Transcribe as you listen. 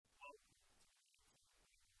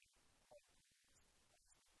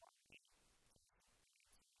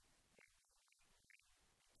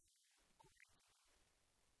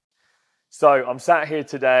So I'm sat here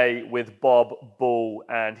today with Bob Bull,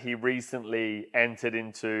 and he recently entered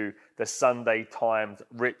into the Sunday Times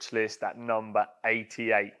Rich List at number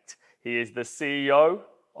 88. He is the CEO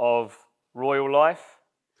of Royal Life.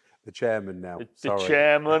 The chairman now. The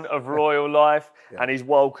chairman of Royal Life, Yeah. and he's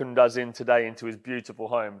welcomed us in today into his beautiful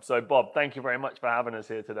home. So, Bob, thank you very much for having us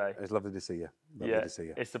here today. It's lovely to see you. Lovely to see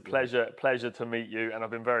you. It's a pleasure to meet you, and I've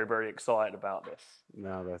been very, very excited about this.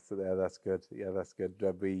 No, that's good. Yeah, that's good.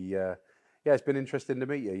 It's been interesting to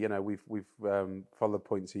meet you. You know, we've followed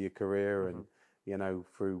points of your career, and you know,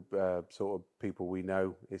 through sort of people we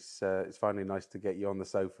know. It's finally nice to get you on the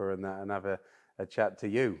sofa and have a chat to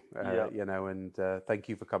you. You know, and thank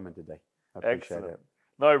you for coming today. I appreciate it.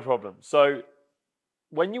 No problem. So,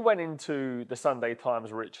 when you went into the Sunday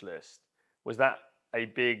Times Rich List, was that a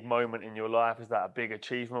big moment in your life? Is that a big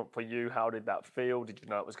achievement for you? How did that feel? Did you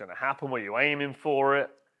know it was going to happen? Were you aiming for it?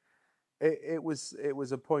 It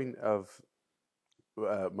was a point of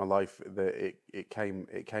my life that it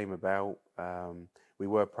came about. We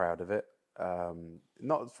were proud of it,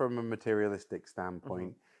 not from a materialistic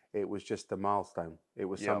standpoint. It was just a milestone. It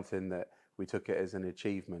was something that we took it as an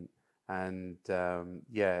achievement, and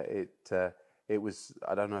it was.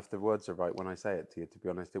 I don't know if the words are right when I say it to you. To be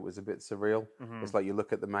honest, it was a bit surreal. It's like you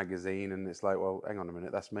look at the magazine and it's like, well, hang on a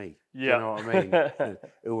minute, that's me. Yeah. Do you know what I mean?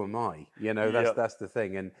 Who am I? You know, that's the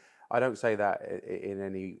thing. And I don't say that in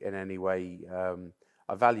any way.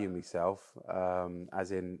 I value myself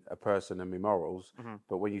as in a person and my morals,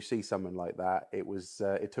 but when you see someone like that,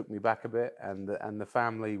 it took me back a bit, and the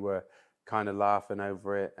family were kind of laughing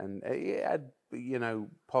over it, and it had, you know,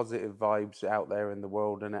 positive vibes out there in the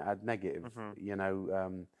world, and it had negative, you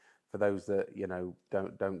know, for those that, you know,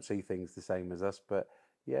 don't see things the same as us. But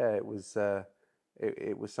yeah, it was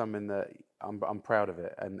something that I'm proud of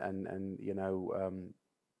it, and you know,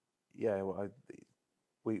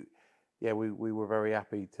 we were very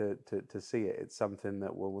happy to see it. It's something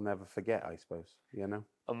that we'll never forget, I suppose, you know.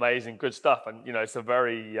 Amazing, good stuff. And, you know, it's a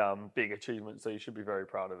very big achievement, so you should be very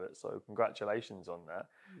proud of it. So congratulations on that.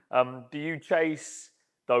 Do you chase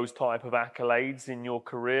those type of accolades in your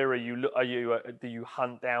career? Do you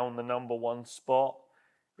hunt down the number one spot?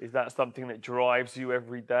 Is that something that drives you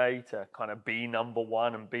every day to kind of be number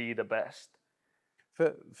one and be the best?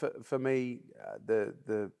 For me,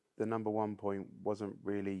 the number one point wasn't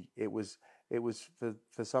really. It was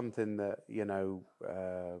for something that, you know,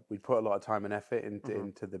 we put a lot of time and effort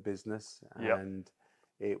into the business, and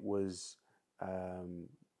it was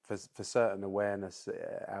for certain awareness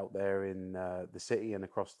out there in the city and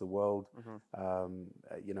across the world.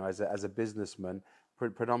 You know, as a businessman,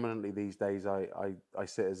 predominantly these days, I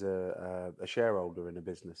sit as a shareholder in a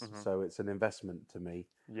business, so it's an investment to me.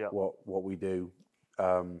 What we do,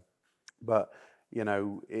 but you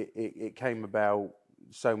know, it came about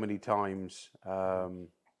so many times.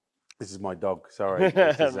 This is my dog. Sorry,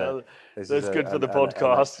 that's good for the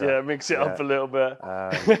podcast. Mix it up a little bit.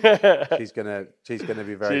 She's gonna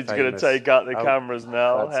be very. She's gonna take out the cameras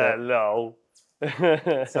now. Hello.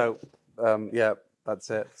 So that's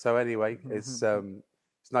it. So anyway, it's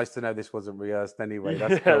nice to know this wasn't rehearsed. Anyway,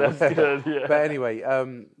 that's cool. That's good. Yeah. But anyway,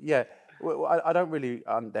 Well, I don't really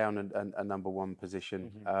hunt down a number one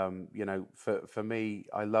position. You know, for me,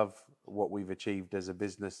 I love what we've achieved as a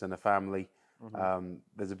business and a family.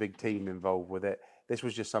 There's a big team involved with it. This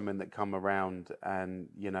was just something that come around, and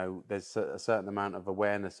you know, there's a certain amount of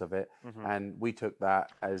awareness of it, and we took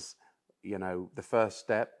that as, you know, the first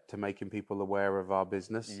step to making people aware of our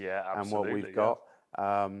business and what we've got.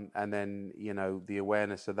 And then, you know, the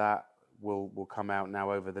awareness of that will come out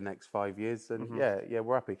now over the next 5 years, and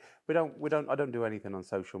we're happy. I don't do anything on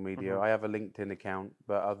social media. I have a LinkedIn account,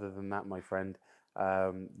 but other than that, my friend,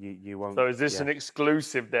 you won't. So is this an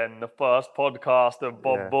exclusive then? The first podcast of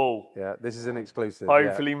Bob Bull? Yeah, this is an exclusive.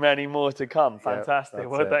 Hopefully many more to come. Fantastic.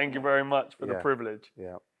 Well, thank you very much for the privilege.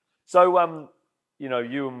 Yeah. So, you know,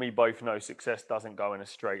 you and me both know success doesn't go in a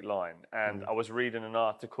straight line. And I was reading an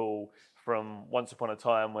article from once upon a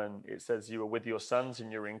time when it says you were with your sons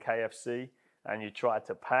and you're in KFC and you tried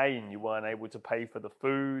to pay and you weren't able to pay for the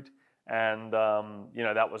food. And, you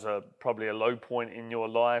know, that was probably a low point in your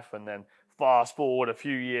life. And then fast forward a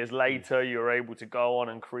few years later, you were able to go on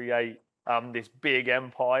and create this big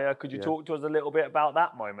empire. Could you talk to us a little bit about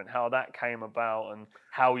that moment, how that came about and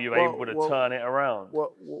how you were able to turn it around?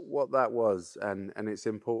 What that was, and it's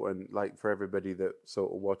important, like for everybody that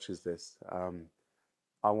sort of watches this,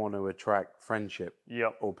 I want to attract friendship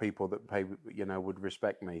or people that would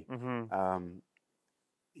respect me.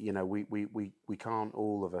 You know, we can't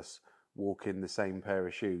all of us walk in the same pair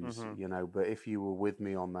of shoes, you know, but if you were with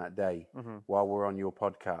me on that day while we're on your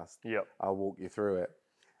podcast, I'll walk you through it.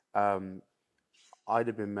 I'd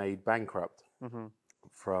have been made bankrupt Mm-hmm.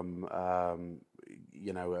 from,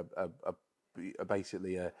 you know,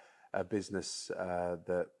 basically a business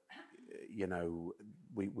that, you know,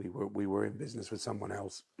 we were in business with someone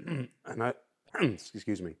else, and I,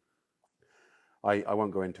 excuse me, I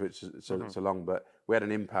won't go into it so long, but we had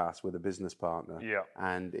an impasse with a business partner, Yeah.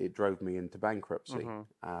 and it drove me into bankruptcy.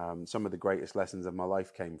 Some of the greatest lessons of my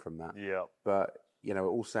life came from that. Yeah. But, you know, it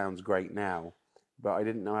all sounds great now, but I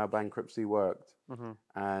didn't know how bankruptcy worked.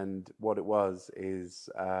 And what it was is,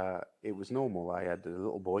 it was normal. I had a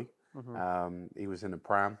little boy. He was in a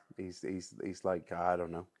pram. He's like, I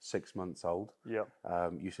don't know, 6 months old. Yeah.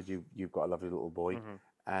 You said you've got a lovely little boy.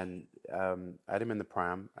 And I had him in the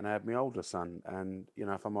pram, and I had my older son. And, you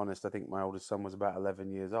know, if I'm honest, I think my oldest son was about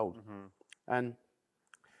 11 years old. And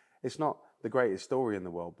it's not the greatest story in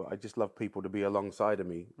the world, but I just love people to be alongside of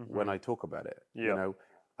me when I talk about it. Yeah. You know,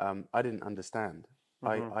 I didn't understand.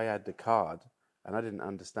 I had the card, and I didn't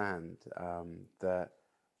understand that,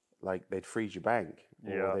 like, they'd freeze your bank,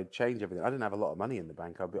 or they'd change everything. I didn't have a lot of money in the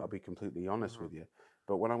bank. I'll be completely honest with you.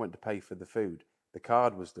 But when I went to pay for the food, the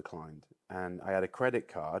card was declined, and I had a credit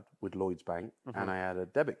card with Lloyd's Bank, and I had a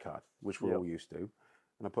debit card, which we're all used to.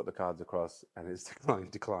 And I put the cards across, and it's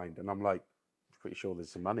declined. And I'm like, pretty sure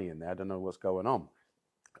there's some money in there. I don't know what's going on.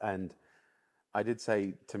 And I did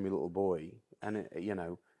say to my little boy, and it, you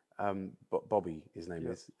know, Bobby, his name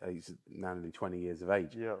is, he's now nearly 20 years of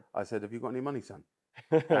age. I said, have you got any money, son?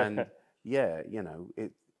 And yeah, you know,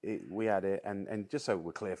 we had it, and just so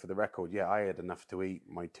we're clear for the record, I had enough to eat.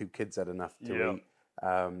 My two kids had enough to eat.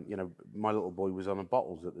 You know, my little boy was on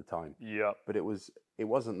bottles at the time. But it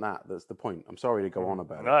wasn't that. That's the point. I'm sorry to go on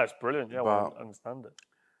about it. No, it's brilliant. Yeah, well, I understand it.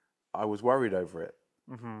 I was worried over it.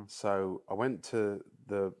 So I went to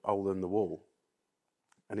the hole in the wall,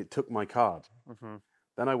 and it took my card.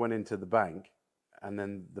 Then I went into the bank, and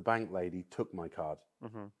then the bank lady took my card.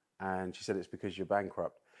 And she said, it's because you're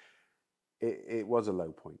bankrupt. It was a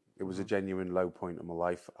low point. It was a genuine low point in my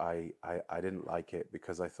life. I didn't like it,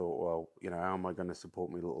 because I thought, well, you know, how am I going to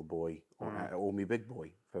support my little boy or my big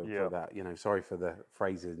boy for that? You know, sorry for the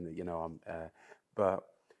phrasing, you know,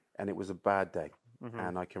 and it was a bad day.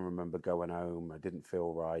 And I can remember going home. I didn't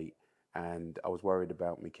feel right, and I was worried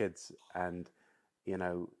about my kids. And, you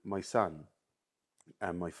know, my son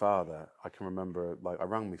and my father, I can remember, like, I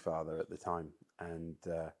rang my father at the time, and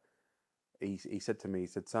he said to me, he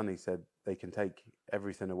said, son, he said, they can take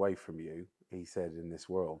everything away from you, he said, in this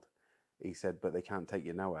world. He said, but they can't take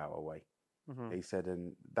your know-how away. He said,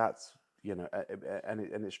 and that's, you know, and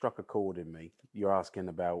it struck a chord in me. You're asking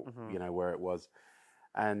about, you know, where it was.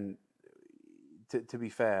 And to be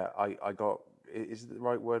fair, I got, is it the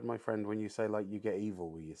right word, my friend, when you say, like, you get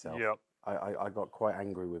evil with yourself? I got quite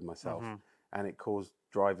angry with myself, and it caused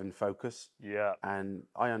drive and focus. And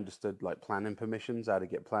I understood, like, planning permissions, how to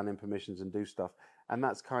get planning permissions and do stuff. And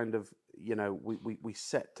that's kind of, you know, we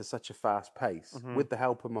set to such a fast pace with the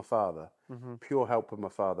help of my father, pure help of my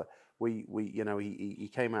father. We you know,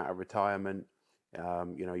 he came out of retirement.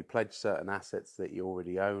 You know, he pledged certain assets that he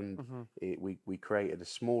already owned. We created a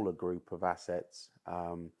smaller group of assets.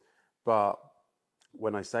 But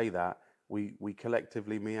when I say that, we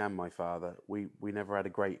collectively, me and my father, we never had a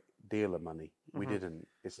great deal of money. We didn't.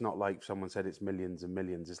 It's not like someone said it's millions and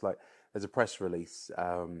millions. It's like there's a press release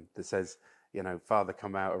that says, you know, father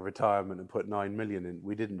come out of retirement and put 9 million in.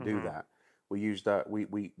 We didn't do that. We used that.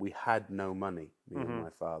 We had no money, me and my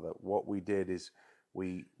father. What we did is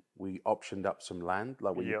we optioned up some land,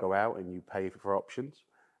 like when you go out and you pay for options,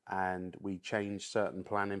 and we changed certain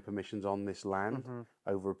planning permissions on this land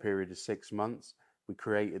over a period of 6 months. We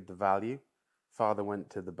created the value. Father went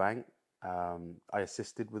to the bank. I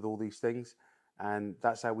assisted with all these things, and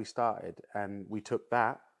that's how we started. And we took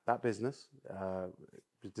that business,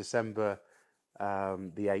 December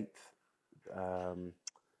the 8th,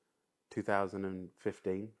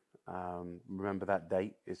 2015. Remember that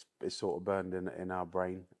date? It's sort of burned in our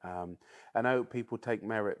brain. And I hope people take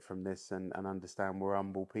merit from this and understand we're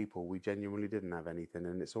humble people. We genuinely didn't have anything,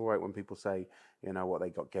 and it's all right when people say, you know, what they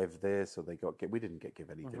got give this or they got give. We didn't give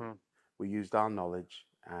anything. We used our knowledge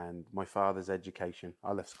and my father's education.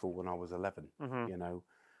 I left school when I was 11. You know,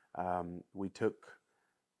 we took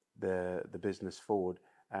the business forward,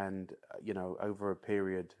 and you know, over a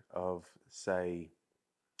period of, say,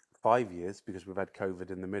 5 years, because we've had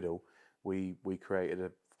COVID in the middle, we created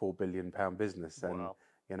a £4 billion business, and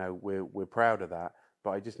you know, we're proud of that.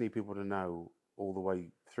 But I just need people to know all the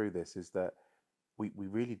way through this is that we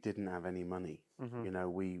really didn't have any money. You know,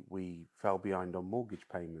 we fell behind on mortgage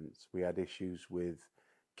payments. We had issues with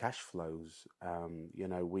cash flows. You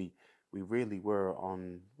know, we really were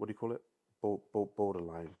on, what do you call it?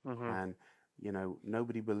 borderline, and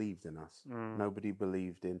nobody believed in us. Nobody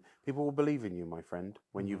believed in. People will believe in you, my friend,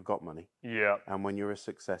 when you've got money. Yeah. And when you're a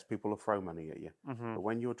success, people will throw money at you. But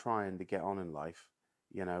when you're trying to get on in life,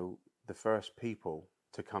 the first people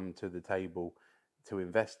to come to the table to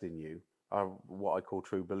invest in you are what I call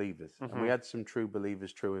true believers. And we had some true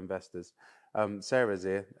believers, true investors. Sarah's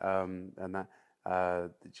here, and that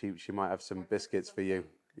she might have some biscuits for you.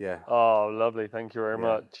 Yeah. Oh, lovely. Thank you very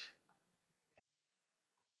much.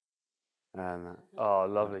 And oh,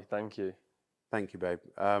 lovely. Thank you. Thank you, babe.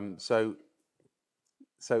 So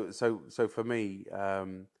for me,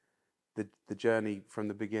 the journey from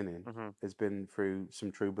the beginning has been through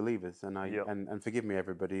some true believers, and and forgive me,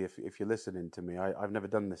 everybody, if you're listening to me. I've never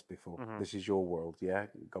done this before. This is your world, yeah.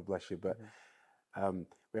 God bless you, but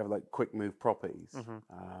we have like Quick Move Properties.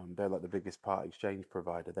 They're like the biggest part exchange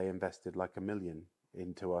provider. They invested like $1 million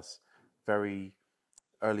into us, very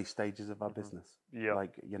early stages of our business. Yeah.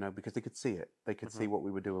 Like because they could see it. They could see what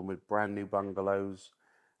we were doing with brand new bungalows.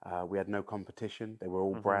 We had no competition. They were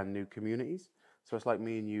all brand new communities. So it's like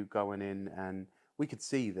me and you going in, and we could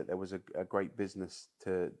see that there was a great business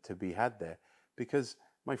to be had there. Because,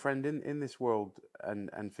 my friend, in this world,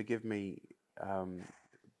 and forgive me,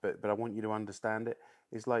 but I want you to understand it,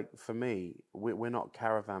 is like, for me, we're not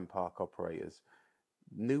caravan park operators.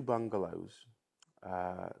 New bungalows,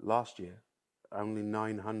 last year, only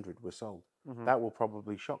 900 were sold. That will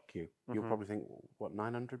probably shock you. You'll probably think, what,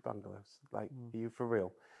 900 bungalows? Like, are you for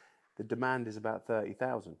real? The demand is about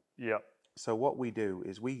 30,000. Yeah. So what we do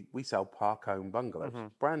is we sell park home bungalows,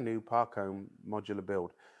 brand new park home modular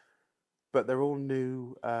build, but they're all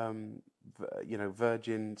new,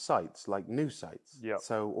 virgin sites, like new sites. Yeah.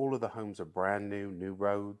 So all of the homes are brand new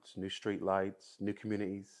roads, new street lights, new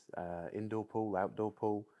communities, indoor pool, outdoor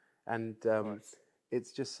pool, and Nice.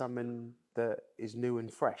 it's just something that is new and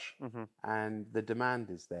fresh, and the demand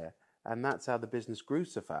is there, and that's how the business grew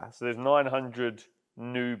so fast. So there's 900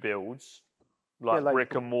 new builds, like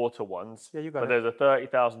brick and mortar ones. Yeah, you got but it. There's a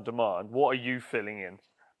 30,000 demand. What are you filling in?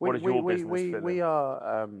 What is your business filling? We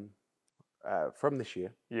are from this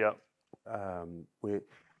year. Yeah.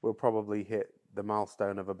 We'll probably hit the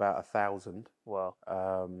milestone of about 1,000. Wow.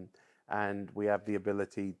 And we have the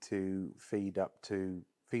ability to feed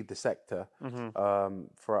the sector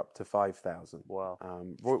for up to 5,000. Wow.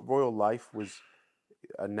 Royal Life was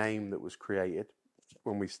a name that was created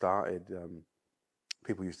when we started.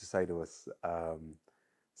 People used to say to us,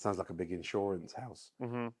 sounds like a big insurance house.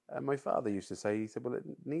 And my father used to say, he said, well, it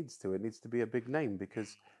needs to be a big name,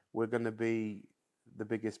 because we're going to be the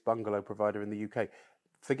biggest bungalow provider in the UK.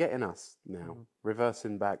 Forgetting us now,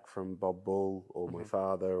 reversing back from Bob Bull or my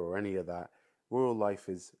father or any of that, Royal Life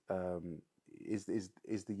is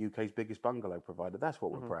the UK's biggest bungalow provider. That's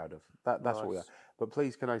what we're proud of. That's nice. what we are. But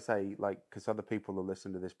please, can I say, like, because other people will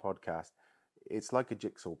listen to this podcast, it's like a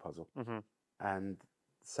jigsaw puzzle. And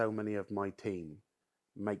so many of my team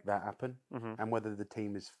make that happen. And whether the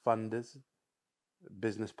team is funders,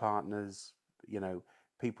 business partners,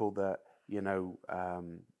 people that,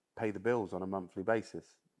 pay the bills on a monthly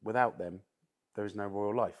basis. Without them, there is no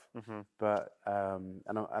Royal Life. But,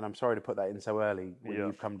 and I'm sorry to put that in so early when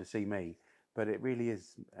you've come to see me, but it really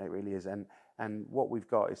is. And what we've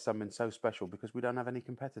got is something so special, because we don't have any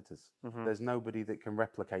competitors. There's nobody that can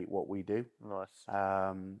replicate what we do. Nice.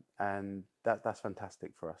 And that's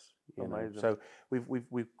fantastic for us. Amazing. So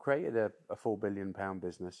we've created a £4 billion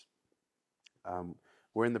business.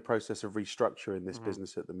 We're in the process of restructuring this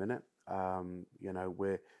business at the minute.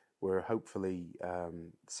 We're hopefully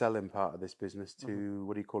selling part of this business to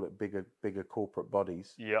what do you call it, bigger corporate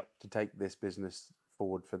bodies. Yep. To take this business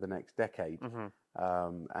forward for the next decade.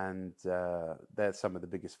 And they're some of the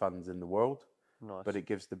biggest funds in the world. Nice. But it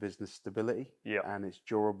gives the business stability. Yep. And it's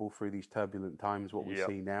durable through these turbulent times, what we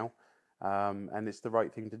see now. And it's the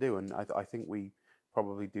right thing to do. And I think we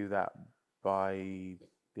probably do that by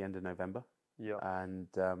the end of November. Yeah. And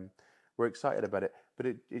we're excited about it. But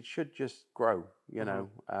it should just grow,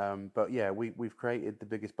 But yeah, we've created the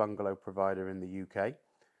biggest bungalow provider in the UK.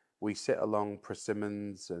 We sit along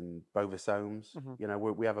Persimmons and Bovis-Homes.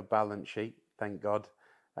 We have a balance sheet, thank God.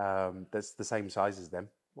 That's the same size as them.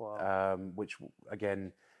 Wow. Which,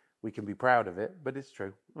 again, we can be proud of it, but it's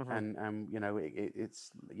true. And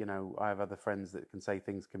it's I have other friends that can say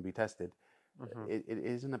things can be tested. It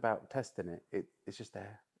isn't about testing it. It's just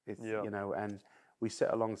there. It's and we sit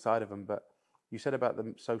alongside of them. But you said about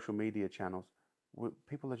the social media channels,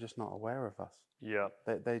 people are just not aware of us. Yeah.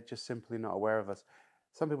 They're just simply not aware of us.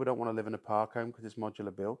 Some people don't want to live in a park home because it's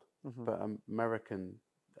modular built, but American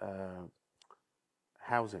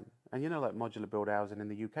housing And like modular build housing in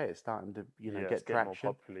the UK, it's starting to it's get getting more traction.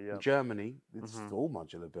 popular, yeah. In Germany, it's all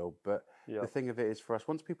modular build. But the thing of it is, for us,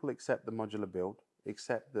 once people accept the modular build,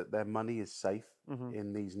 accept that their money is safe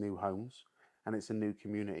in these new homes, and it's a new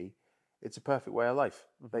community, it's a perfect way of life.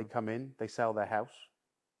 They come in, they sell their house,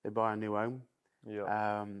 they buy a new home,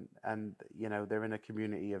 and they're in a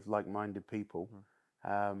community of like-minded people.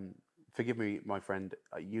 Forgive me, my friend.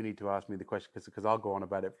 You need to ask me the question because I'll go on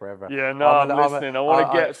about it forever. Yeah, no, I'm listening. I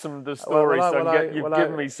want to get some of the stories. You've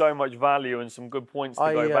given me so much value and some good points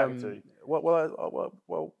to go back to.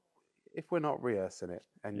 Well, if we're not rehearsing it,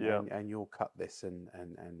 and you'll cut this and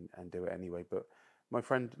do it anyway. But my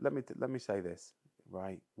friend, let me say this,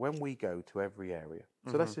 right? When we go to every area,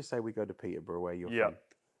 so let's just say we go to Peterborough, where you're from.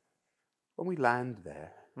 When we land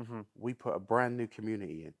there, we put a brand new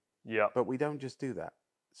community in. Yeah. But we don't just do that.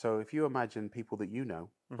 So if you imagine people that you know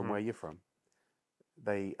from where you're from,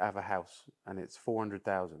 they have a house and it's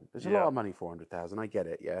 400,000. There's a lot of money, 400,000. I get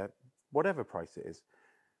it, yeah. Whatever price it is.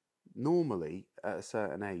 Normally, at a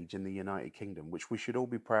certain age in the United Kingdom, which we should all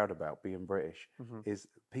be proud about being British, is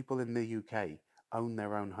people in the UK own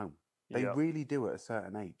their own home. They really do at a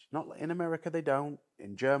certain age. Not in America, they don't.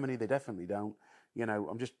 In Germany, they definitely don't.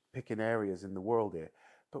 I'm just picking areas in the world here.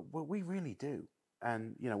 But we really do.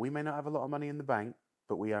 And, we may not have a lot of money in the bank,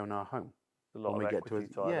 but we own our home. A lot of equity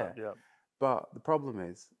tied up, yeah. But the problem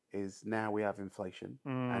is now we have inflation,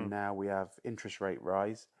 and now we have interest rate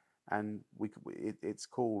rise, and it's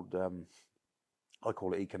called, I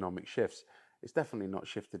call it economic shifts. It's definitely not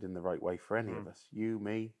shifted in the right way for any of us, you,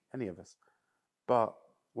 me, any of us. But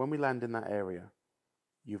when we land in that area,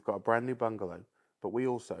 you've got a brand new bungalow, but we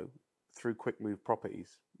also, through Quick Move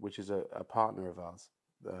Properties, which is a partner of ours,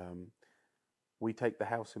 we take the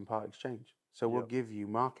house in part exchange. So we'll give you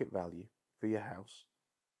market value for your house.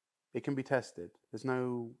 It can be tested. There's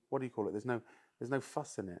no, what do you call it? There's no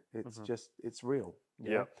fuss in it. It's just, it's real.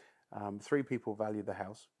 Yeah. 3 people value the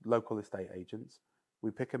house, local estate agents.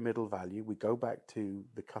 We pick a middle value. We go back to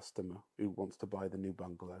the customer who wants to buy the new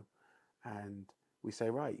bungalow, and we say,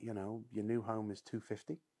 right, your new home is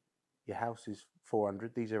 250. Your house is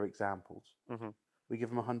 400. These are examples. We give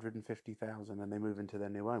them 150,000 and they move into their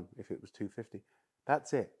new home if it was 250.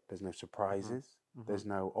 That's it. There's no surprises. There's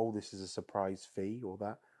no, this is a surprise fee or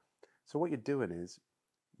that. So what you're doing is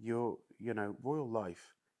Royal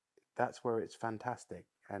Life, that's where it's fantastic.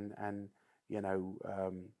 And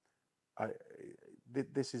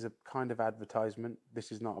this is a kind of advertisement.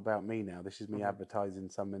 This is not about me now. This is me advertising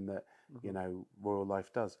something that, Royal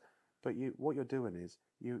Life does. But what you're doing is,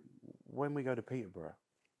 when we go to Peterborough,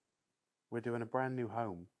 we're doing a brand new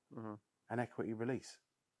home, an equity release.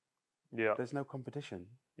 Yeah. There's no competition.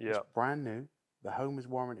 Yeah. It's brand new. The home is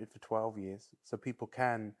warranted for 12 years, so people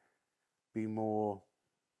can be more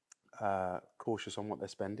cautious on what they're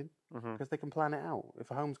spending because they can plan it out.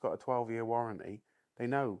 If a home's got a 12-year warranty, they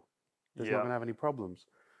know there's not going to have any problems.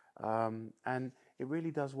 And it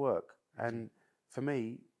really does work. And for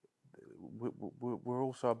me, we're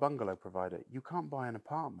also a bungalow provider. You can't buy an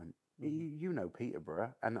apartment. You know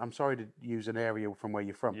Peterborough, and I'm sorry to use an area from where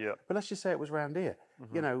you're from, but let's just say it was round here.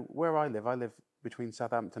 Where I live between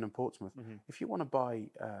Southampton and Portsmouth. If you want to buy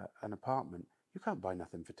an apartment, you can't buy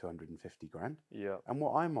nothing for 250 grand. Yeah. And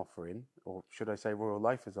what I'm offering, or should I say Royal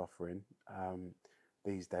Life is offering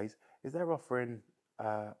these days, is they're offering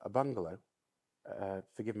a bungalow,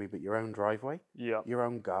 forgive me, but your own driveway, your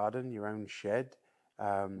own garden, your own shed,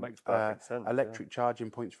 makes perfect sense. Electric charging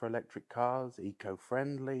points for electric cars,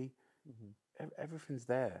 eco-friendly. Everything's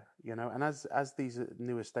there, And as these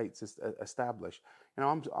new estates establish,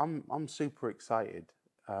 I'm super excited.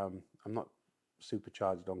 I'm not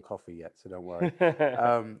supercharged on coffee yet, so don't worry.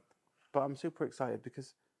 But I'm super excited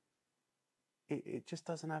because it just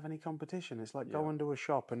doesn't have any competition. It's like going to a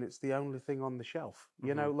shop and it's the only thing on the shelf.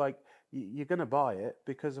 Like you're going to buy it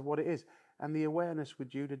because of what it is. And the awareness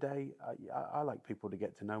with you today, I like people to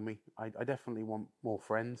get to know me. I definitely want more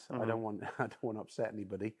friends. I don't want to upset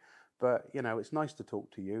anybody. But, it's nice to talk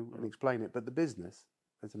to you and explain it. But the business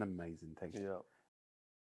is an amazing thing. Yeah.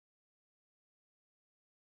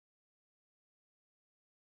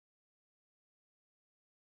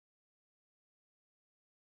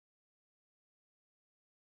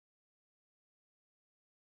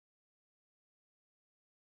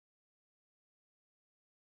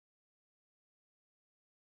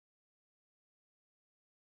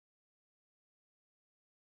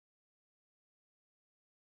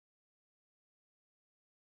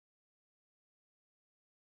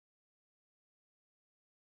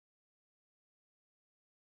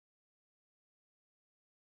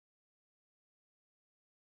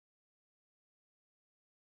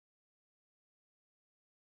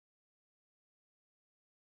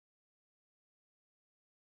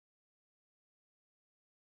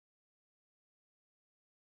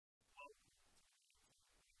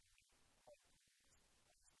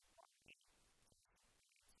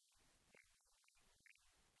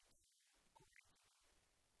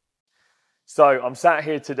 So I'm sat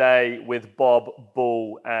here today with Bob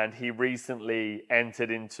Bull, and he recently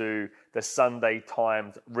entered into the Sunday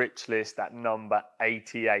Times Rich List at number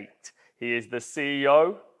 88. He is the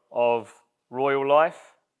CEO of Royal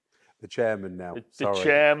Life. The chairman now. The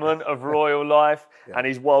chairman of Royal Life, Yeah. and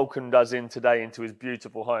he's welcomed us in today into his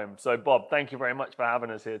beautiful home. So, Bob, thank you very much for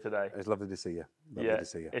having us here today. It's lovely to see you. Lovely to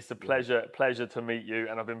see you. It's a pleasure to meet you,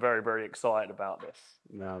 and I've been very, very excited about this.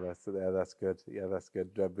 No, that's good. Yeah, that's good.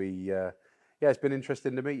 It's been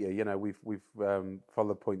interesting to meet you. You know, we've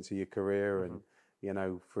followed points of your career, and you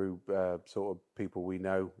know, through sort of people we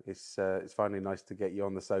know, it's finally nice to get you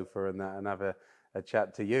on the sofa and have a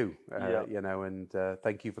chat to you. You know, and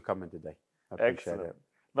thank you for coming today. I appreciate it.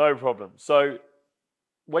 No problem. So,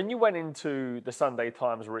 when you went into the Sunday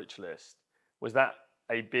Times Rich List, was that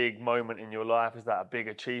a big moment in your life? Is that a big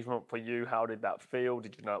achievement for you? How did that feel?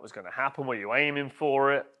 Did you know it was going to happen? Were you aiming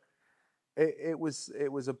for it? It was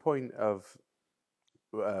a point of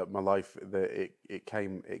my life that it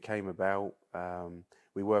came about.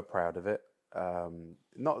 We were proud of it,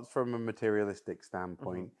 not from a materialistic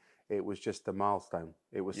standpoint. It was just a milestone.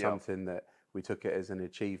 It was something that we took it as an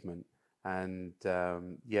achievement, and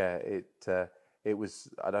it was.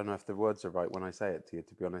 I don't know if the words are right when I say it to you.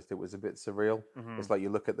 To be honest, it was a bit surreal. It's like you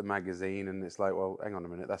look at the magazine and it's like, well, hang on a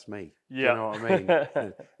minute, that's me. You know what I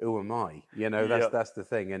mean? Who am I? You know, that's the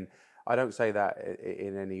thing. And I don't say that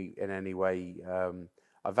in any way.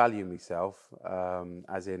 I value myself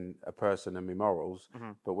as in a person and my morals,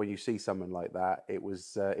 but when you see someone like that,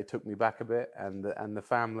 it took me back a bit, and the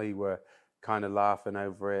family were kind of laughing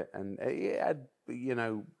over it, and it had, you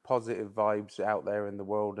know, positive vibes out there in the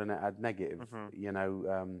world, and it had negative, you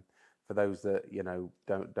know, for those that, you know,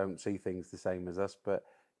 don't see things the same as us. But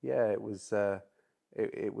yeah, it was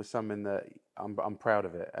something that I'm proud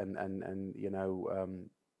of it, and you know,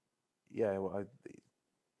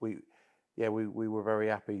 we were very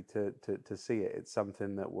happy to see it. It's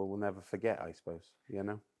something that we'll never forget, I suppose, you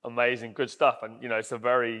know. Amazing, good stuff. And, you know, it's a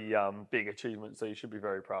very big achievement, so you should be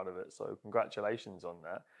very proud of it. So congratulations on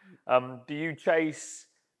that. Do you chase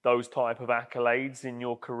those type of accolades in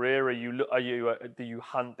your career? Do you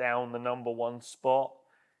hunt down the number one spot?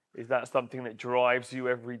 Is that something that drives you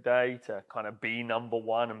every day to kind of be number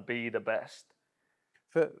one and be the best?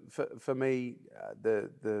 For me,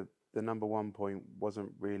 the number one point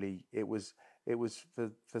wasn't really. It was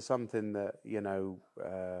for something that, you know,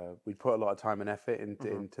 we put a lot of time and effort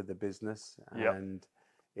into the business, and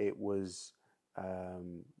it was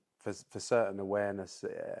for certain awareness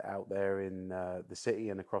out there in the city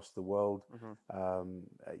and across the world.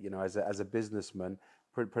 You know, as a businessman,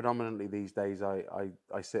 predominantly these days,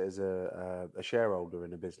 I sit as a shareholder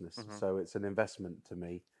in a business, so it's an investment to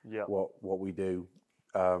me. What we do,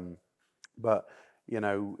 but you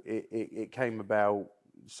know, it came about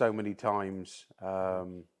so many times.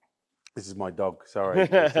 This is my dog. Sorry,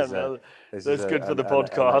 that's good for the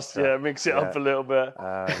podcast. Mix it up a little bit.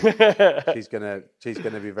 She's gonna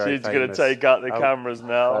be very. She's gonna take out the cameras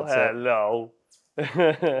now. Hello.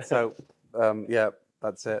 So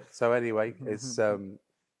that's it. So anyway, it's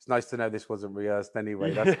nice to know this wasn't rehearsed.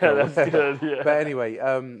 Anyway, that's cool. That's good. Yeah. But anyway,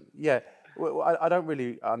 well, I don't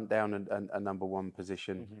really hunt down a number one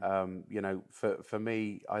position. You know, for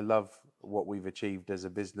me, I love what we've achieved as a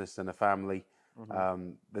business and a family.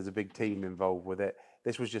 There's a big team involved with it.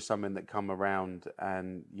 This was just something that come around,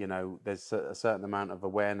 and you know, there's a certain amount of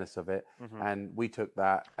awareness of it, and we took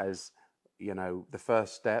that as, you know, the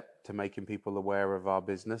first step to making people aware of our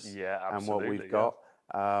business and what we've got.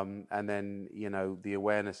 And then, you know, the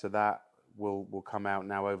awareness of that will come out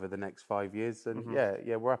now over the next 5 years, and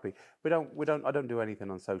we're happy. I don't do anything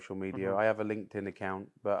on social media. I have a LinkedIn account,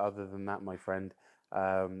 but other than that, my friend,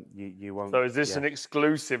 you won't. So is this an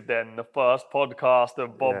exclusive then? The first podcast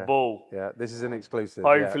of Bob Bull? Yeah, this is an exclusive.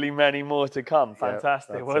 Hopefully many more to come.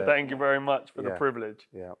 Fantastic. Well, thank you very much for the privilege.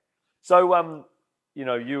 Yeah. So, you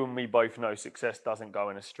know, you and me both know success doesn't go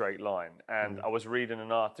in a straight line. And I was reading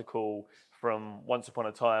an article from once upon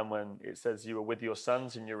a time when it says you were with your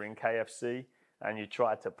sons and you're in KFC and you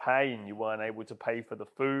tried to pay and you weren't able to pay for the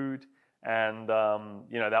food. And,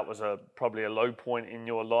 you know, that was probably a low point in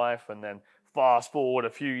your life. And then fast forward a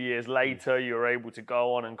few years later, you were able to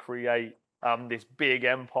go on and create this big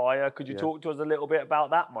empire. Could you talk to us a little bit about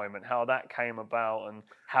that moment, how that came about and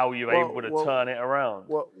how you were able to turn it around?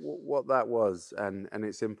 What that was, and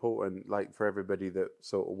it's important, like for everybody that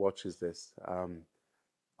sort of watches this,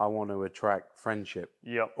 I want to attract friendship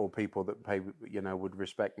or people that would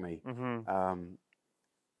respect me.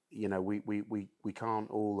 You know, we can't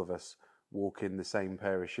all of us walk in the same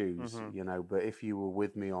pair of shoes, you know, but if you were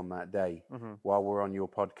with me on that day while we're on your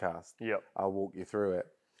podcast, I'll walk you through it.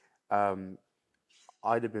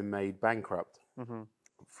 I'd have been made bankrupt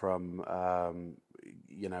from,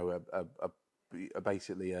 you know,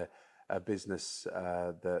 basically a business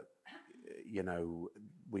that, you know,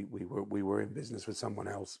 we were in business with someone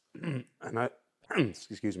else, and I,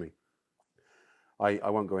 excuse me, I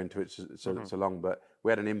won't go into it so long, but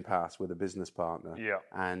we had an impasse with a business partner,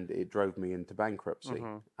 and it drove me into bankruptcy.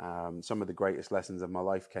 Some of the greatest lessons of my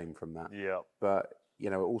life came from that. But you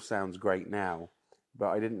know, it all sounds great now, but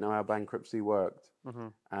I didn't know how bankruptcy worked.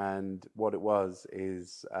 And what it was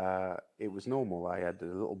is, it was normal. I had a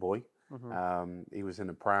little boy. He was in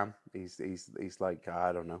a pram. He's like,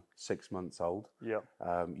 I don't know, 6 months old.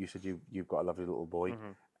 You said you've got a lovely little boy.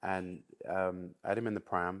 And I had him in the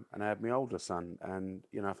pram, and I had my older son. And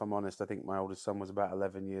you know, if I'm honest, I think my oldest son was about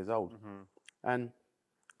 11 years old. And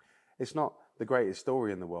it's not the greatest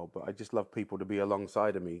story in the world, but I just love people to be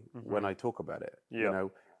alongside of me when I talk about it. You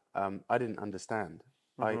know, I didn't understand.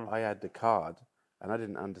 I had the card, and I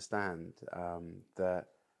didn't understand that,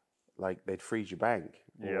 like, they'd freeze your bank,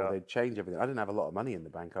 or they'd change everything. I didn't have a lot of money in the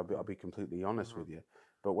bank. I'll be completely honest with you.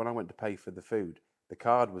 But when I went to pay for the food, the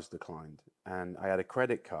card was declined, and I had a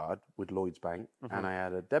credit card with Lloyd's Bank, and I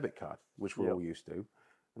had a debit card, which we're all used to.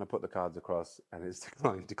 And I put the cards across, and it's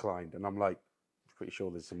declined. And I'm like, pretty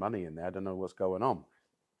sure there's some money in there. I don't know what's going on.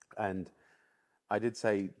 And I did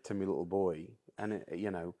say to my little boy, and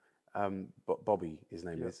you know, Bobby, his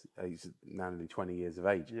name is, he's now nearly 20 years of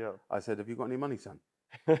age. I said, have you got any money, son?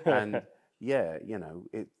 And yeah, you know,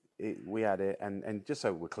 we had it, and just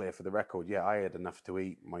so we're clear for the record, I had enough to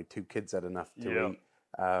eat. My two kids had enough to eat.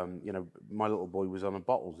 You know, my little boy was on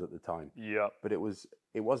bottles at the time. But it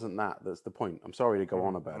wasn't that's the point. I'm sorry to go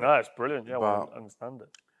on about it. No, it's brilliant. Yeah, well, I understand it.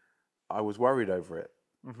 I was worried over it.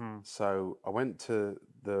 So I went to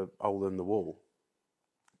the hole in the wall,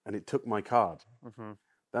 and it took my card.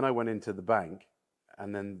 Then I went into the bank,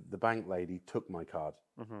 and then the bank lady took my card,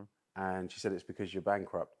 and she said, it's because you're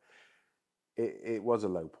bankrupt. It was a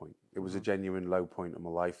low point. It was a genuine low point in my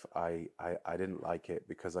life. I didn't like it,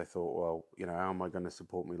 because I thought, well, you know, how am I going to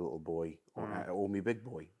support my little boy or my big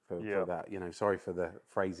boy for that? You know, sorry for the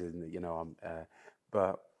phrasing, you know,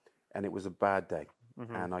 and it was a bad day.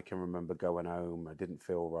 And I can remember going home. I didn't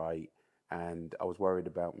feel right, and I was worried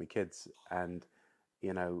about my kids. And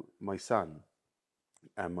you know, my son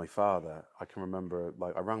and my father, I can remember,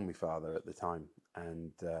 like, I rang my father at the time,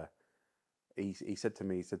 and he said to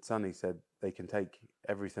me, he said, son, he said, they can take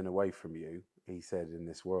everything away from you, he said, in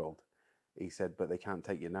this world. He said, but they can't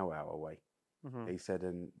take your know-how away. He said,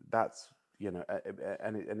 and that's, you know,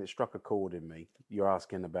 and it struck a chord in me. You're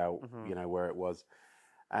asking about, you know, where it was.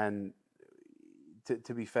 And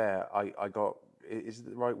to be fair, I got, is it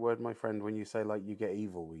the right word, my friend, when you say, like, you get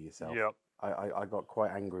evil with yourself? I got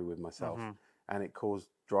quite angry with myself, and it caused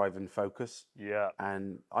drive and focus.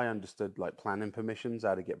 And I understood, like, planning permissions,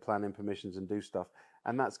 how to get planning permissions and do stuff.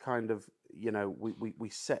 And that's kind of, you know, we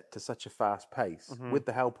set to such a fast pace with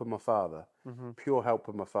the help of my father, pure help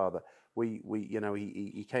of my father. We you know,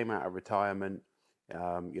 he came out of retirement.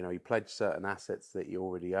 You know, he pledged certain assets that he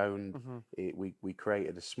already owned. We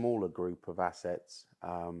created a smaller group of assets.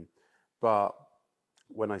 But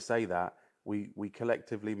when I say that, we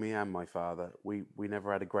collectively, me and my father, we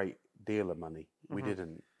never had a great deal of money. We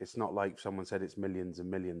didn't. It's not like someone said it's millions and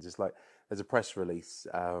millions. It's like there's a press release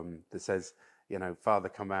that says, you know, father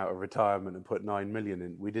come out of retirement and put 9 million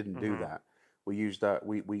in. We didn't do that. We used that.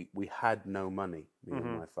 We had no money, me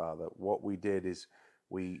and my father. What we did is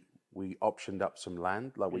we optioned up some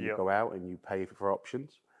land, like when you go out and you pay for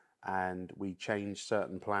options, and we changed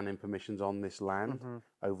certain planning permissions on this land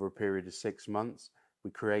over a period of 6 months. We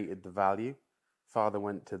created the value. Father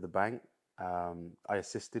went to the bank. I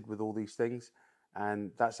assisted with all these things,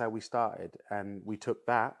 and that's how we started. And we took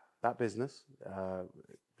that business,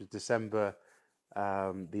 December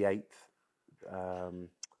the 8th,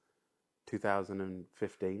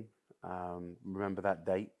 2015. Remember that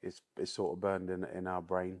date? It's sort of burned in our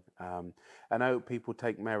brain. And I hope people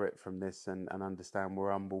take merit from this and understand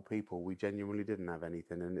we're humble people. We genuinely didn't have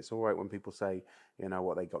anything, and it's all right when people say, you know,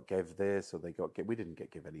 what, they got give this or they got give. We didn't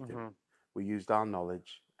give anything. We used our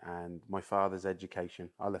knowledge and my father's education.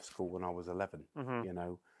 I left school when I was 11. You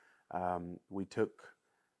know, we took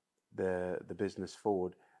the business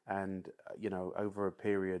forward, and you know, over a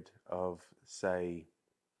period of, say,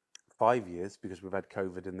 5 years, because we've had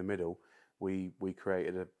COVID in the middle, we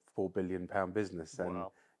created a £4 billion business, and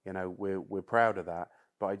you know, we're proud of that.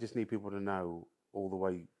 But I just need people to know all the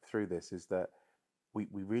way through this is that we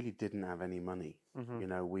really didn't have any money. You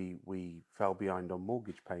know, we fell behind on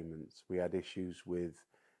mortgage payments. We had issues with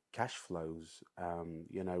cash flows.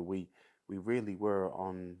 You know, we really were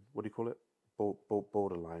on, what do you call it?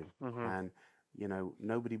 borderline, and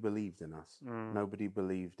nobody believed in us. Nobody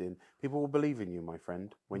believed in. People will believe in you, my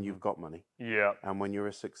friend, when you've got money. Yeah. And when you're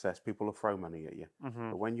a success, people will throw money at you.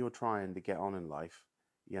 But when you're trying to get on in life,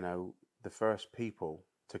 the first people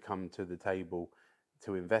to come to the table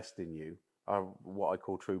to invest in you are what I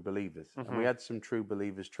call true believers. And we had some true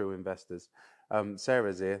believers, true investors.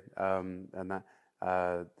 Sarah's here, and that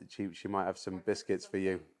she might have some biscuits for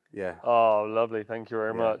you. Yeah. Oh, lovely. Thank you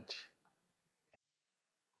very much.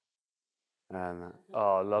 And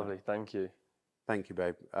oh, lovely. Thank you. Thank you,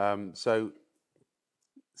 babe. So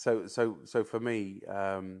for me,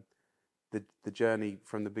 the journey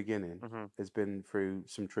from the beginning has been through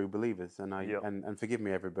some true believers, and and forgive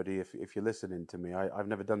me, everybody, if you're listening to me. I've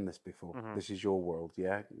never done this before. This is your world,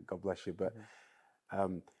 yeah. God bless you, but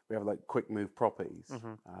we have like Quick Move Properties.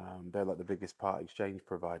 They're like the biggest part exchange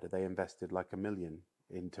provider. They invested like $1 million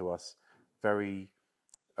into us, very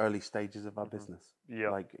early stages of our business.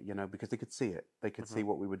 Like because they could see it. They could see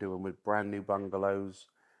what we were doing with brand new bungalows.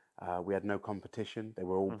 We had no competition. They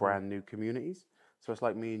were all brand new communities. So it's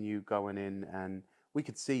like me and you going in, and we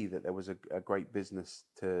could see that there was a great business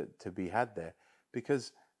to be had there.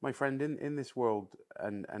 Because, my friend, in this world,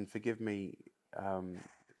 and forgive me,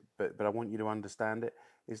 but I want you to understand it,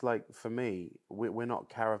 it's like, for me, we're not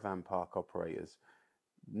caravan park operators.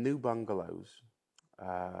 New bungalows,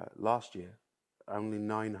 last year, only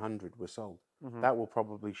 900 were sold. That will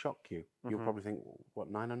probably shock you. You'll probably think,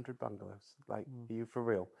 what, 900 bungalows? Like, are you for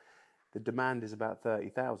real? The demand is about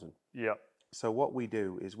 30,000. Yeah. So what we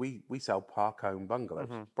do is we sell park home bungalows,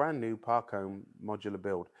 brand new park home modular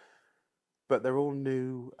build, but they're all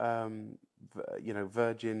new,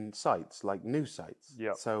 virgin sites, like new sites.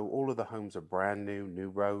 Yeah. So all of the homes are brand new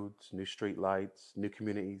roads, new street lights, new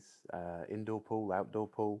communities, indoor pool, outdoor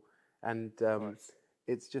pool, and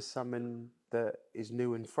it's just something that is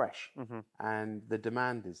new and fresh, and the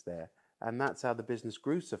demand is there, and that's how the business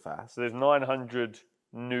grew so fast. So there's 900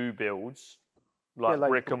 new builds. Like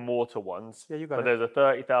brick and mortar ones, but there's a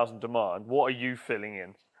 30,000 demand. What are you filling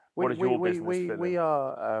in? What is your business filling? We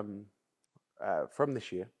are from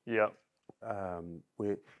this year. Yeah.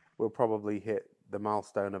 We'll probably hit the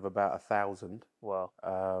milestone of about 1,000. Wow.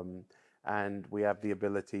 And we have the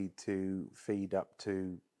ability to feed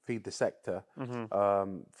the sector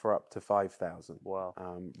for up to 5,000. Wow.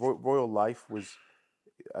 Royal Life was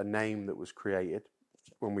a name that was created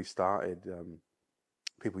when we started.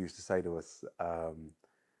 People used to say to us,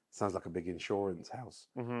 sounds like a big insurance house.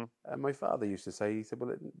 And my father used to say, he said,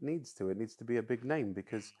 well, it needs to be a big name,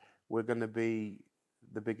 because we're going to be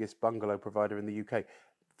the biggest bungalow provider in the UK.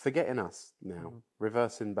 Forgetting us now,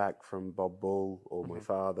 reversing back from Bob Bull or my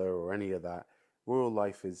father or any of that, Royal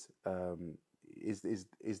Life is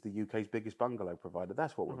the UK's biggest bungalow provider.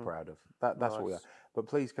 That's what we're proud of. That's nice. What we are. But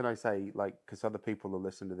please, can I say, like, because other people will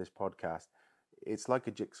listen to this podcast, it's like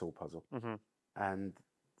a jigsaw puzzle. And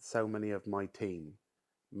so many of my team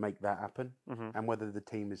make that happen. And whether the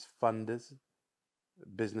team is funders,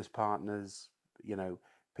 business partners,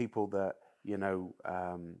 people that,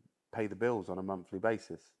 pay the bills on a monthly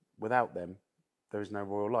basis. Without them, there is no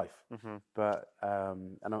Royal Life. But,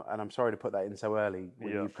 and I'm sorry to put that in so early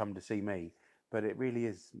when you've come to see me, but it really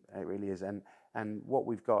is. And what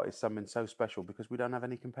we've got is something so special, because we don't have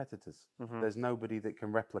any competitors. There's nobody that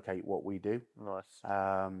can replicate what we do. Nice.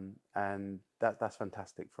 And that's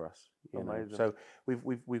fantastic for us. Amazing. So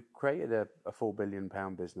we've created a £4 billion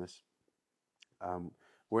business.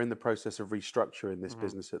 We're in the process of restructuring this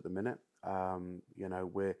business at the minute.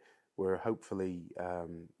 We're hopefully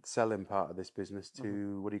selling part of this business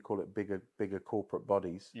to bigger corporate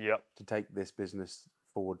bodies. Yep. To take this business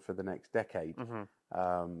forward for the next decade.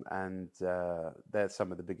 And they're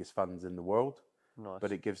some of the biggest funds in the world. Nice.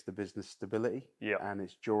 But it gives the business stability. And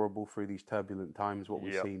it's durable through these turbulent times, what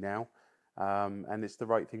we see now. And it's the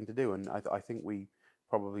right thing to do. And I think we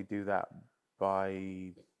probably do that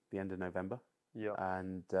by the end of November.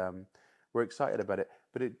 And we're excited about it.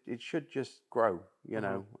 But it should just grow,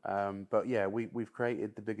 But yeah, we've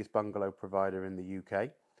created the biggest bungalow provider in the UK.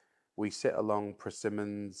 We sit along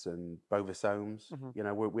Persimmons and Bovis Homes.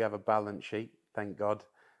 We have a balance sheet, thank God,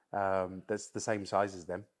 that's the same size as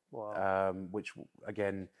them. Wow. Which,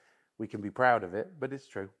 again, we can be proud of it, but it's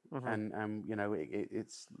true. And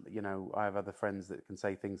it's I have other friends that can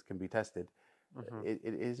say things can be tested. It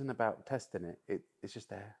isn't about testing it. It's just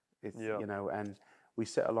there. It's and we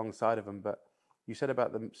sit alongside of them. But you said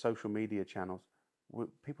about the social media channels.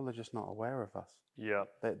 People are just not aware of us. Yeah.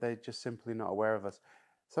 They're just simply not aware of us.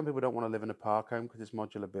 Some people don't want to live in a park home because it's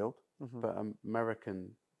modular built, but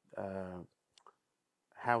American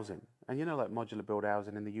housing And like modular build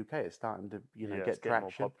housing in the UK, it's starting to it's get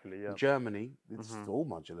traction. more popular, In Germany, it's all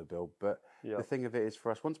modular build. But the thing of it is,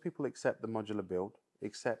 for us, once people accept the modular build,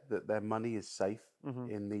 accept that their money is safe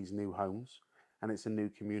in these new homes, and it's a new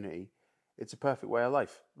community, it's a perfect way of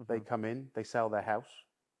life. They come in, they sell their house,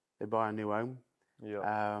 they buy a new home,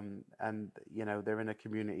 and they're in a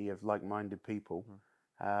community of like-minded people.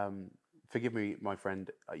 Forgive me, my friend.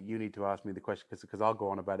 You need to ask me the question because I'll go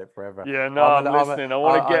on about it forever. Yeah, no, I'm listening. I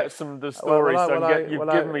want to get some of the stories. You've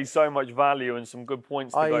given me so much value and some good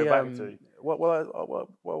points to go back to.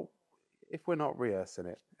 Well, if we're not rehearsing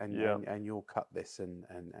it, and you'll cut this and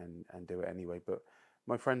do it anyway. But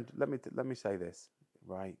my friend, let me say this,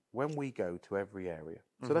 right? When we go to every area,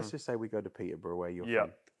 so let's just say we go to Peterborough, where you're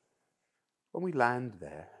from. When we land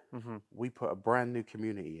there, we put a brand new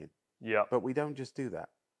community in. Yeah. But we don't just do that.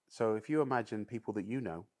 So if you imagine people that you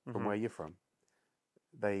know from where you're from,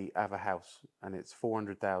 they have a house and it's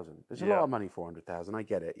 400,000. There's a lot of money, 400,000. I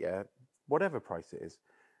get it, yeah. Whatever price it is.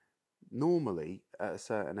 Normally, at a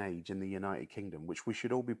certain age in the United Kingdom, which we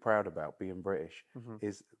should all be proud about being British,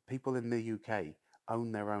 is people in the UK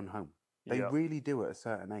own their own home. They really do at a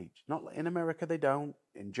certain age. Not in America, they don't.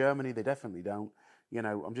 In Germany, they definitely don't.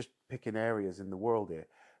 I'm just picking areas in the world here.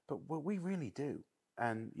 But we really do.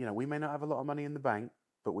 And, we may not have a lot of money in the bank,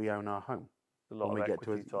 but we own our home. A lot of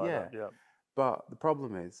equity tied up. But the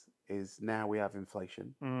problem is now we have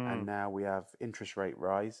inflation, and now we have interest rate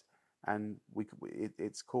rise, and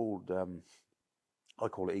it's called, I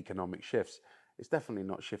call it economic shifts. It's definitely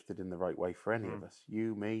not shifted in the right way for any of us,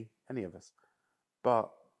 you, me, any of us.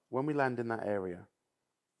 But when we land in that area,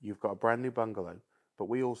 you've got a brand new bungalow, but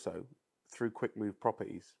we also, through Quick Move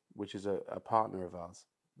Properties, which is a partner of ours,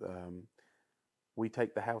 we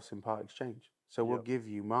take the house in part exchange. So we'll give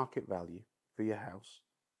you market value for your house.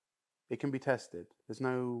 It can be tested. There's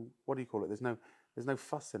no, what do you call it? There's no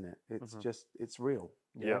fuss in it. It's just, it's real.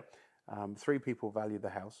 Yeah. 3 people value the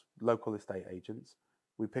house, local estate agents.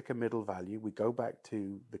 We pick a middle value. We go back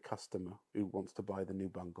to the customer who wants to buy the new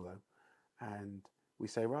bungalow, and we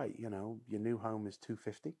say, right, your new home is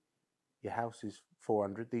 250. Your house is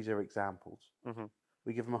 400. These are examples.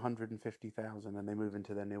 We give them 150,000 and they move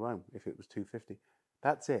into their new home if it was 250.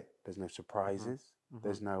 That's it. There's no surprises.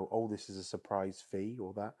 There's no, this is a surprise fee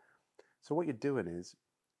or that. So what you're doing is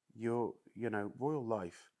Royal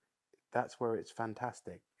Life, that's where it's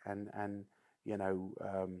fantastic. And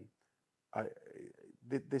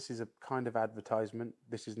this is a kind of advertisement.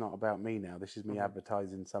 This is not about me now. This is me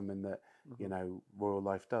advertising something that, Royal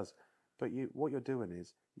Life does. But what you're doing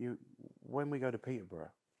is, when we go to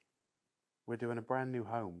Peterborough, we're doing a brand new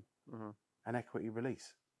home, an equity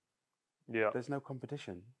release. Yeah. There's no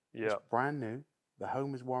competition. Yeah. It's brand new. The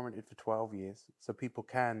home is warranted for 12 years, so people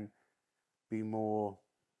can be more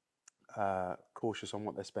cautious on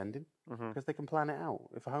what they're spending because they can plan it out.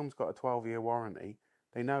 If a home's got a 12-year warranty,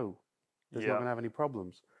 they know there's not going to have any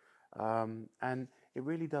problems. And it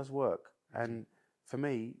really does work. And for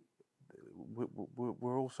me,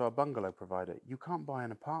 we're also a bungalow provider. You can't buy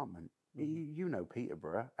an apartment. You know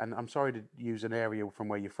Peterborough, and I'm sorry to use an area from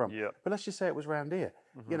where you're from, but let's just say it was round here.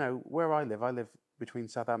 Where I live between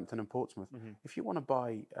Southampton and Portsmouth. If you want to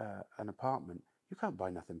buy an apartment, you can't buy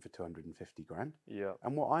nothing for 250 grand. Yeah.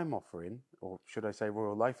 And what I'm offering, or should I say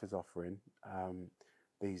Royal Life is offering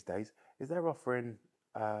these days, is they're offering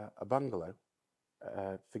a bungalow,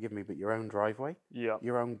 forgive me, but your own driveway,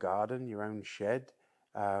 your own garden, your own shed,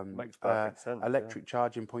 makes perfect sense. Electric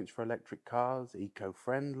charging points for electric cars,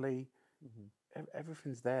 eco-friendly.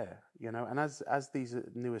 Everything's there, and as these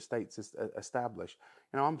new estates establish,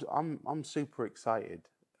 I'm super excited.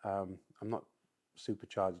 I'm not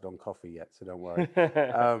supercharged on coffee yet, so don't worry.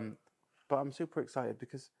 But I'm super excited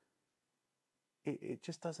because it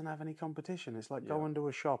just doesn't have any competition. It's like going to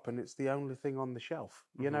a shop and it's the only thing on the shelf.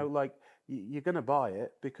 Like you're going to buy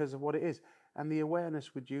it because of what it is. And the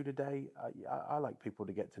awareness with you today, I like people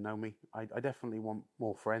to get to know me. I definitely want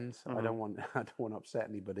more friends. I don't want to upset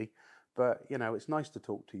anybody. But, it's nice to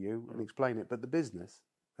talk to you and explain it. But the business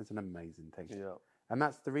is an amazing thing. Yeah. And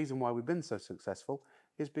that's the reason why we've been so successful,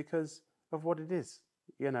 is because of what it is.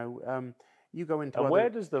 You go into... And where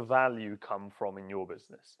does the value come from in your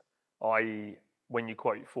business? I.e., when you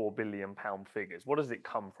quote £4 billion figures, what does it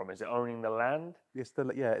come from? Is it owning the land? Is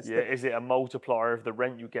it a multiplier of the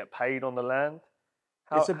rent you get paid on the land?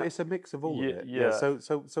 It's a mix of all of it. Yeah.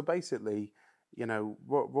 So basically,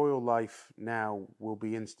 Royal Life now will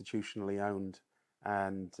be institutionally owned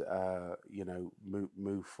and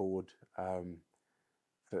move forward.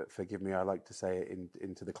 Forgive me, I like to say it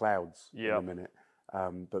into the clouds in a minute.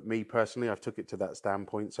 But me personally, I've took it to that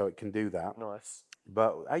standpoint, so it can do that. Nice.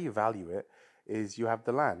 But how you value it is you have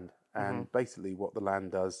the land, And basically what the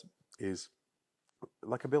land does is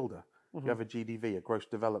like a builder. You have a GDV, a gross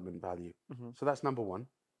development value. So that's number one.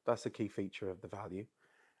 That's a key feature of the value.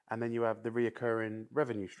 And then you have the reoccurring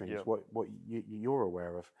revenue streams, what you're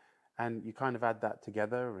aware of. And you kind of add that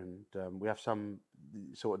together, and we have some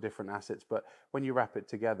sort of different assets. But when you wrap it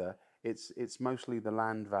together, it's mostly the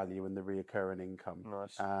land value and the reoccurring income.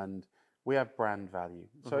 Nice. And we have brand value.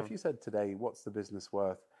 So if you said today, what's the business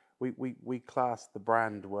worth? We class the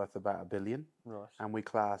brand worth about $1 billion, Nice. and we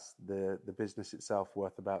class the business itself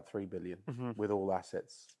worth about $3 billion with all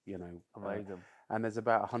assets. Amazing. And there's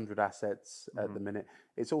about 100 assets at the minute.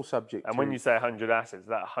 It's all subject and to... when you say 100 assets,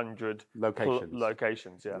 that 100 locations.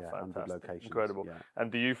 Locations, Yeah, fantastic. 100 locations. Incredible. Yeah.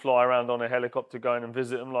 And do you fly around on a helicopter going and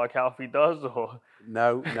visit them like Alfie does, or?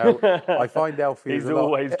 No. I find Alfie He's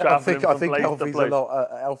always traveling from place to place.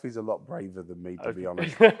 Alfie's a lot braver than me, to be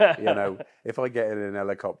honest. If I get in an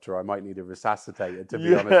helicopter, I might need a resuscitator, to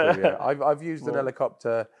be honest with you. I've used an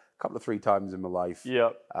helicopter couple of 3 times in my life.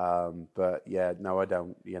 Yeah. But yeah, no, I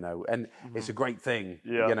don't, and it's a great thing,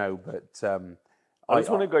 but I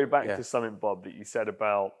just want to go back to something, Bob, that you said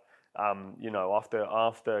about,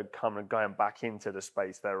 after going back into the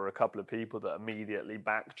space, there were a couple of people that immediately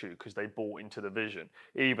backed you because they bought into the vision,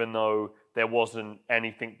 even though there wasn't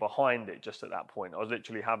anything behind it just at that point. I was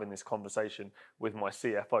literally having this conversation with my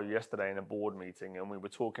CFO yesterday in a board meeting, and we were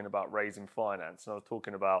talking about raising finance, and I was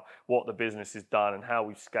talking about what the business has done and how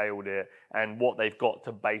we've scaled it and what they've got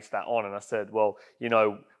to base that on. And I said, well,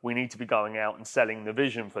 we need to be going out and selling the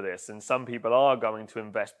vision for this. And some people are going to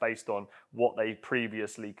invest based on what they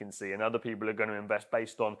previously can see, and other people are going to invest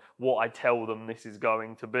based on what I tell them this is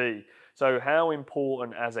going to be. So how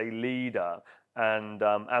important as a leader and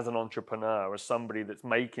as an entrepreneur, as somebody that's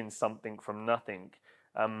making something from nothing,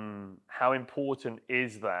 how important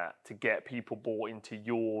is that to get people bought into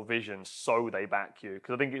your vision so they back you?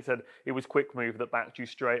 Because I think it said it was Quick Move that backed you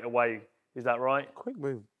straight away. Is that right? Quick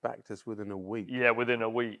Move backed us within a week. Yeah, within a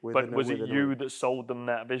week. But was it you that sold them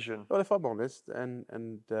that vision? Well, if I'm honest, and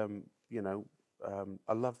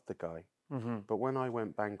I loved the guy. But when I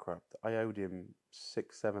went bankrupt, I owed him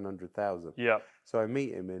 600,000-700,000. Yeah. So I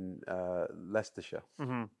meet him in Leicestershire,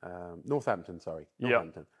 Northampton,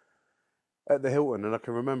 at the Hilton, and I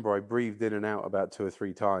can remember I breathed in and out about 2 or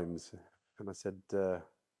 3 times, and I said,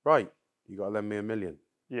 "Right, you got to lend me $1 million."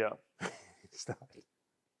 Yeah.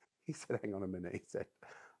 He said, "Hang on a minute." He said,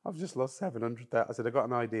 "I've just lost 700,000." I said, "I got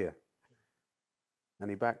an idea," and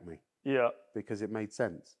he backed me. Yeah. Because it made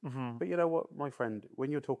sense. But you know what, my friend,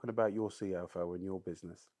 when you're talking about your CFO and your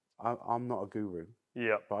business, I'm not a guru.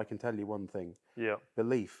 Yeah. But I can tell you one thing. Yeah.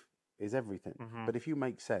 Belief is everything. But if you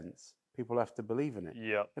make sense, people have to believe in it.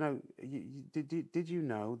 Yeah. Did you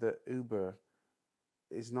know that Uber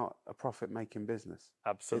is not a profit-making business?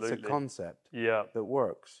 Absolutely. It's a concept that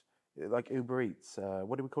works. Like Uber Eats,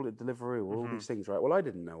 what do we call it? Deliveroo, all these things, right? Well, I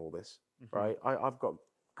didn't know all this, right? I've got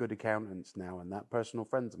good accountants now and that, personal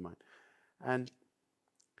friends of mine, and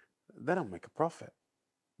they don't make a profit.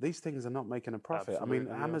 These things are not making a profit.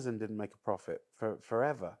 Absolutely, Amazon didn't make a profit for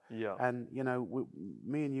forever. Yeah. And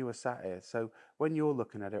me and you are sat here, so when you're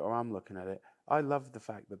looking at it or I'm looking at it, I love the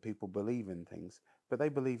fact that people believe in things, but they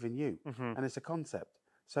believe in you, and it's a concept.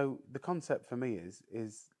 So the concept for me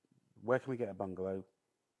is where can we get a bungalow?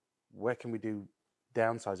 Where can we do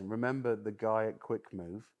downsizing? Remember, the guy at Quick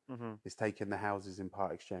Move is taking the houses in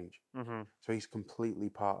part exchange. So he's completely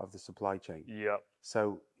part of the supply chain. Yeah.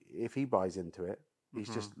 So if he buys into it, he's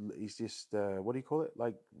just what do you call it?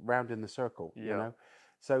 Like round in the circle, you know?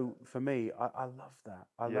 So for me, I love that.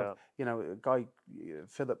 I love, a guy,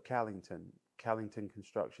 Philip Callington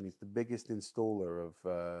Construction. He's the biggest installer of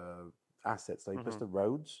assets. So he puts the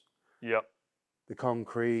roads. Yeah. The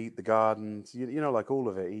concrete, the gardens, like all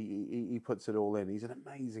of it. He puts it all in. He's an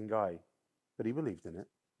amazing guy, but he believed in it.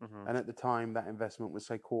 And at the time, that investment was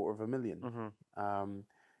say $250,000.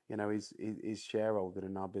 His shareholder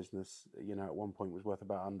in our business, at one point was worth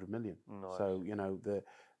about 100 million. Nice. So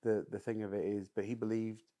the thing of it is, but he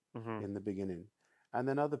believed in the beginning, and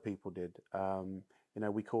then other people did.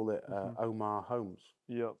 We call it Omar Homes.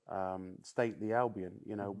 Yep. Stately Albion.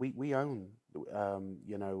 We own a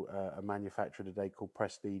manufacturer today called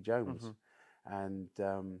Prestige Homes, and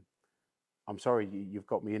I'm sorry you've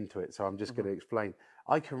got me into it, so I'm just going to explain.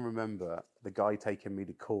 I can remember the guy taking me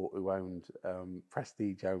to court who owned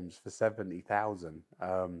Prestige Homes for 70,000.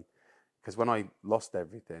 Because when I lost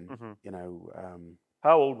everything,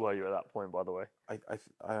 How old were you at that point, by the way?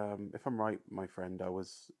 If I'm right, my friend, I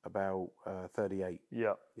was about 38.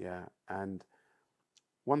 Yeah. Yeah. And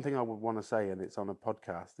one thing I would want to say, and it's on a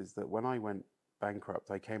podcast, is that when I went bankrupt,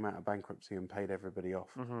 I came out of bankruptcy and paid everybody off.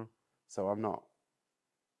 So I'm not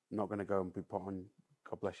not going to go and be put on,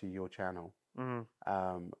 God bless you, your channel.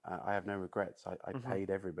 I have no regrets. I paid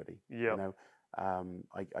everybody. You know,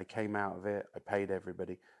 I came out of it. I paid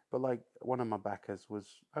everybody. But like one of my backers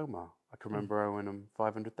was Omar. I can remember owing him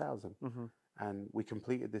 500,000, and we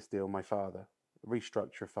completed this deal. My father,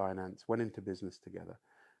 restructure finance, went into business together.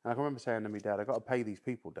 And I can remember saying to me, Dad, I got to pay these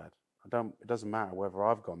people, Dad. It doesn't matter whether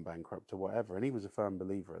I've gone bankrupt or whatever. And he was a firm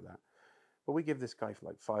believer of that. But we give this guy for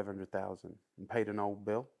like 500,000 and paid an old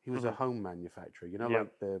bill. He was a home manufacturer, you know,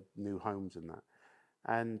 like the new homes and that.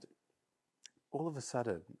 And all of a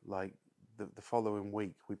sudden, like the following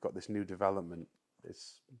week, we've got this new development.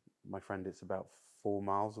 My friend, it's about 4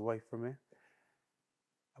 miles away from here.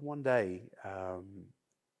 And one day,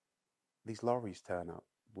 these lorries turn up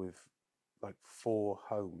with like 4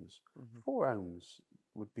 homes. 4 homes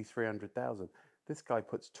would be 300,000. This guy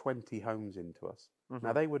puts 20 homes into us.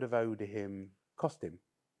 Now they would have cost him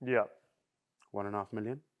 1.5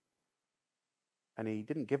 million. And he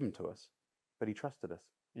didn't give them to us, but he trusted us.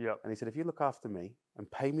 And he said, if you look after me and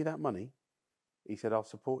pay me that money, he said, I'll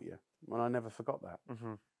support you. And I never forgot that.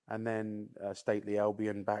 And then Stately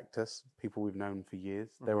Albion backed us, people we've known for years.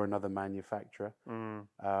 They were another manufacturer.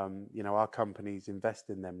 You know, our companies invest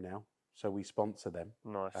in them now. So we sponsor them.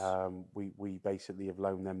 Nice. We basically have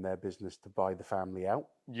loaned them their business to buy the family out.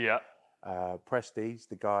 Prestige,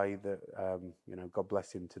 the guy that, you know, God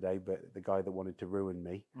bless him today, but the guy that wanted to ruin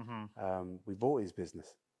me, we bought his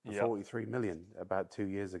business for 43 million about 2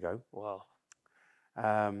 years ago. Wow.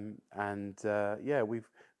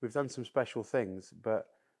 We've done some special things, but,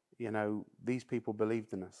 you know, these people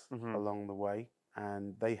believed in us along the way,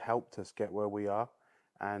 and they helped us get where we are.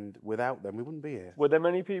 And without them, we wouldn't be here. Were there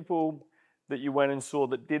many people that you went and saw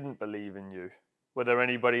that didn't believe in you? Were there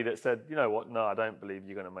anybody that said, you know what, no, I don't believe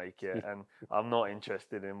you're going to make it, and I'm not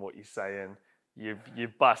interested in what you're saying.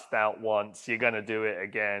 You've bust out once, you're going to do it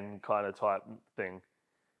again, kind of type thing?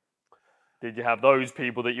 Did you have those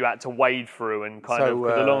people that you had to wade through and because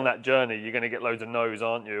along that journey, you're going to get loads of no's,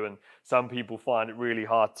 aren't you? And some people find it really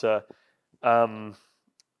hard to,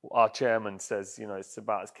 our chairman says, you know, it's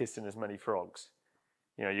about kissing as many frogs.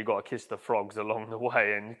 You know, you got to kiss the frogs along the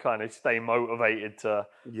way and kind of stay motivated to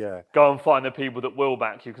go and find the people that will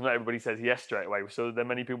back you, because not everybody says yes straight away. So there are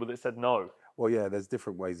many people that said no. Well, yeah, there's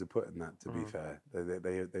different ways of putting that, to be fair.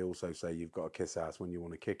 They also say you've got to kiss ass when you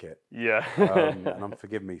want to kick it. And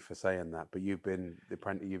forgive me for saying that, but you've been the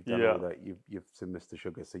apprentice, you've done all that, you've seen Mr.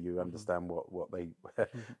 Sugar, so you understand what they,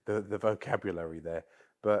 the vocabulary there.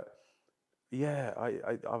 But yeah,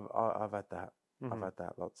 I've had that. I've had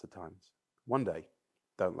that lots of times. One day,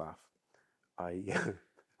 don't laugh, I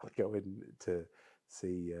go in to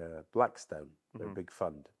see Blackstone, their big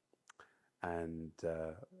fund. And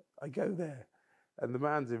I go there, and the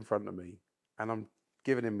man's in front of me, and I'm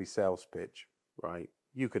giving him my sales pitch, right?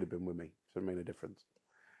 You could have been with me, so it made a difference.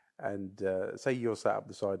 And say you're sat up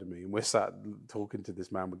the side of me, and we're sat talking to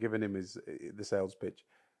this man, we're giving him the sales pitch.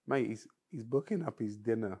 Mate, he's booking up his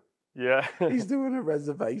dinner. He's doing a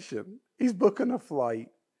reservation. He's booking a flight.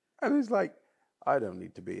 And he's like, I don't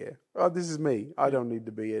need to be here. Oh, this is me. I don't need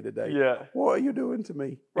to be here today. What are you doing to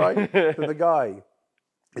me, right? So the guy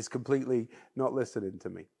is completely not listening to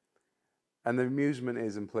me. And the amusement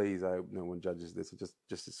is, and please, I hope no one judges this, it's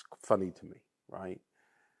just it's funny to me, right?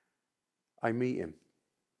 I meet him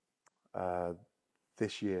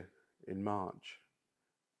this year in March,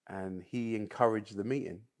 and he encouraged the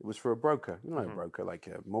meeting. It was for a broker, you know, a broker, like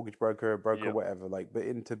a mortgage broker, whatever, like, but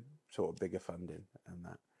into sort of bigger funding and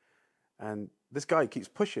that. And this guy keeps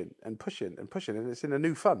pushing and pushing and pushing, and it's in a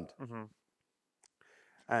new fund.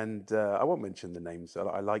 And I won't mention the names.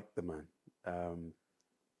 I like the man.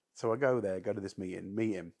 So I go there, go to this meeting,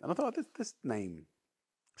 meet him. And I thought, this name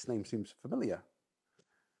seems familiar.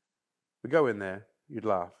 We go in there, you'd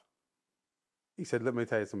laugh. He said, let me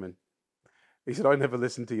tell you something. He said, I never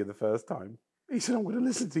listened to you the first time. He said, I'm going to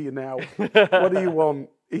listen to you now. What do you want?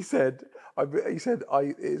 He said,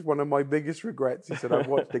 it's one of my biggest regrets. He said, I've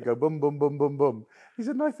watched it go boom, boom, boom, boom, boom. He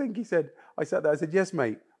said, and I think, I sat there, I said, yes,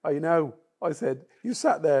 mate, I know. I said, you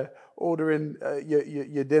sat there ordering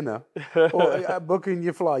your dinner, or booking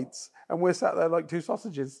your flights, and we're sat there like two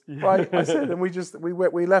sausages, right? I said, and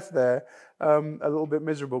we left there a little bit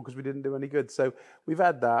miserable because we didn't do any good. So we've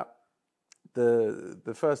had that.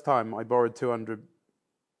 The first time I borrowed 200,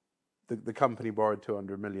 the company borrowed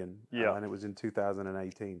 200 million, and it was in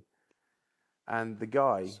 2018. And the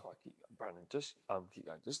guy, Brandon, just keep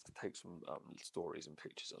going, just to take some stories and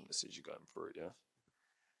pictures on this as you're going through it,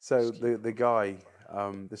 So the guy,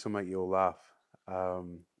 this will make you all laugh.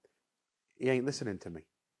 He ain't listening to me,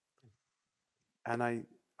 and I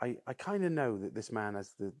I kind of know that this man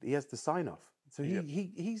has the sign off. So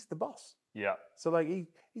he's the boss. Yeah. So like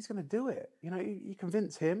he's going to do it. You know, you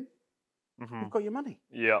convince him, you've got your money.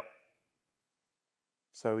 Yeah.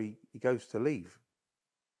 So he goes to leave,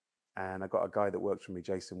 and I got a guy that works for me,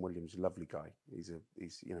 Jason Williams, a lovely guy. He's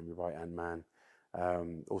my right hand man.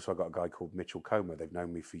 Also, I got a guy called Mitchell Comer. They've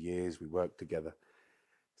known me for years. We work together.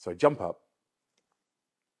 So I jump up,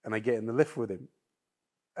 and I get in the lift with him,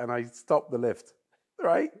 and I stop the lift.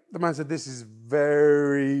 Right? The man said, "This is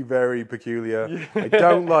very, very peculiar. I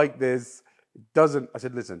don't like this. It doesn't." I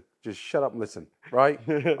said, "Listen, just shut up and listen." Right?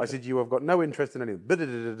 I said, "You have got no interest in anything." I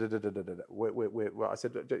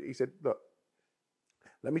said, he said, "Look,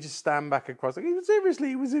 let me just stand back across." Like,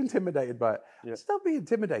 he was intimidated by it. Yeah. I said, "Don't be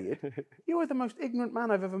intimidated. You are the most ignorant man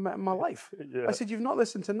I've ever met in my life." Yeah. I said, "You've not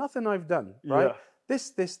listened to nothing I've done, right? Yeah.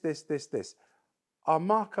 This. Our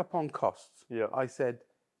markup on costs," I said,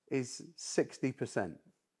 "is 60%.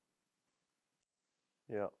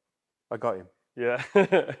 Yeah. I got him. Yeah.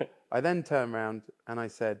 I then turned around and I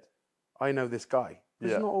said, "I know this guy."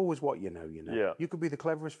 It's not always what you know. Yeah. You could be the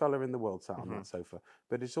cleverest fella in the world sat on that sofa,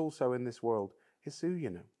 but it's also in this world, it's who you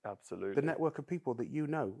know. Absolutely. The network of people that you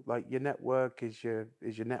know. Like your network is your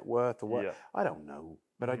net worth or what? Yeah. I don't know,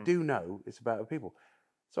 but I do know it's about people.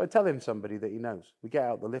 So I tell him somebody that he knows. We get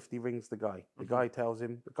out the lift, he rings the guy. The guy tells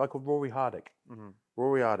him, a guy called Rory Hardick.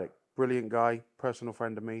 Rory Hardick, brilliant guy, personal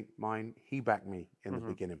friend of mine. He backed me in the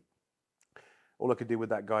beginning. All I could do with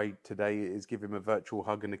that guy today is give him a virtual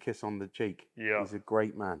hug and a kiss on the cheek. Yeah. He's a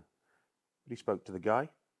great man. But he spoke to the guy.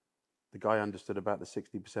 The guy understood about the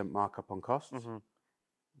 60% markup on costs.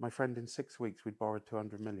 My friend, in 6 weeks, we'd borrowed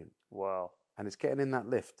 200 million. Wow. And it's getting in that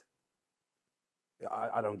lift.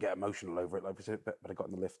 I don't get emotional over it, like I said, but I got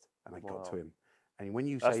in the lift and I got to him. And when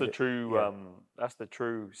you say that's the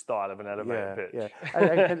true style of an elevator pitch.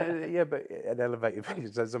 Yeah, but an elevator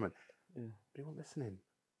pitch says something. Yeah. But he wasn't listening.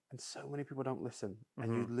 And so many people don't listen,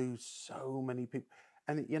 and you lose so many people.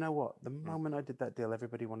 And you know what? The moment I did that deal,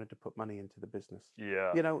 everybody wanted to put money into the business.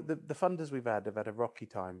 Yeah. You know, the funders we've had have had a rocky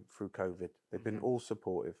time through COVID. They've been all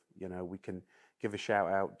supportive. You know, we can give a shout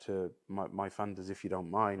out to my funders, if you don't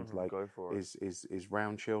mind. Like, go for it. Is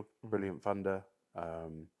Roundshield, brilliant funder.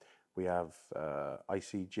 We have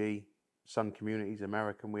ICG, Sun Communities,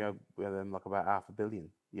 American. We have them like about $500 million.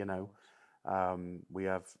 You know, we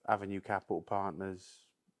have Avenue Capital Partners,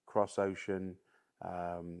 Cross Ocean.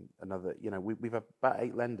 Another, you know, we've had about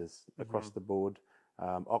 8 lenders across the board.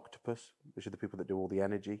 Octopus, which are the people that do all the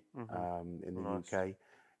energy in the UK.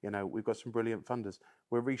 You know, we've got some brilliant funders.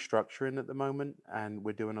 We're restructuring at the moment, and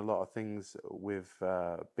we're doing a lot of things with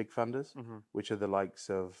big funders, which are the likes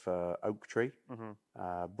of Oaktree,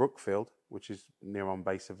 Brookfield, which is near on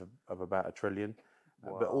base of about $1 trillion.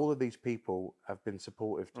 Wow. But all of these people have been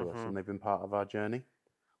supportive to us, and they've been part of our journey.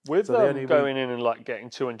 With them going in and like getting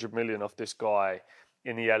 200 million off this guy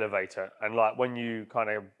in the elevator, and like when you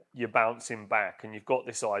you're bouncing back and you've got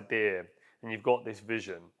this idea and you've got this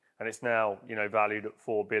vision, and it's now, you know, valued at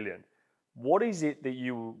 4 billion. What is it that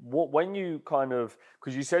when you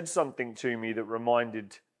because you said something to me that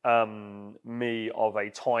reminded me of a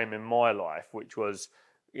time in my life, which was,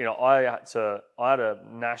 you know, I had a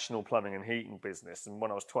national plumbing and heating business, and when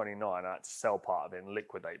I was 29, I had to sell part of it and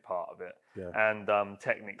liquidate part of it, and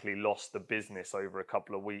technically lost the business over a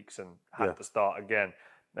couple of weeks and had to start again.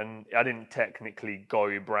 And I didn't technically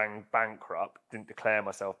go bankrupt, didn't declare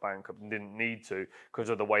myself bankrupt, and didn't need to because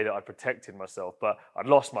of the way that I protected myself. But I'd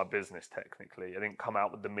lost my business technically. I didn't come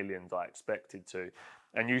out with the millions I expected to.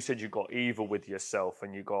 And you said you got evil with yourself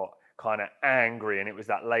and you got kind of angry, and it was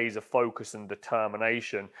that laser focus and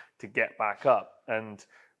determination to get back up. And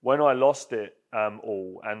when I lost it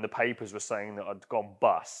all, and the papers were saying that I'd gone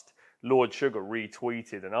bust, Lord Sugar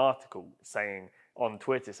retweeted an article on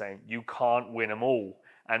Twitter saying, "You can't win them all.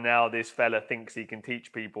 And now this fella thinks he can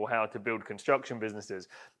teach people how to build construction businesses."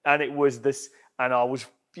 And it was this, and I was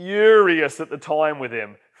furious at the time with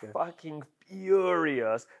him, fucking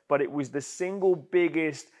furious. But it was the single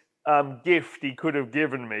biggest gift he could have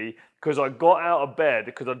given me, because I got out of bed,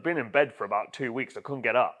 because I'd been in bed for about 2 weeks. I couldn't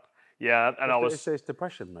get up. Yeah, and it's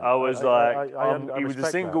depression, mate. I was it was the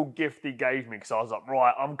single gift he gave me, because I was like,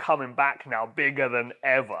 right, I'm coming back now, bigger than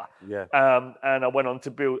ever. Yeah. And I went on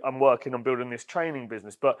to I'm working on building this training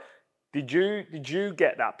business. But did you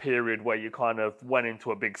get that period where you kind of went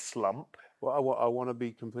into a big slump? Well, I want to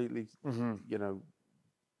be completely, you know,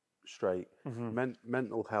 straight.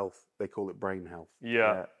 Mental health, they call it brain health.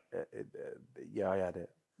 Yeah. I had it.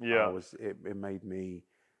 Yeah. It made me.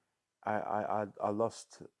 I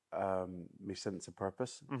lost my sense of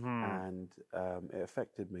purpose, and it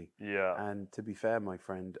affected me. Yeah. And to be fair, my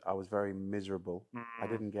friend, I was very miserable. I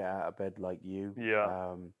didn't get out of bed like you.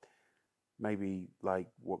 Yeah. Maybe like,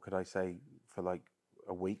 what could I say, for like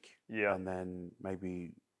a week, Yeah. and then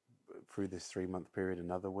maybe through this 3-month period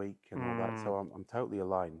another week and all that. So I'm totally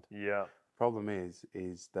aligned. Yeah. Problem is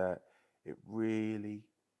that it really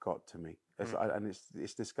got to me, and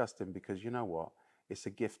it's disgusting, because you know what? It's a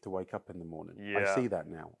gift to wake up in the morning. Yeah. I see that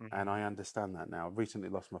now, and I understand that now. I've recently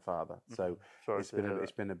lost my father, so it's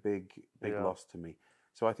been a big loss to me.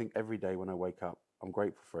 So I think every day when I wake up, I'm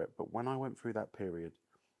grateful for it. But when I went through that period,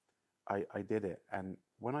 I did it, and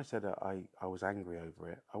when I said I was angry over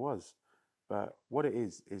it, I was. But what it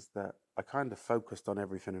is that I kind of focused on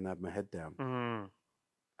everything and had my head down.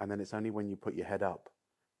 And then it's only when you put your head up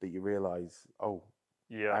that you realize, oh,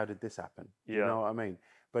 how did this happen? You know what I mean?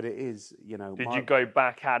 But it is, you know. Did you go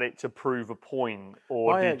back at it to prove a point,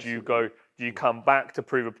 or did you come back to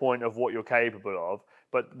prove a point of what you're capable of?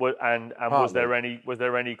 But was there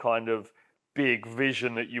any kind of big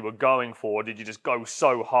vision that you were going for? Or did you just go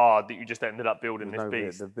so hard that you just ended up building this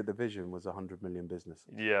beast? The vision was 100 million business.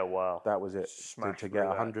 Yeah, wow. That was it. To get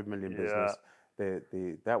 100 million business.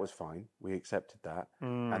 That was fine. We accepted that,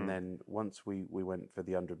 and then once we went for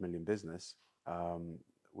the 100 million business,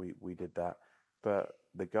 we did that. But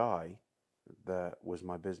the guy that was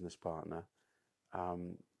my business partner,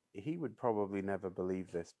 he would probably never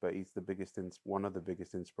believe this, but he's one of the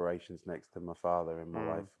biggest inspirations next to my father in my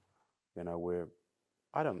life. You know,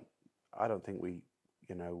 I don't think we,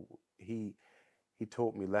 you know, he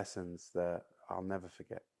taught me lessons that I'll never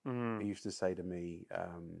forget. He used to say to me,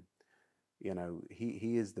 you know,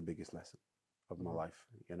 he is the biggest lesson of my life.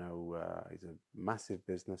 You know, it's a massive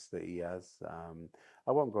business that he has.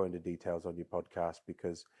 I won't go into details on your podcast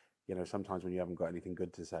because, you know, sometimes when you haven't got anything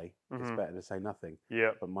good to say, it's better to say nothing.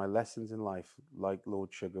 Yeah. But my lessons in life, like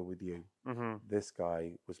Lord Sugar with you, this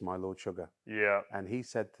guy was my Lord Sugar. Yeah. And he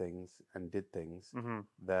said things and did things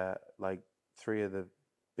that, like, 3 of the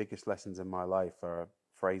biggest lessons in my life are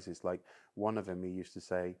phrases. Like, one of them, he used to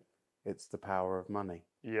say, "It's the power of money."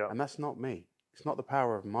 Yeah. And that's not me. It's not the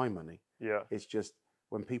power of my money. Yeah. It's just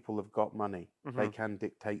when people have got money, they can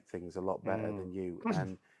dictate things a lot better than you.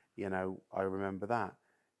 And, you know, I remember that.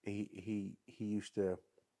 He used to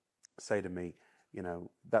say to me, you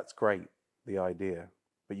know, "That's great, the idea,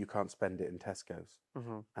 but you can't spend it in Tesco's."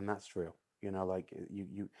 And that's real. You know, like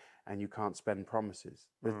you can't spend promises.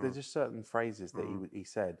 There's just certain phrases that he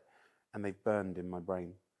said, and they've burned in my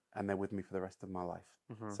brain, and they're with me for the rest of my life.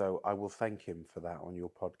 So I will thank him for that on your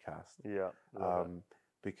podcast. Yeah.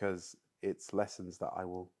 Because it's lessons that I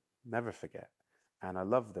will never forget. And I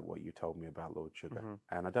love that what you told me about Lord Sugar.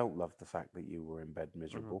 And I don't love the fact that you were in bed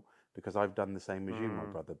miserable, because I've done the same as you, my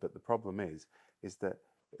brother. But the problem is that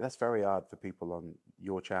that's very hard for people on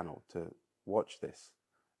your channel to watch this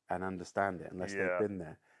and understand it unless they've been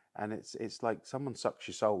there. And it's like someone sucks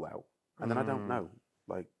your soul out, and then I don't know,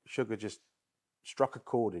 like sugar just struck a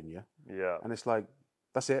chord in you. Yeah. And it's like,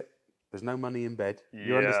 that's it. There's no money in bed.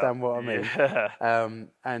 You understand what I mean?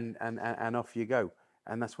 And off you go.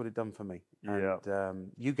 And that's what it done for me.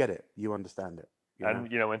 And you get it. You understand it.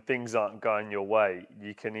 You know, when things aren't going your way,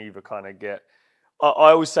 you can either kind of get.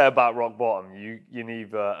 I always say about rock bottom, you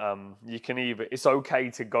can either. It's okay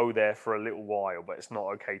to go there for a little while, but it's not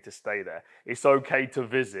okay to stay there. It's okay to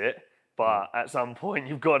visit, but at some point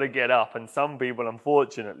you've got to get up. And some people,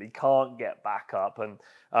 unfortunately, can't get back up, and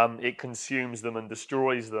it consumes them and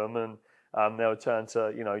destroys them, and they'll turn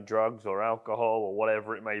to, you know, drugs or alcohol or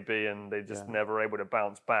whatever it may be, and they're just never able to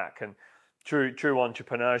bounce back. And true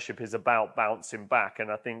entrepreneurship is about bouncing back.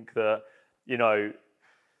 And I think that, you know,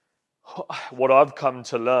 what I've come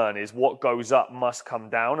to learn is what goes up must come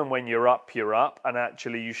down, and when you're up, you're up, and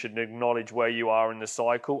actually you should acknowledge where you are in the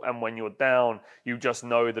cycle, and when you're down, you just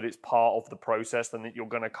know that it's part of the process and that you're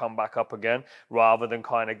going to come back up again, rather than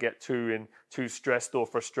kind of get too stressed or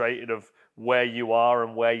frustrated of where you are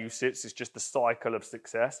and where you sit. It's just a cycle of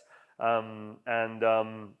success,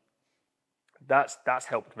 that's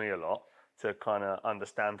helped me a lot to kind of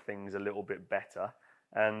understand things a little bit better.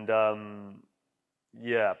 And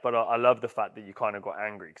yeah, but I love the fact that you kind of got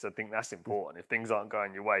angry, because I think that's important. If things aren't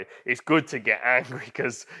going your way, it's good to get angry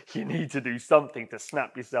because you need to do something to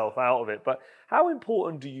snap yourself out of it. But how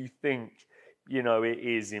important do you think, you know, it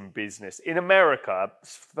is in business? In America,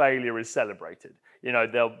 failure is celebrated. You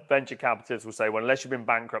know, venture capitalists will say, well, unless you've been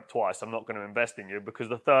bankrupt twice, I'm not going to invest in you, because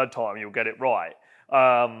the third time you'll get it right.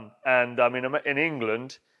 And I mean, in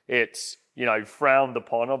England, it's, you know, frowned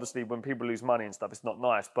upon. Obviously, when people lose money and stuff, it's not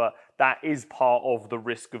nice, but that is part of the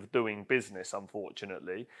risk of doing business,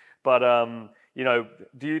 unfortunately. But, you know,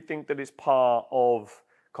 do you think that it's part of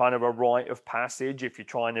kind of a rite of passage if you're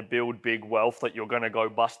trying to build big wealth, that you're going to go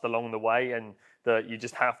bust along the way, and that you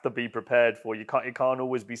just have to be prepared for? You can't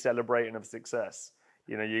always be celebrating of success.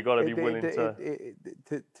 You know, you got to be willing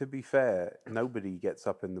to be fair, nobody gets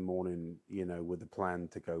up in the morning, you know, with a plan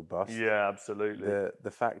to go bust. Yeah, absolutely.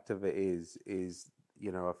 The fact of it is,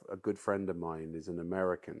 you know, a good friend of mine is an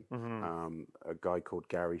American, a guy called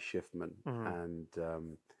Gary Schiffman, and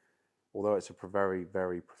although it's a very,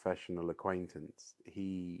 very professional acquaintance,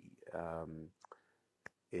 he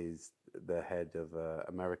is the head of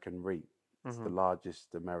American REIT. It's the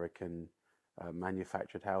largest American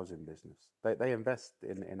manufactured housing business. They invest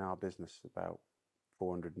in our business about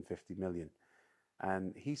 450 million.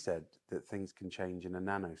 And he said that things can change in a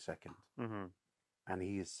nanosecond. And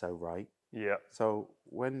he is so right. Yeah. So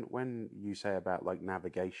when you say about like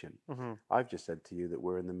navigation, I've just said to you that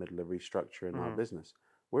we're in the middle of restructuring our business.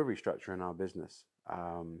 We're restructuring our business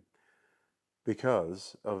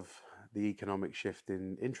because of the economic shift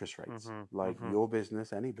in interest rates. Like your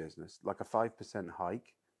business, any business, like a 5%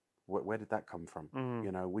 hike. Where did that come from?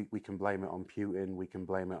 You know, we can blame it on Putin. We can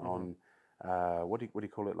blame it on what do you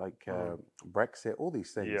call it, like Brexit, all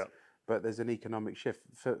these things. Yeah. But there's an economic shift.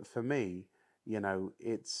 For me, you know,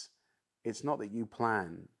 it's not that you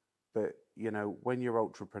plan, but you know, when you're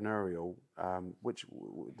entrepreneurial, which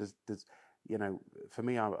does you know, for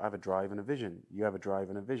me, I have a drive and a vision. You have a drive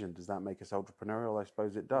and a vision. Does that make us entrepreneurial? I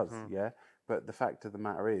suppose it does. Yeah. But the fact of the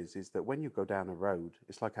matter is that when you go down a road,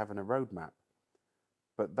 it's like having a roadmap.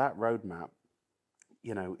 But that roadmap,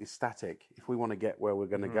 you know, is static. If we want to get where we're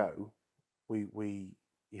going to go, we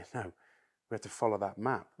you know, we have to follow that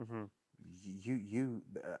map. You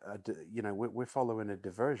know, we're following a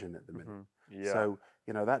diversion at the minute. Yeah. So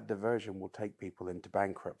you know, that diversion will take people into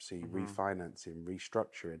bankruptcy, refinancing,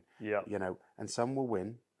 restructuring. Yeah. You know, and some will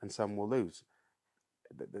win and some will lose.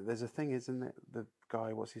 There's a thing, isn't it? The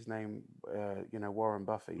guy, what's his name? You know, Warren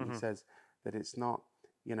Buffett. He says that it's not,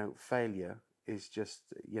 you know, failure is just,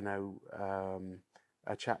 you know,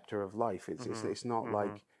 a chapter of life. It's not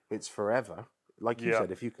like it's forever. Like you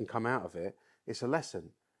said, if you can come out of it, it's a lesson.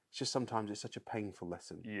 It's just sometimes it's such a painful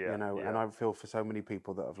lesson, you know. And I feel for so many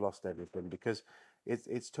people that have lost everything because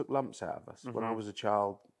it's took lumps out of us. When I was a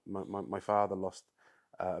child, my father lost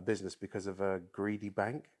a business because of a greedy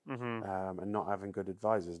bank and not having good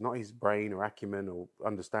advisors, not his brain or acumen or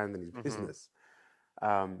understanding his business.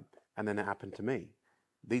 And then it happened to me.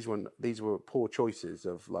 These were poor choices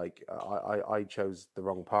of like I chose the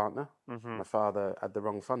wrong partner. My father had the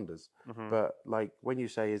wrong funders. But like when you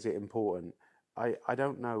say, is it important? I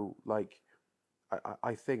don't know. Like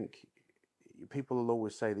I think people will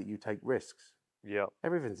always say that you take risks. Yeah.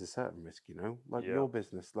 Everything's a certain risk, you know. Like your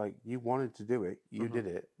business, like you wanted to do it, you did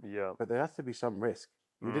it. Yeah. But there has to be some risk.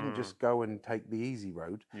 You didn't just go and take the easy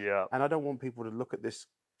road. Yeah. And I don't want people to look at this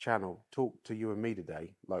channel, talk to you and me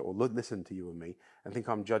today, like, or listen to you and me, and think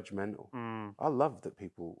I'm judgmental. I love that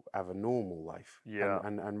people have a normal life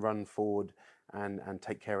and run forward and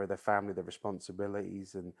take care of their family, their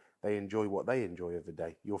responsibilities, and they enjoy what they enjoy every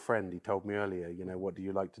day. Your friend, he told me earlier, you know, what do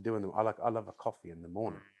you like to do? And I love a coffee in the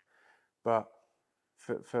morning. But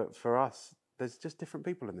for us, there's just different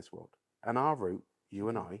people in this world. And our route, you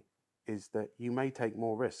and I, is that you may take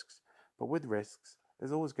more risks, but with risks,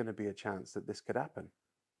 there's always going to be a chance that this could happen.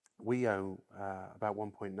 We owe about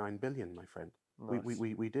 1.9 billion, my friend. Nice.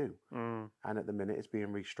 We do. And at the minute it's being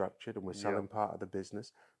restructured and we're selling part of the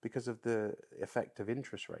business because of the effect of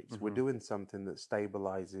interest rates. We're doing something that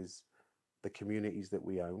stabilizes the communities that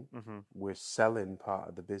we own. We're selling part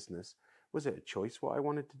of the business. Was it a choice what I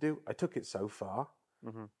wanted to do? I took it so far,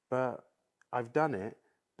 but I've done it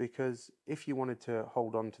because if you wanted to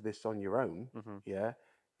hold on to this on your own,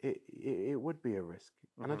 it would be a risk.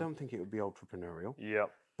 And I don't think it would be entrepreneurial. Yeah.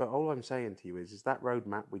 But all I'm saying to you is that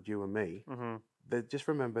roadmap with you and me, just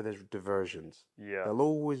remember there's diversions. Yeah. There'll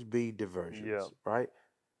always be diversions, right?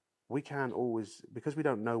 We can't always, because we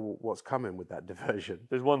don't know what's coming with that diversion.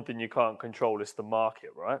 There's one thing you can't control, it's the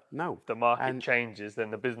market, right? No. If the market changes, then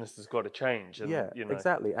the business has got to change. And, you know.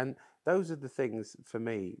 Exactly. And those are the things for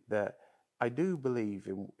me that I do believe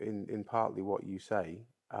in partly what you say.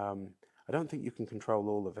 I don't think you can control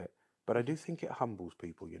all of it. But I do think it humbles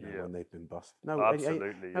people, you know, when they've been busted. No,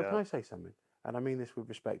 absolutely. Can I say something? And I mean this with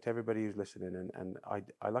respect to everybody who's listening. And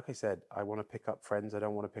I like I said, I want to pick up friends. I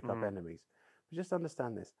don't want to pick up enemies. But just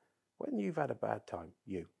understand this: when you've had a bad time,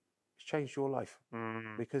 it's changed your life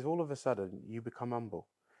because all of a sudden you become humble.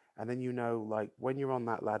 And then, you know, like when you're on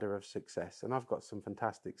that ladder of success, and I've got some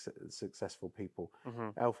fantastic successful people,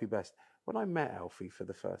 Alfie Best. When I met Alfie for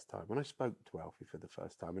the first time, when I spoke to Alfie for the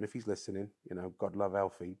first time, and if he's listening, you know, God love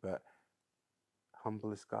Alfie, but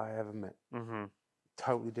humblest guy I ever met.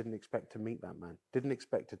 Totally didn't expect to meet that man. Didn't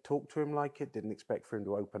expect to talk to him like it. Didn't expect for him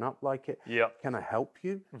to open up like it. Yeah. Can I help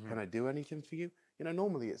you? Can I do anything for you? You know,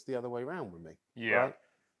 normally it's the other way around with me. Yeah. Right?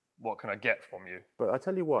 What can I get from you? But I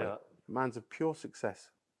tell you what, man's a pure success.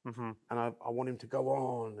 And I want him to go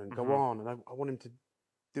on and go on. And I want him to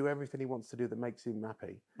do everything he wants to do that makes him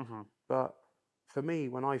happy. But for me,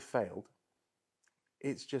 when I failed,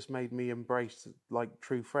 it's just made me embrace like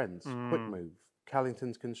true friends. Quick Move,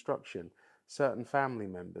 Callington's Construction, certain family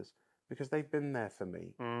members, because they've been there for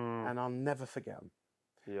me and I'll never forget them.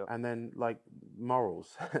 Yeah. And then like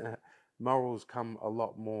morals, morals come a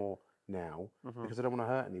lot more now because I don't want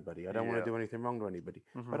to hurt anybody. I don't want to do anything wrong to anybody.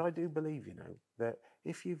 But I do believe, you know, that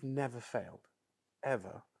if you've never failed,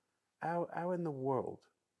 ever, how in the world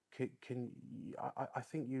can I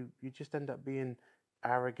think you just end up being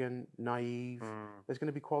arrogant, naive. There's going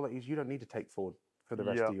to be qualities you don't need to take forward for the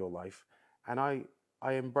rest of your life. And I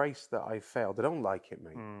embrace that I failed. I don't like it,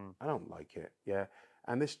 mate. I don't like it. Yeah.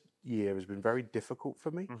 And this year has been very difficult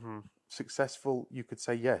for me. Successful, you could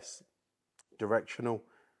say, yes. Directional.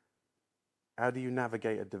 How do you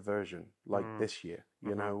navigate a diversion like this year?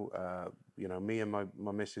 You know, me and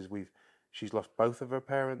my missus, she's lost both of her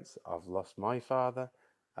parents. I've lost my father.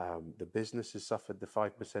 The business has suffered the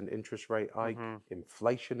 5% interest rate hike.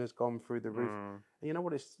 Inflation has gone through the roof. And you know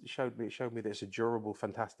what it showed me? It showed me that it's a durable,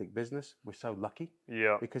 fantastic business. We're so lucky.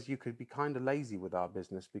 Yeah. Because you could be kind of lazy with our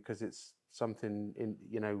business because it's something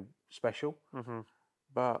special.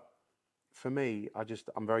 But for me,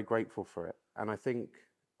 I'm very grateful for it. And I think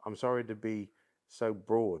I'm sorry to be so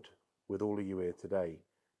broad with all of you here today.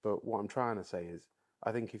 But what I'm trying to say is,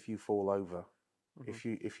 I think if you fall over, if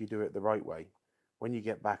you do it the right way, when you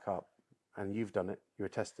get back up, and you've done it, you're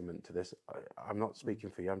a testament to this. I'm not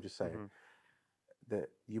speaking for you. I'm just saying that I think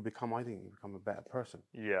you become a better person.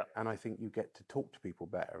 Yeah. And I think you get to talk to people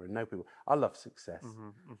better and know people. I love success.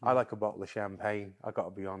 I like a bottle of champagne. I got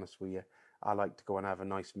to be honest with you. I like to go and have a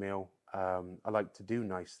nice meal. I like to do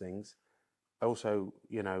nice things. Also,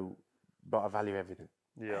 but I value everything.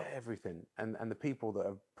 Yeah. Everything. And the people that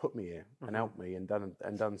have put me here and helped me and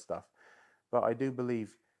done stuff. But I do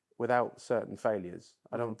believe, without certain failures,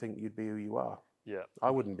 I don't think you'd be who you are. Yeah,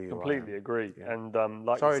 I wouldn't be. Completely agree. Yeah. And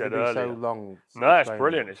like sorry you said to be earlier, so long. No, it's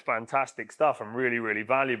brilliant. It's fantastic stuff and really, really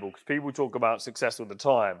valuable because people talk about success all the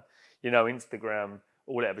time. Instagram,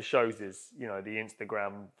 all it ever shows is the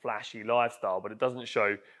Instagram flashy lifestyle, but it doesn't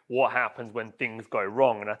show what happens when things go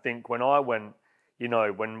wrong. And I think when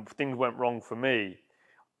when things went wrong for me,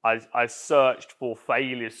 I searched for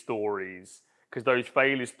failure stories. Because those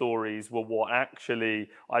failure stories were what actually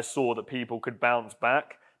I saw that people could bounce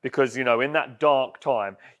back. Because, in that dark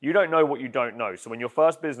time, you don't know what you don't know. So when your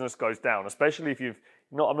first business goes down, especially if I'm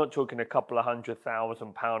not talking a couple of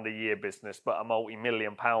 £100,000 a year business, but a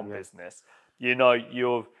multi-million-pound business,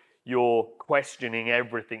 you're questioning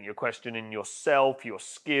everything. You're questioning yourself, your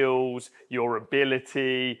skills, your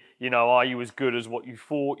ability. Are you as good as what you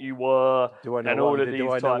thought you were? Do I know what I'm doing?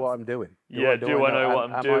 Do I know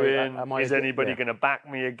what I'm doing? Is anybody going to back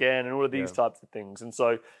me again? And all of these types of things. And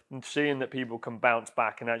so seeing that people can bounce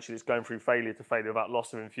back and actually it's going through failure to failure without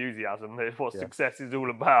loss of enthusiasm, that's what success is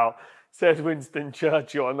all about, says Winston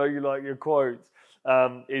Churchill. I know you like your quotes.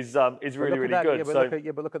 Is really, really good.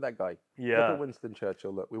 But look at that guy. Yeah. Look at Winston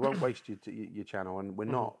Churchill. Look, we won't waste your channel, and we're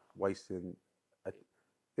not wasting.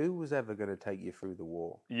 Who was ever going to take you through the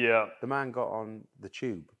war? Yeah. The man got on the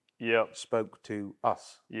tube. Yeah. Spoke to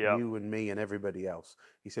us, you and me and everybody else.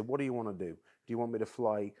 He said, "What do you want to do? Do you want me to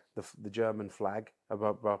fly the German flag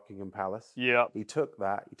above Buckingham Palace?" Yeah. He took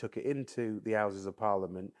that. He took it into the Houses of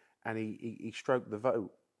Parliament, and he stroked the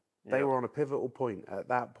vote. They were on a pivotal point at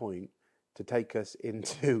that point to take us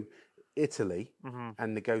into Italy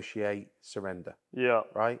and negotiate surrender. Yeah.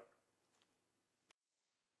 Right?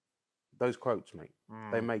 Those quotes, mate,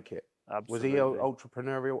 they make it. Absolutely. Was he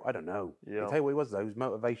entrepreneurial? I don't know. Yeah. I'll tell you what he was, though. He was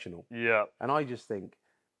motivational. Yeah. And I just think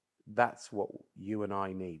that's what you and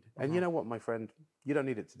I need. And you know what, my friend? You don't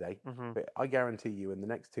need it today, but I guarantee you in the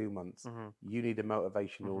next 2 months, you need a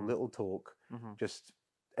motivational little talk. Just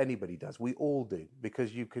anybody does. We all do,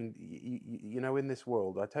 because you can, in this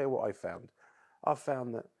world, I tell you what I've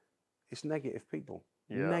found that it's negative people.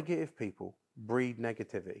 Yeah. Negative people breed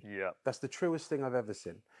negativity. Yeah. That's the truest thing I've ever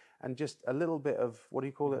seen. And just a little bit of, what do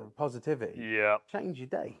you call it? Positivity. Yeah. Change your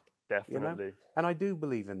day. Definitely. And I do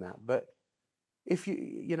believe in that. But if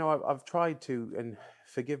I've tried to, and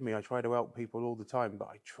forgive me, I try to help people all the time, but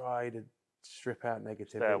I try to strip out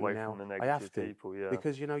negativity. Stay away now. from the I have negative to, people, yeah.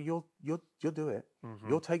 because you'll do it.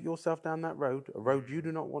 You'll take yourself down that road, a road you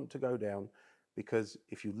do not want to go down, because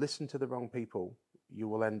if you listen to the wrong people, you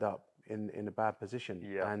will end up in a bad position.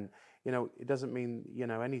 Yeah. And it doesn't mean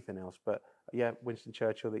anything else, but yeah, Winston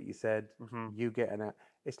Churchill that you said, you getting at,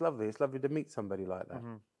 it's lovely. It's lovely to meet somebody like that.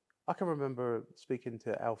 I can remember speaking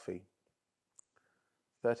to Alfie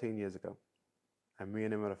 13 years ago, and me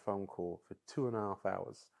and him had a phone call for 2.5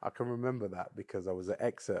 hours. I can remember that because I was at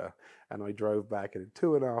Exeter and I drove back in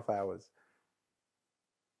 2.5 hours.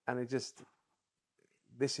 And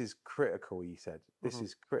this is critical, he said. This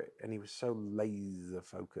is critical. And he was so laser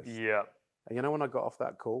focused. Yeah. And when I got off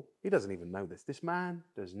that call, he doesn't even know this. This man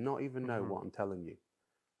does not even know what I'm telling you.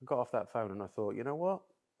 I got off that phone and I thought, you know what?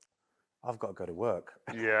 I've got to go to work.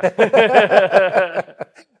 Yeah.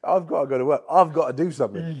 I've got to go to work. I've got to do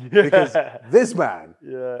something because this man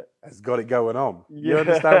has got it going on. You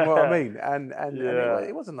understand what I mean? And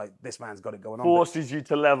it wasn't like this man's got it going on. Forces you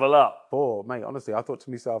to level up. Mate, honestly, I thought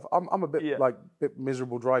to myself, I'm a bit bit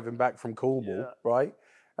miserable driving back from Cornwall, right?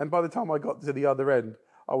 And by the time I got to the other end,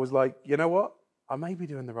 I was like, you know what? I may be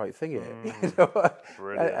doing the right thing here.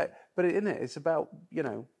 Brilliant. But it's about,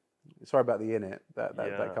 sorry about the in it.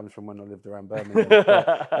 That comes from when I lived around Birmingham.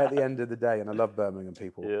 But at the end of the day, and I love Birmingham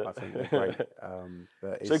people. I think they're great.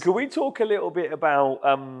 So can we talk a little bit about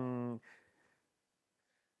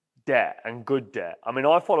debt and good debt? I mean,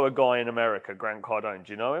 I follow a guy in America, Grant Cardone.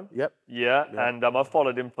 Do you know him? Yep. Yeah. And I've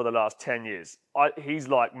followed him for the last 10 years. He's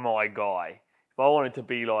like my guy. If I wanted to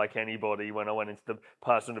be like anybody when I went into the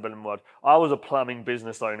personal development world, I was a plumbing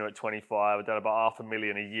business owner at 25. I did about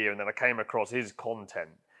 $500,000 a year, and then I came across his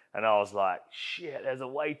content. And I was like, shit, there's a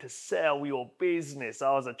way to sell your business.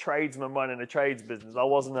 I was a tradesman running a trades business. I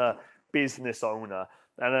wasn't a business owner.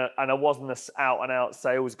 And I wasn't an out-and-out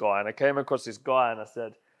sales guy. And I came across this guy and I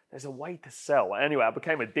said, there's a way to sell. Anyway, I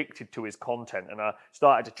became addicted to his content and I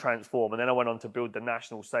started to transform. And then I went on to build the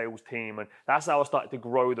national sales team. And that's how I started to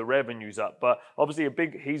grow the revenues up. But obviously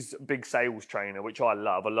he's a big sales trainer, which I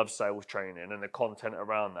love. I love sales training and the content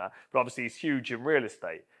around that. But obviously he's huge in real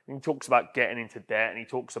estate. And he talks about getting into debt and he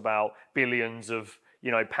talks about billions of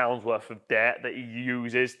pounds worth of debt that he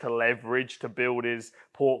uses to leverage to build his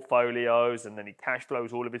portfolios, and then he cash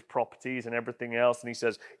flows all of his properties and everything else. And he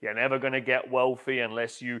says, you're never going to get wealthy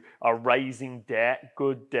unless you are raising debt,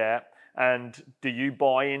 good debt. And do you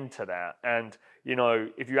buy into that? And,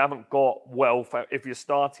 if you haven't got wealth, if you're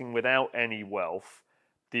starting without any wealth,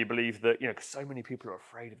 do you believe that, because so many people are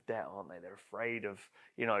afraid of debt, aren't they? They're afraid of,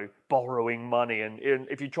 borrowing money. And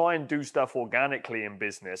if you try and do stuff organically in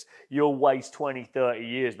business, you'll waste 20, 30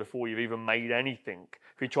 years before you've even made anything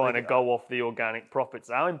if you're trying to go off the organic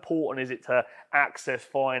profits. How important is it to access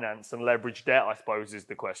finance and leverage debt, I suppose, is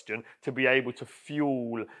the question, to be able to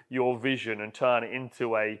fuel your vision and turn it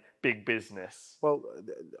into a big business? Well,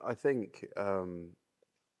 I think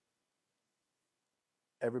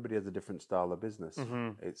everybody has a different style of business.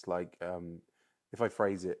 It's like, if I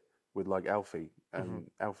phrase it with like Alfie,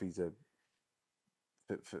 Alfie's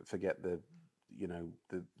forget the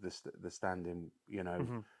standing,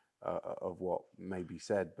 of what may be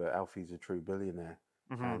said, but Alfie's a true billionaire.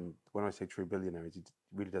 And when I say true billionaire, he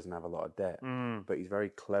really doesn't have a lot of debt, but he's very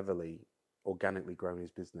cleverly, organically grown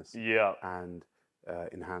his business. Yeah. And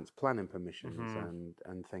enhanced planning permissions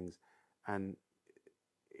and things. And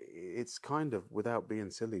it's kind of, without being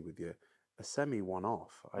silly with you, a semi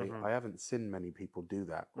one-off. I haven't seen many people do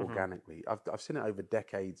that organically. I've seen it over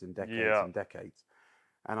decades and decades and decades,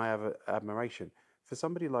 and I have admiration for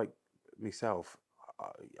somebody like myself.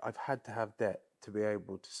 I've had to have debt to be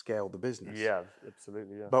able to scale the business. Yeah,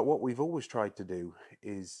 absolutely. Yeah. But what we've always tried to do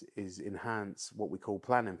is enhance what we call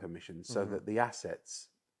planning permissions, so that the assets,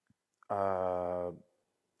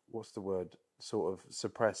 what's the word? Sort of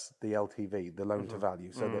suppress the LTV, the loan to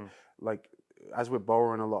value, so that, like, as we're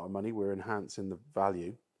borrowing a lot of money, we're enhancing the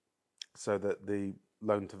value so that the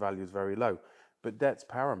loan to value is very low. But debt's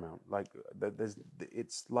paramount. Like,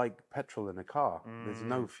 it's like petrol in a car. There's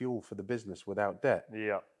no fuel for the business without debt.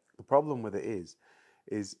 Yeah. The problem with it is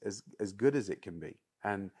as good as it can be,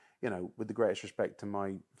 and with the greatest respect to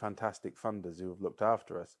my fantastic funders who have looked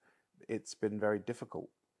after us, it's been very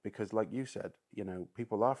difficult because, like you said,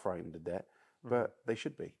 people are frightened of debt. But they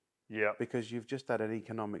should be. Yeah. Because you've just had an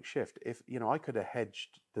economic shift. If, I could have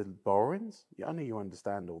hedged the borrowings, I know you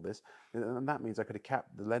understand all this, and that means I could have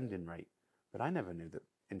capped the lending rate. But I never knew that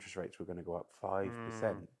interest rates were going to go up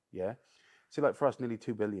 5%. Yeah. So, like, for us, nearly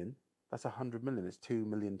 2 billion, that's 100 million. It's £2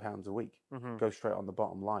 million a week. Goes straight on the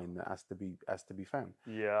bottom line that has to be found.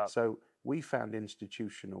 Yeah. So we found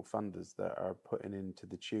institutional funders that are putting into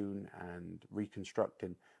the tune and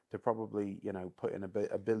reconstructing to probably, put in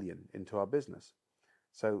a billion into our business.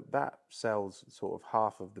 So that sells sort of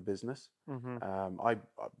half of the business.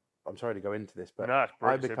 I'm sorry to go into this, but no,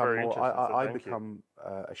 I become more. I become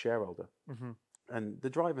a shareholder, and the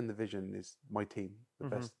drive and the vision is my team.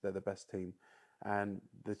 They're the best team, and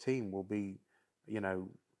the team will be,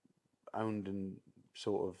 owned and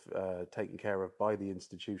sort of taken care of by the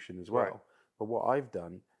institution as well. Right. But what I've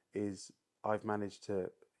done is I've managed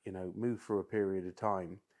to, move through a period of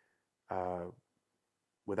time.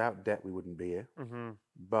 Without debt, we wouldn't be here.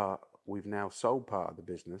 But we've now sold part of the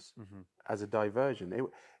business as a diversion.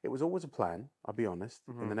 It was always a plan, I'll be honest.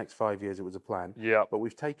 In the next 5 years, it was a plan. Yeah. But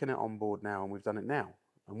we've taken it on board now, and we've done it now.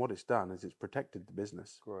 And what it's done is it's protected the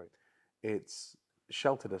business. Great. It's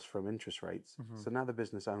sheltered us from interest rates. So now the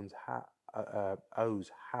business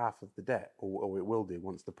owes half of the debt, or it will do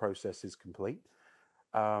once the process is complete.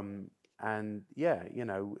 And yeah,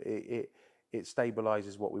 it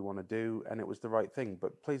stabilizes what we want to do, and it was the right thing.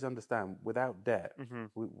 But please understand, without debt,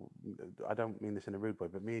 I don't mean this in a rude way,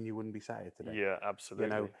 but me and you wouldn't be sat here today. Yeah,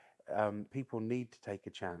 absolutely. People need to take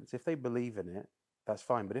a chance. If they believe in it, that's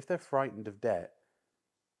fine. But if they're frightened of debt,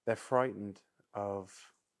 they're frightened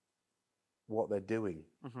of what they're doing.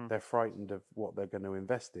 They're frightened of what they're going to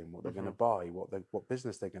invest in, what they're going to buy, what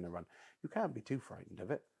business they're going to run. You can't be too frightened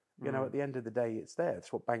of it. At the end of the day, it's there.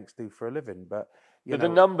 It's what banks do for a living. But the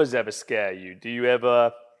numbers ever scare you? Do you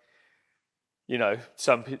ever,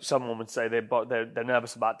 someone would say they're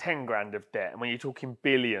nervous about 10 grand of debt, and when you're talking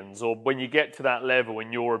billions, or when you get to that level,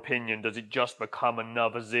 in your opinion, does it just become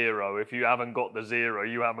another zero? If you haven't got the zero,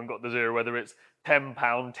 you haven't got the zero, whether it's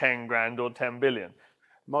 £10, 10 grand, or 10 billion.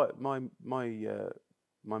 My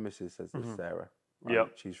missus says this, Sarah. Right?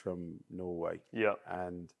 Yep. She's from Norway. Yeah.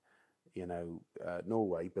 And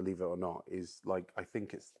Norway, believe it or not, is I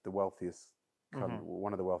think it's the wealthiest,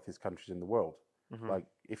 one of the wealthiest countries in the world. Like,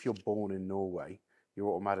 if you're born in Norway, you're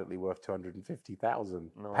automatically worth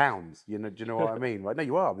 £250,000. Do you know what I mean? Right? No,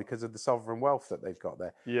 you are, because of the sovereign wealth that they've got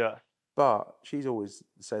there. Yeah. But she's always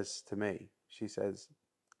says to me, she says,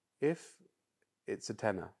 if it's a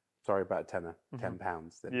tenner, sorry, about a tenner,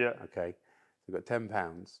 £10, then okay, so you've got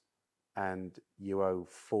 £10 and you owe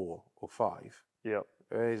 4 or 5. Yeah.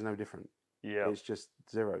 It is no different. Yeah. It's just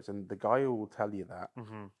zeros. And the guy who will tell you that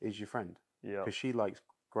is your friend. Yeah. Because she likes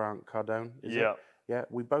Grant Cardone. Yeah. Yeah,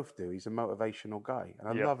 we both do. He's a motivational guy. And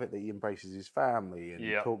I love it that he embraces his family and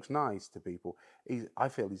he talks nice to people. I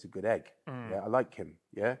feel he's a good egg. Yeah, I like him.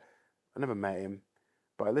 Yeah. I never met him,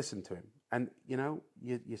 but I listened to him. And,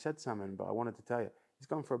 you said something, but I wanted to tell you, he's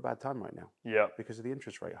going for a bad time right now. Yeah. Because of the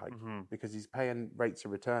interest rate hike. Because he's paying rates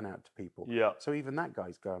of return out to people. Yeah. So even that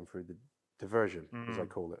guy's going through the diversion, as I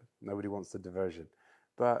call it. Nobody wants the diversion.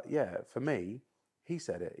 But yeah, for me, he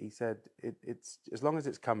said it. He said, it's as long as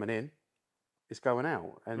it's coming in, it's going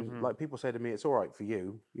out. And like people say to me, it's all right for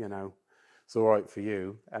you, it's all right for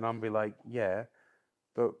you. And I'm be like, yeah,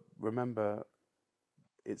 but remember,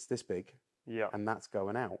 it's this big, and that's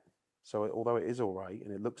going out. So although it is all right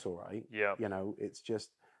and it looks all right, it's just,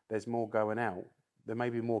 there's more going out. There may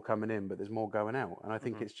be more coming in, but there's more going out. And I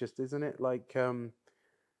think it's just, isn't it like,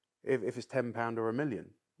 if it's £10 or $1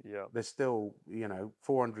 million, there's still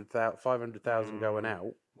 400,000, 500,000 going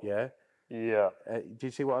out. Yeah. Yeah. Do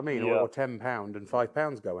you see what I mean? Or £10 and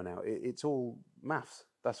 £5 going out. It's all maths.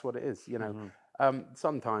 That's what it is.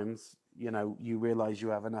 Sometimes you realise you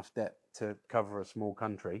have enough debt to cover a small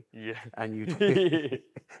country. Yeah. And you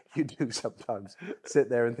do sometimes sit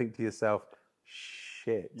there and think to yourself,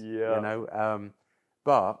 shit. Yeah.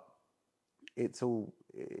 But it's all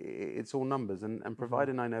numbers, and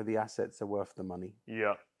providing I know the assets are worth the money,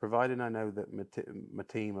 providing I know that my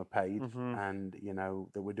team are paid, and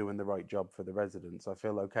that we're doing the right job for the residents, I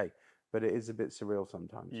feel okay. But it is a bit surreal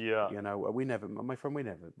sometimes. My friend,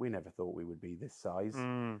 we never thought we would be this size,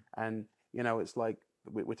 and it's like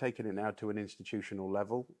we're taking it now to an institutional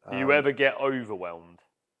level. Do you ever get overwhelmed?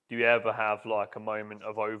 Do you ever have like a moment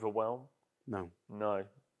of overwhelm? No,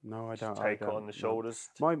 I don't. Take it on the shoulders.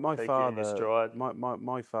 My father.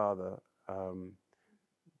 My father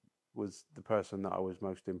was the person that I was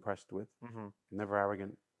most impressed with. Never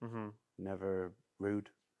arrogant. Never rude.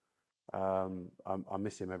 I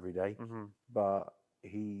miss him every day. But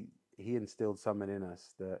he instilled something in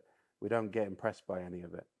us that we don't get impressed by any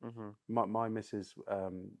of it. My missus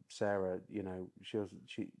Sarah, she.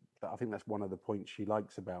 I think that's one of the points she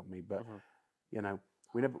likes about me. But we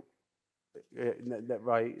never.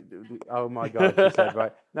 Right. Oh my God, she said,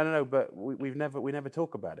 right. No, but we never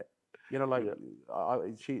talk about it.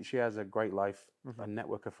 She has a great life, a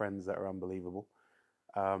network of friends that are unbelievable.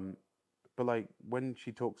 But like when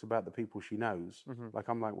she talks about the people she knows, like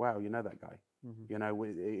I'm like, wow, you know that guy. You know,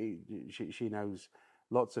 she knows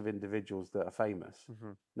lots of individuals that are famous.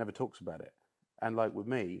 Never talks about it. And like with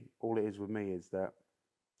me, all it is with me is that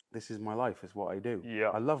this is my life. It's what I do. Yeah.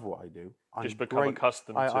 I love what I do. Just become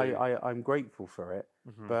accustomed to. I'm grateful for it,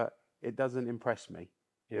 but it doesn't impress me.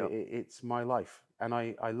 Yeah. It's my life, and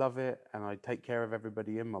I love it, and I take care of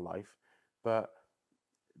everybody in my life. But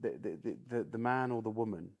the man or the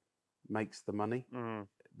woman makes the money.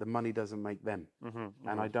 The money doesn't make them,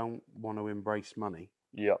 and I don't want to embrace money.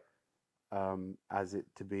 Yeah. As it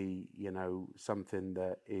to be, you know, something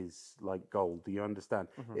that is like gold. Do you understand?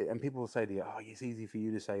 And people will say to you, "Oh, it's easy for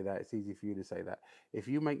you to say that. It's easy for you to say that." If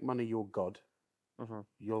you make money your god,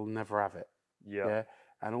 you'll never have it. Yeah.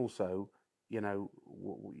 And also, you know,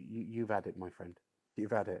 you've had it, my friend.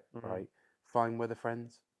 You've had it, right? Fine weather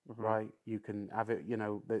friends, right? You can have it. You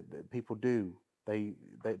know, the people do.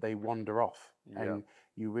 They wander off, and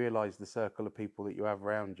you realise the circle of people that you have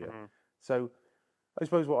around you. So, I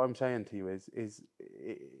suppose what I'm saying to you is,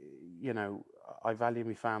 you know, I value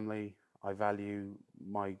my family, I value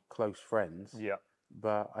my close friends,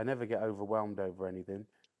 but I never get overwhelmed over anything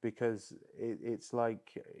because it's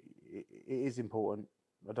like it is important.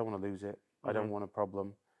 I don't want to lose it. I don't want a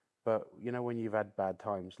problem. But you know, when you've had bad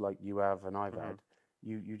times like you have and I've had,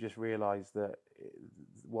 you just realise that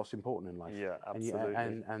what's important in life. Yeah, absolutely.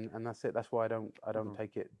 And that's it. That's why I don't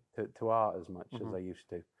take it to art as much as I used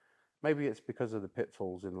to. Maybe it's because of the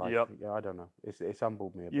pitfalls in life. Yeah, I don't know. It's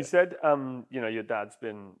humbled me a bit. You said, you know, your dad's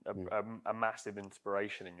been a massive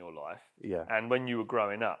inspiration in your life. Yeah. And when you were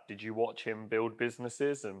growing up, did you watch him build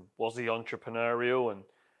businesses, and was he entrepreneurial, and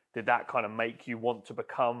did that kind of make you want to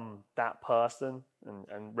become that person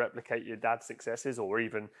and replicate your dad's successes, or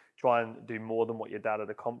even try and do more than what your dad had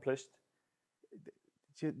accomplished?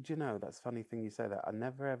 Do you know, that's a funny thing you say that. I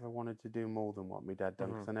never ever wanted to do more than what my dad done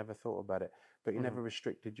because I never thought about it. But he never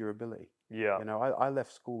restricted your ability. Yeah. You know, I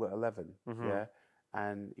left school at 11. Yeah.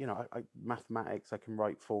 And, you know, mathematics, I can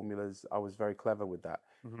write formulas. I was very clever with that.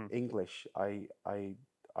 English, I've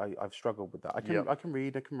struggled with that. I can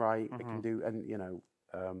read, I can write, I can do, and, you know,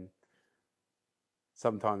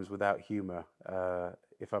 sometimes without humor,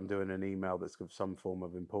 if I'm doing an email that's of some form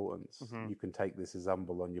of importance, you can take this as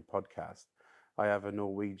humble on your podcast. I have a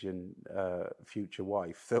Norwegian future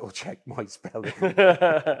wife that'll check my spelling.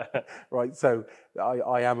 Right, so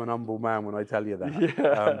I am an humble man when I tell you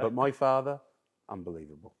that. But my father,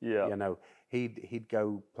 unbelievable. Yeah, you know, he'd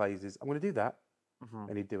go places. I'm going to do that,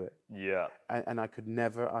 and he'd do it. Yeah, and I could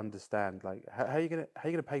never understand, like, how are you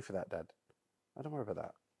gonna pay for that, Dad? I don't worry about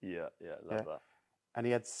that. Yeah, love that. And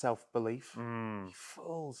he had self-belief,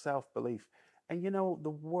 full self-belief. And you know, the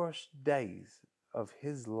worst days of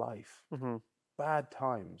his life. Bad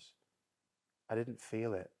times, I didn't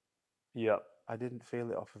feel it. Yeah, I didn't feel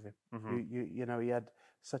it off of him. You know, he had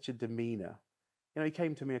such a demeanor. You know, he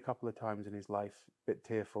came to me a couple of times in his life, a bit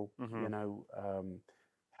tearful. You know,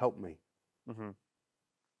 help me.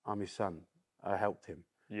 I'm his son. I helped him.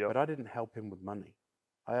 But I didn't help him with money.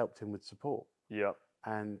 I helped him with support. Yeah,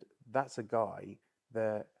 and that's a guy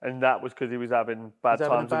that. And that was because he was having bad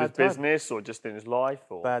times with his business, or just in his life,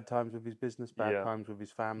 or bad times with his business, bad times with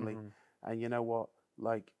his family. And you know what?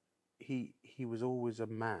 Like, he was always a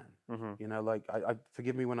man. You know, like, I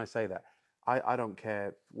forgive me when I say that. I don't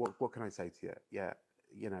care. What can I say to you? Yeah,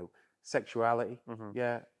 you know, sexuality.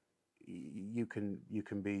 Yeah, you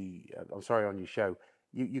can be. I'm sorry, on your show,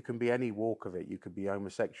 you can be any walk of it. You could be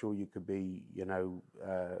homosexual. You could be, you know,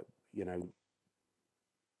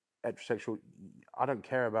 heterosexual. I don't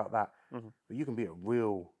care about that. But you can be a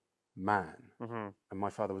real man. And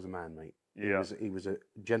my father was a man, mate. Yeah. He was a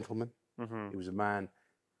gentleman. He was a man.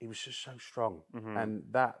 He was just so strong. And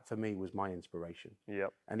that, for me, was my inspiration. Yeah.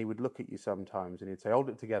 And he would look at you sometimes and he'd say, hold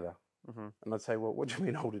it together. And I'd say, well, what do you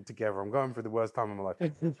mean hold it together? I'm going through the worst time of my life.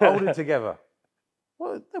 Hold it together.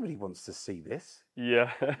 Well, nobody wants to see this.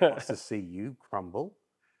 Yeah. Wants to see you crumble.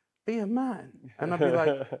 Be a man. And I'd be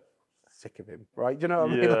like, sick of him, right? Do you know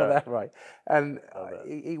what I mean? Like that, right? And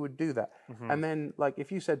he would do that. And then, like,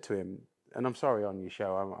 if you said to him, and I'm sorry on your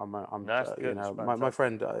show, I'm you know, my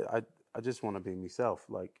friend, I just want to be myself.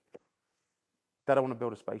 Like, Dad, I want to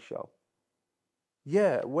build a space shuttle.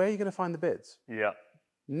 Yeah, where are you going to find the bits? Yeah.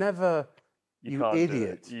 Never, you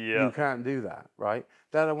idiot. Yeah. You can't do that, right?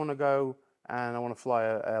 Dad, I want to go and I want to fly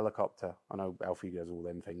a helicopter. I know Alfie does all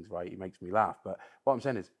them things, right? He makes me laugh. But what I'm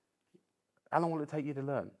saying is, how long will it take you to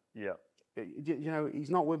learn? Yeah. You know, he's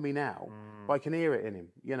not with me now, but I can hear it in him,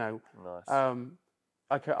 you know. Nice.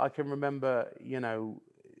 I can remember, you know,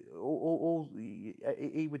 all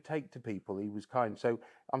he would take to people. He was kind. So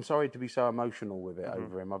I'm sorry to be so emotional with it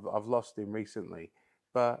over him. I've lost him recently,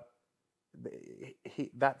 but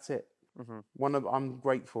that's it. I'm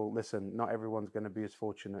grateful. Listen, not everyone's going to be as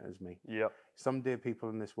fortunate as me. Yep. Some dear people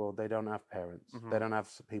in this world, they don't have parents. They don't have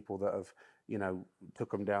people that have,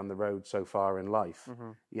 took them down the road so far in life.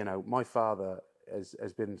 My father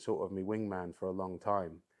has been sort of my wingman for a long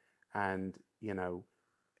time, and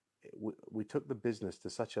we took the business to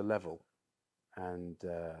such a level, and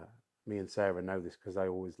me and Sarah know this because I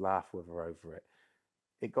always laugh with her over it.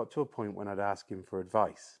 It got to a point when I'd ask him for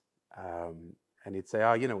advice, and he'd say,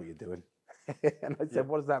 "Oh, you know what you're doing," and I said,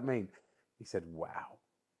 "What does that mean?" He said, "Wow."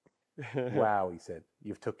 Wow, he said,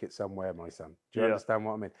 "You've took it somewhere, my son. Do you understand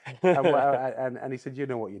what I mean?" And he said, "You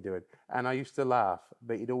know what you're doing." And I used to laugh,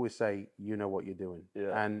 but he'd always say, "You know what you're doing."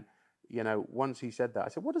 And once he said that, I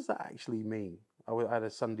said, "What does that actually mean?" I had a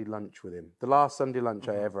Sunday lunch with him, the last Sunday lunch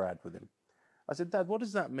I ever had with him. I said, "Dad, what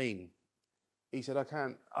does that mean?" He said, I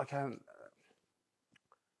can't,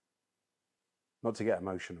 not to get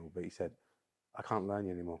emotional, but he said, "I can't learn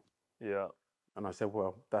you anymore." Yeah. And I said,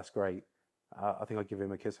 "Well, that's great. I think I'd give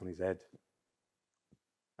him a kiss on his head."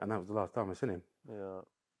 And that was the last time I seen him. Yeah.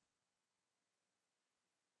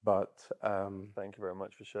 But thank you very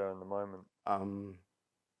much for sharing the moment. I'm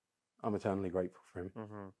eternally grateful for him.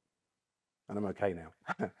 And I'm okay now.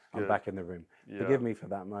 I'm Good. back in the room. Forgive me for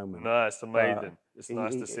that moment. No, it's amazing. It's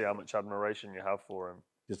nice to see how much admiration you have for him.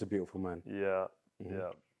 Just a beautiful man. Yeah.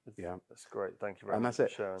 Yeah. That's great. Thank you very much for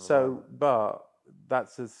sharing. So, but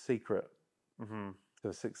that's a secret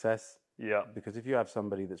to success. Yeah. Because if you have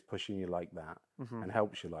somebody that's pushing you like that and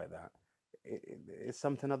helps you like that, it's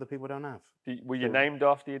something other people don't have. Were you named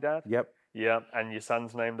after your dad? Yep. Yeah, and your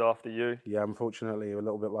son's named after you? Yeah, unfortunately, a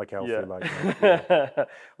little bit like Alfie. Yeah. Like that.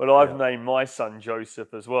 Well, I've named my son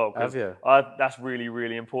Joseph as well. Have you? That's really,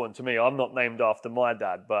 really important to me. I'm not named after my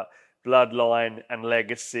dad, but bloodline and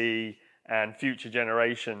legacy and future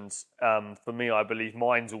generations, for me, I believe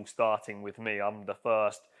mine's all starting with me. I'm the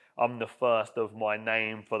first of my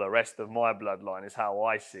name for the rest of my bloodline is how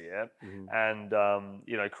I see it. And,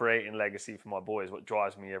 creating legacy for my boys is what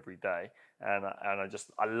drives me every day. And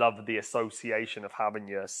I love the association of having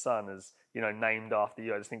your son as, named after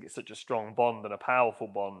you. I just think it's such a strong bond and a powerful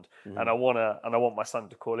bond. And I want my son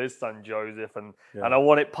to call his son Joseph, and I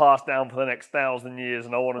want it passed down for the next 1,000 years.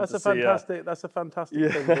 And I want him to see. That's a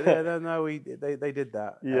fantastic thing. But they did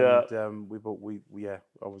that. Yeah. And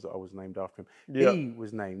I was named after him. Yeah. He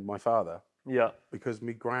was named my father. Yeah. Because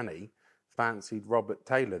my granny fancied Robert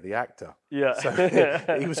Taylor, the actor. Yeah. So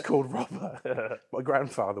he was called Robert. My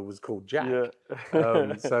grandfather was called Jack.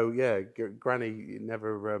 Yeah. Granny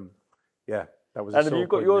never. That was. And have you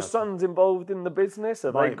got your sons involved in the business?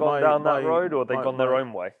 Have they gone down that road, or have they gone their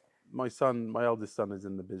own way? My eldest son, is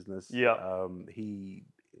in the business. Yeah. He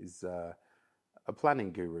is a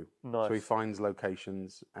planning guru. Nice. So he finds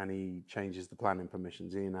locations and he changes the planning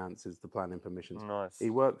permissions. He enhances the planning permissions. Nice. He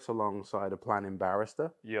works alongside a planning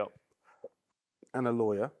barrister. Yep. And a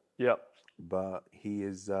lawyer. Yep. But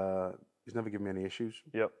he's never given me any issues.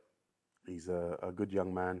 Yep. He's a good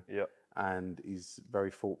young man. Yep. And he's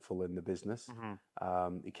very thoughtful in the business.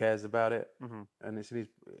 He cares about it. And it's in his,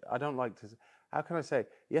 I don't like to, how can I say,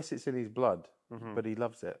 yes, it's in his blood, but he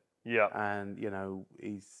loves it. Yeah. And,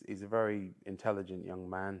 he's a very intelligent young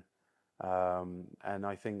man. And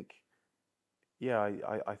I think,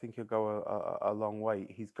 I think he'll go a long way.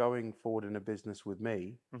 He's going forward in a business with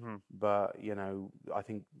me, but, I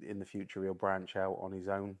think in the future he'll branch out on his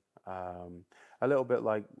own. A little bit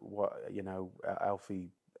like what,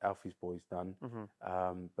 Alfie's boy's done.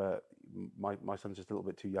 But my son's just a little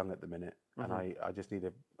bit too young at the minute. And I just need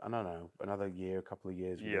another year, a couple of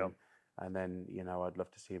years with him. And then, I'd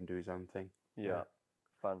love to see him do his own thing. Yeah.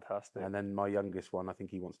 Fantastic. And then my youngest one, I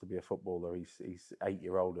think he wants to be a footballer. He's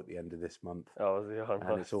 8-year-old at the end of this month. Oh, is he? Oh, nice.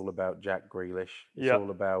 And it's all about Jack Grealish. It's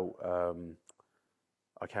all about,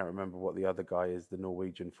 I can't remember what the other guy is, the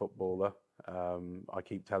Norwegian footballer. I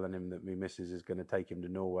keep telling him that my missus is going to take him to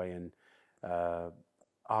Norway and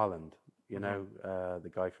Ireland.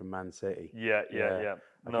 The guy from Man City. Yeah.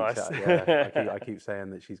 Nice. I keep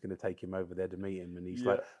saying that she's going to take him over there to meet him, and he's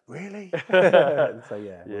like, "Really?" So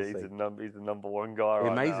he's the number one guy.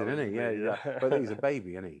 Right amazing, now, isn't he? Yeah. But he's a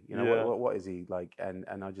baby, isn't he? What is he like? And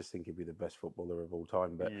I just think he'd be the best footballer of all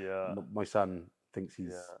time. But my son thinks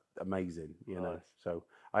he's amazing. So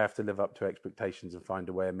I have to live up to expectations and find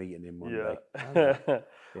a way of meeting him one day.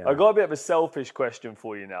 I've got a bit of a selfish question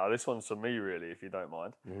for you now. This one's for me, really, if you don't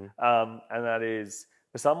mind. And that is,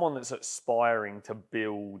 for someone that's aspiring to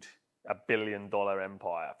build $1 billion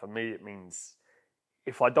empire, for me, it means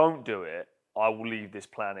if I don't do it, I will leave this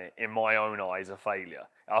planet, in my own eyes, a failure.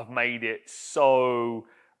 I've made it so,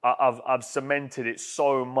 I've cemented it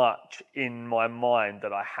so much in my mind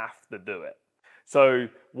that I have to do it. So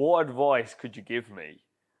what advice could you give me?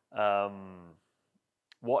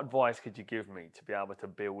 What advice could you give me to be able to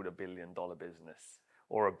build $1 billion business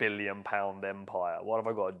or £1 billion empire? What have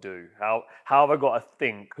I got to do? How have I got to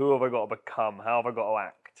think? Who have I got to become? How have I got to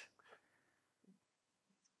act?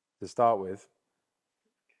 To start with,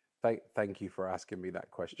 thank you for asking me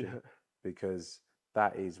that question, because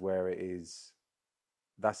that is where it is.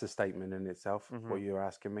 That's a statement in itself, what you're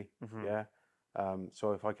asking me. Yeah.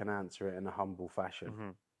 So if I can answer it in a humble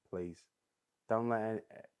fashion, please don't let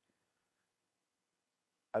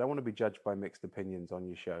I don't want to be judged by mixed opinions on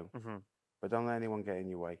your show, but don't let anyone get in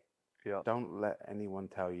your way. Yeah. Don't let anyone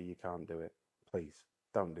tell you can't do it. Please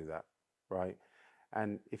don't do that. Right.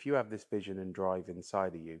 And if you have this vision and drive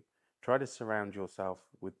inside of you, try to surround yourself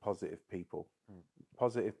with positive people.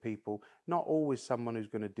 Positive people, not always someone who's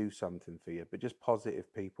going to do something for you, but just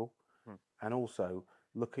positive people. And also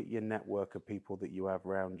look at your network of people that you have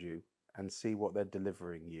around you and see what they're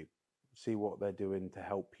delivering you. See what they're doing to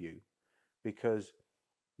help you, because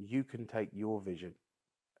you can take your vision,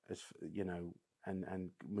 as you know, and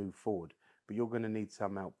move forward, but you're going to need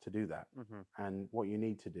some help to do that. And what you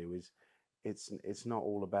need to do is, it's not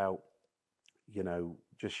all about, you know,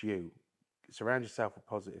 just you. Surround yourself with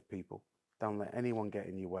positive people. Don't let anyone get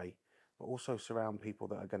in your way, but also surround people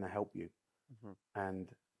that are going to help you. And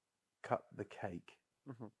cut the cake.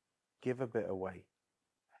 Give a bit away.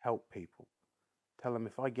 Help people. Tell them,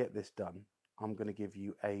 if I get this done, I'm going to give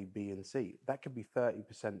you A, B, and C. That could be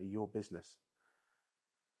 30% of your business.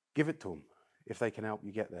 Give it to them if they can help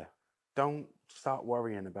you get there. Don't start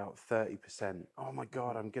worrying about 30%. Oh my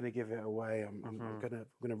God, I'm going to give it away. I'm going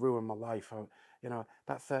to ruin my life. You know,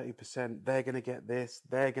 that 30%, they're going to get this,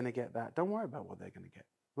 they're going to get that. Don't worry about what they're going to get.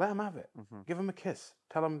 Let them have it. Give them a kiss.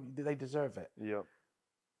 Tell them they deserve it. Yep.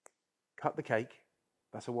 Cut the cake.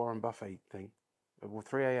 That's a Warren Buffett thing. At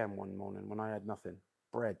 3 a.m. one morning when I had nothing,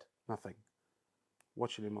 bread, nothing,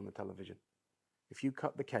 watching him on the television. If you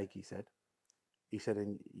cut the cake, he said,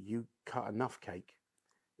 and you cut enough cake,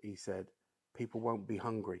 he said, people won't be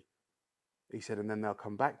hungry. He said, and then they'll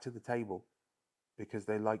come back to the table because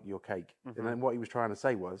they like your cake. And then what he was trying to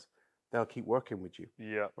say was, they'll keep working with you.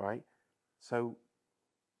 Yeah. Right? So,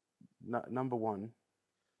 number one,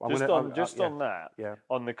 on that,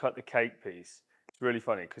 on the cut the cake piece, it's really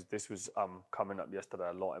funny because this was coming up yesterday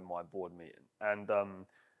a lot in my board meeting, and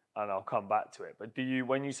I'll come back to it. But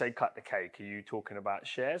when you say cut the cake, are you talking about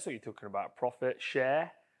shares, or are you talking about profit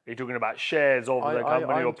share? Are you talking about shares of the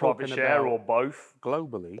company or profit share, or both?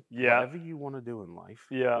 Globally, whatever you want to do in life,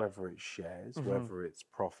 whether it's shares, whether it's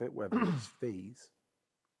profit, whether it's fees,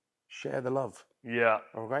 share the love. Yeah.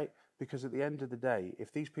 All right? Because at the end of the day,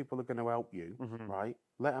 if these people are going to help you, right,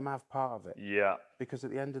 let them have part of it. Yeah. Because at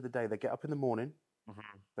the end of the day, they get up in the morning,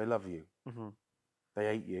 they love you, they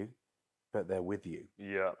hate you, but they're with you.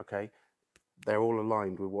 Yeah. Okay? They're all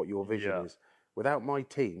aligned with what your vision is. Without my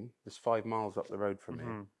team, that's 5 miles up the road from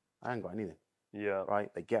here, I ain't got anything. Yeah. Right?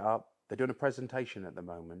 They get up, they're doing a presentation at the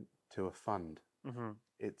moment to a fund.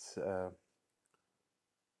 It's a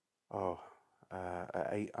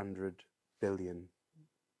 800 billion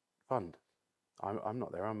fund. I'm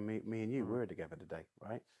not there. I'm me and you. We're together today,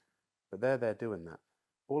 right? But they're there doing that.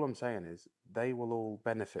 All I'm saying is they will all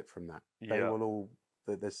benefit from that. They will all,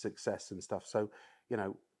 there's success and stuff. So, you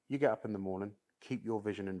know, you get up in the morning, keep your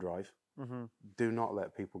vision and drive. Do not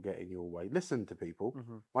let people get in your way. Listen to people.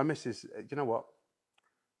 My missus, you know what?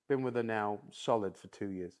 Been with her now solid for 2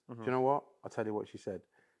 years. Do you know what? I'll tell you what she said.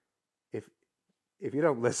 If you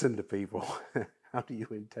don't listen to people, how do you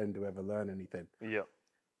intend to ever learn anything? Yeah.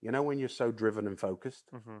 You know, when you're so driven and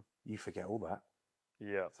focused, you forget all that.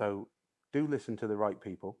 Yeah. So do listen to the right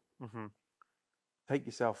people. Take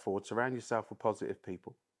yourself forward. Surround yourself with positive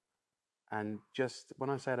people. And just,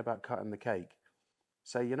 when I said about cutting the cake,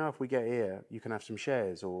 say, you know, if we get here, you can have some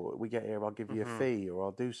shares, or we get here, I'll give you a fee, or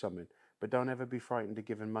I'll do something. But don't ever be frightened of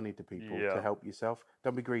giving money to people to help yourself.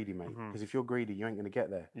 Don't be greedy, mate. Because if you're greedy, you ain't going to get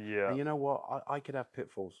there. Yeah. And you know what? I could have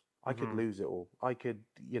pitfalls. I could lose it all. I could,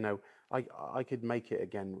 you know, I could make it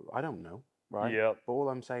again. I don't know, right? Yeah. But all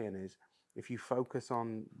I'm saying is, if you focus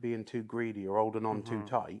on being too greedy or holding on too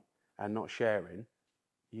tight and not sharing,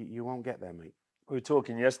 you won't get there, mate. We were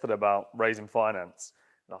talking yesterday about raising finance.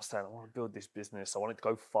 And I was saying, I want to build this business. I want it to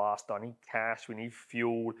go fast. I need cash. We need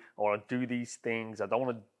fuel. I want to do these things. I don't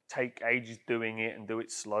want to take ages doing it and do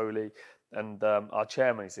it slowly. And our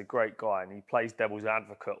chairman, he's a great guy, and he plays devil's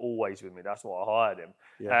advocate always with me. That's why I hired him.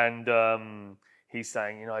 Yeah. And he's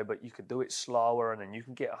saying, but you could do it slower, and then you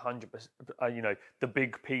can get 100%, the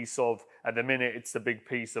big piece of, at the minute it's the big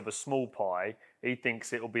piece of a small pie. He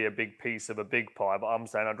thinks it'll be a big piece of a big pie, but I'm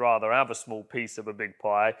saying I'd rather have a small piece of a big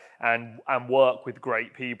pie and work with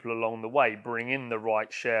great people along the way, bring in the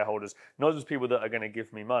right shareholders, not just people that are going to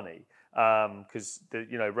give me money, because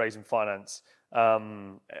raising finance, I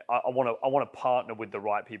want to partner with the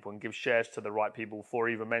right people and give shares to the right people for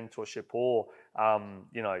either mentorship or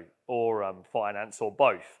finance, or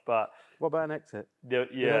both. But what about an exit?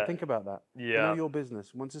 Yeah, think about that. Yeah, Your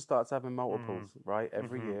business, once it starts having multiples, right,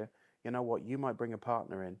 every year, you know what? You might bring a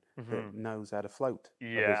partner in that knows how to float a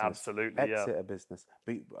business. Absolutely. Exit a business.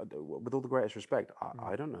 But with all the greatest respect,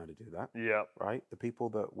 I don't know how to do that. Yeah. Right? The people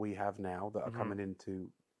that we have now that are coming into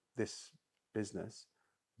this business,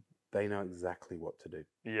 they know exactly what to do.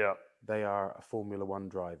 Yeah. They are a Formula One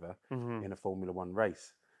driver in a Formula One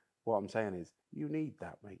race. What I'm saying is, you need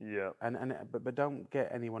that, mate. Yeah. But don't get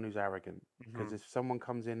anyone who's arrogant, because if someone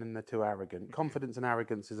comes in and they're too arrogant, confidence and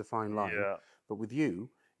arrogance is a fine line. Yeah. But with you,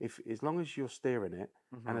 if as long as you're steering it,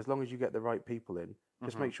 and as long as you get the right people in,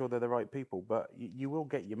 just make sure they're the right people. But you will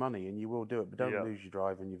get your money and you will do it. But don't lose your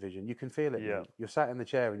drive and your vision. You can feel it. Mate. You're sat in the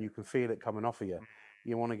chair and you can feel it coming off of you.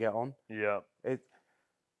 You want to get on. Yeah.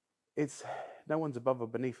 It's no one's above or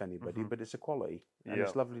beneath anybody, but it's equality, and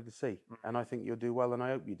it's lovely to see. And I think you'll do well, and I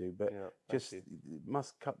hope you do. But just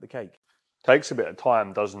must cut the cake. Takes a bit of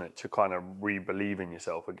time, doesn't it, to kind of re-believe in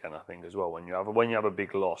yourself again, I think, as well. When you have a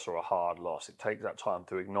big loss or a hard loss, it takes that time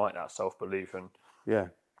to ignite that self-belief. And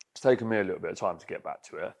it's taken me a little bit of time to get back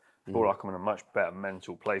to it. I feel like I'm in a much better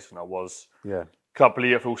mental place than I was a couple of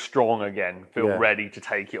years. I feel strong again, feel ready to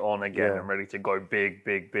take it on again, and ready to go big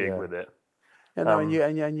with it. Yeah, no,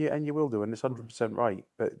 and you will do, and it's 100% right.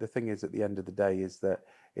 But the thing is, at the end of the day, is that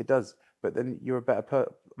it does. But then you're a better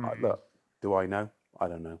look, do I know? I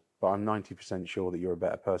don't know. But I'm 90% sure that you're a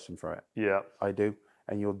better person for it. Yeah. I do.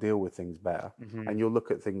 And you'll deal with things better. And you'll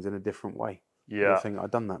look at things in a different way. Yeah. You'll think,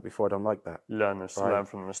 I've done that before, I don't like that. Learn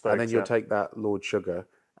from the mistakes. And then you'll take that Lord Sugar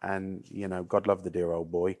and, God love the dear old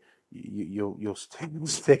boy, you'll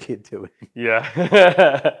stick it to him.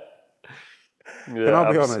 Yeah. Can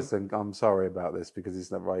I be honest, and I'm sorry about this because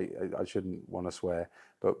it's not right, I shouldn't want to swear,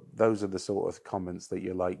 but those are the sort of comments that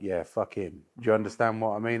you're like, yeah, fuck him. Do you understand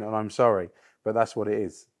what I mean? And I'm sorry, but that's what it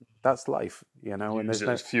is. That's life, and there's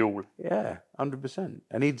no fuel. Yeah, 100%.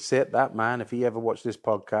 And he'd sit, that man, if he ever watched this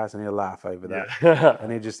podcast, and he'll laugh over that.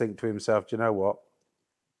 And he'd just think to himself, do you know what?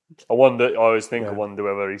 I always think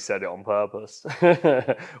whether he said it on purpose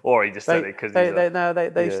or he just said it because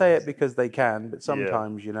they say it because they can, but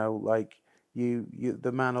sometimes, like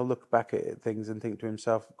the man will look back at things and think to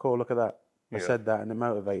himself, cool, look at that. I said that and it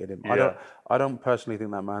motivated him. Yeah. I don't personally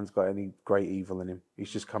think that man's got any great evil in him.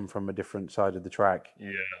 He's just come from a different side of the track.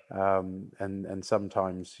 Yeah. And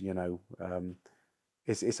sometimes,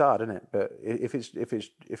 it's hard, isn't it? But if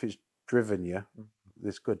it's driven you,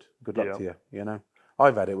 it's good. Good luck to you,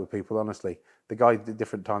 I've had it with people, honestly. The guy at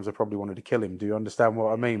different times I probably wanted to kill him. Do you understand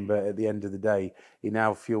what I mean? But at the end of the day, he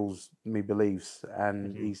now fuels me beliefs,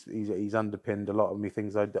 and he's underpinned a lot of me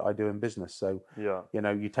things I do in business. So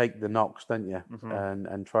you take the knocks, don't you,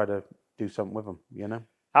 and try to do something with them.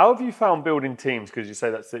 How have you found building teams? Because you say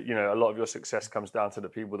that's a lot of your success comes down to the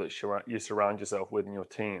people that you surround yourself with in your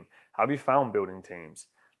team. How have you found building teams?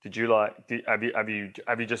 Did you have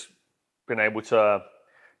you just been able to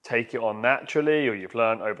take it on naturally, or you've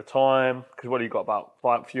learned over time? Because what do you got, about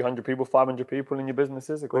 500 people in your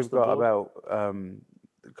businesses across the board? We've got about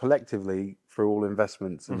collectively through all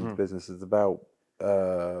investments and businesses about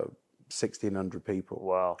 1,600 people.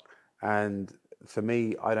 Wow! And for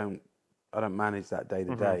me, I don't manage that day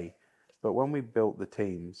to day. But when we built the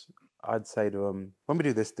teams, I'd say to them, when we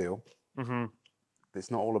do this deal, it's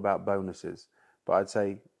not all about bonuses. But I'd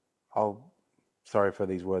say, sorry for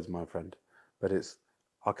these words, my friend, but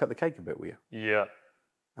I'll cut the cake a bit with you. Yeah.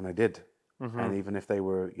 And I did. And even if they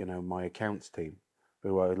were, my accounts team,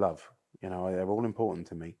 who I love, they're all important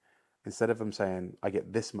to me. Instead of them saying, I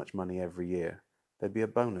get this much money every year, there'd be a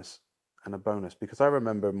bonus and a bonus. Because I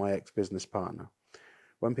remember my ex-business partner,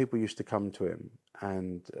 when people used to come to him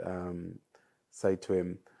and say to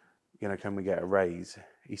him, can we get a raise?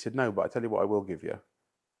 He said, no, but I tell you what I will give you.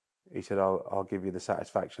 He said, I'll give you the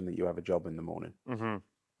satisfaction that you have a job in the morning.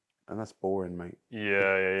 And that's boring, mate.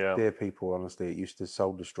 Yeah. Dear people, honestly, it used to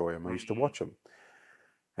soul destroy him. I used to watch him.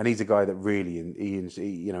 And he's a guy that really,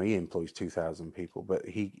 he employs 2,000 people, but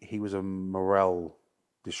he was a morale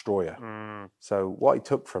destroyer. So what I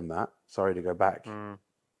took from that, sorry to go back, I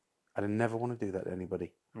never want to do that to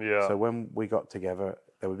anybody. Yeah. So when we got together,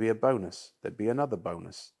 there would be a bonus. There'd be another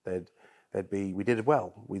bonus. we did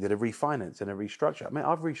well. We did a refinance and a restructure. I mean,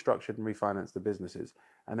 I've restructured and refinanced the businesses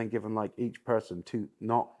and then given like each person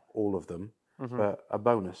not all of them, but a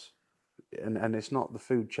bonus. And it's not the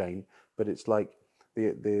food chain, but it's like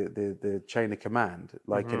the chain of command,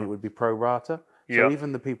 like, and it would be pro rata. So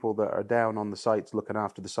even the people that are down on the sites, looking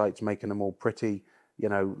after the sites, making them all pretty,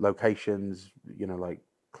 locations, like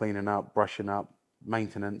cleaning up, brushing up,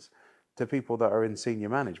 maintenance, to people that are in senior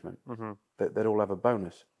management, that all have a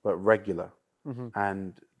bonus, but regular.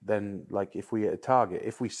 And then, like, if we hit a target,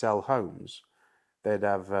 if we sell homes, they'd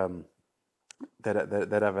have a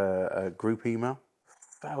group email.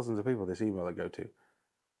 Thousands of people this email they go to.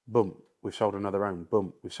 Boom, we've sold another home.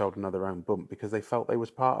 Boom, we've sold another home. Boom, because they felt they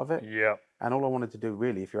was part of it. Yeah. And all I wanted to do,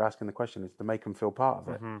 really, if you're asking the question, is to make them feel part of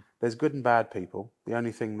it. There's good and bad people. The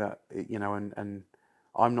only thing that, and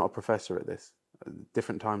I'm not a professor at this.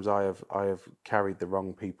 Different times I have carried the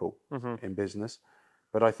wrong people in business,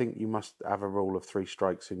 but I think you must have a rule of 3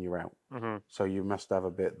 strikes and you're out. So you must have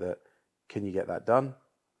a bit that, can you get that done?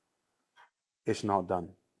 It's not done.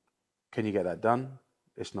 Can you get that done?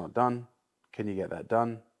 It's not done. Can you get that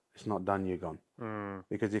done? It's not done. You're gone.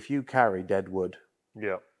 Because if you carry dead wood,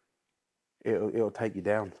 it'll take you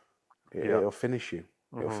down. It'll finish you.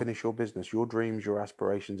 It'll finish your business, your dreams, your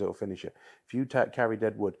aspirations. It'll finish it. If you carry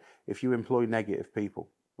dead wood, if you employ negative people,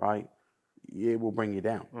 right, it will bring you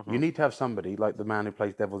down. You need to have somebody like the man who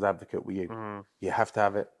plays devil's advocate with you. You have to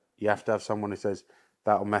have it. You have to have someone who says,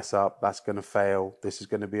 that'll mess up. That's going to fail. This is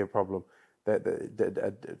going to be a problem.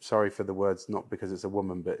 Sorry for the words, not because it's a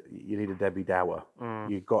woman, but you need a Debbie Downer.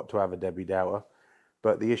 You've got to have a Debbie Downer.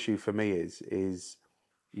 But the issue for me is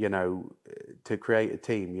to create a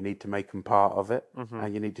team, you need to make them part of it,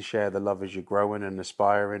 and you need to share the love as you're growing and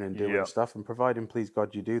aspiring and doing stuff. And providing, please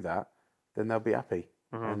God, you do that, then they'll be happy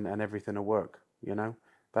and everything will work.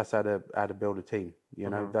 That's how to build a team.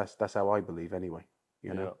 That's how I believe anyway.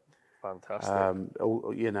 Fantastic. And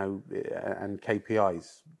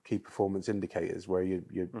KPIs, key performance indicators, where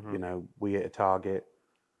we hit a target,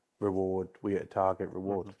 reward. We hit a target,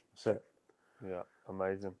 reward. That's it. Yeah,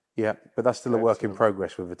 amazing. Yeah, but that's still a work in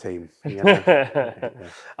progress with a team.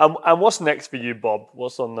 And what's next for you, Bob?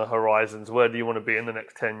 What's on the horizons? Where do you want to be in the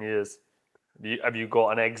next 10 years? Have you got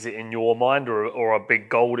an exit in your mind, or a big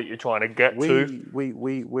goal that you're trying to get to?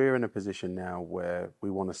 We're in a position now where we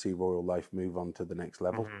want to see Royal Life move on to the next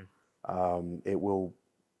level. It will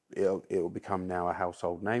become now a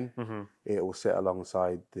household name. It will sit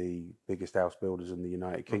alongside the biggest house builders in the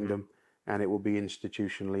United Kingdom, and it will be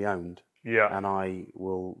institutionally owned. Yeah. And I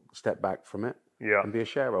will step back from it and be a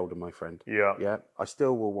shareholder, my friend. Yeah. I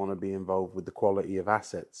still will want to be involved with the quality of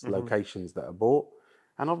assets, locations that are bought.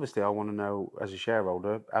 And obviously I want to know, as a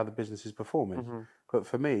shareholder, how the business is performing. But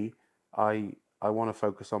for me, I want to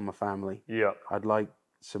focus on my family. Yeah. I'd like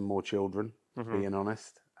some more children, being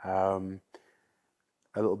honest. A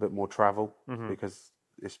little bit more travel, because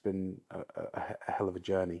it's been a hell of a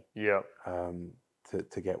journey. Yeah.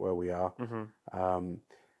 To get where we are.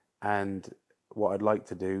 And what I'd like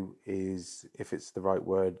to do is, if it's the right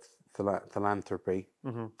word, philanthropy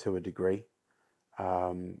to a degree,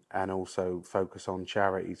 and also focus on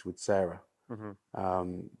charities with Sarah.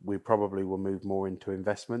 We probably will move more into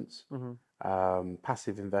investments,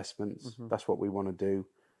 passive investments. That's what we want to do.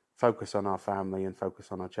 Focus on our family and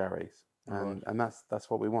focus on our charities. And that's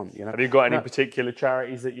what we want. Have you got any particular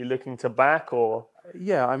charities that you're looking to back, or?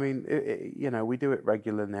 Yeah, I mean, we do it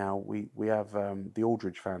regular now. We have the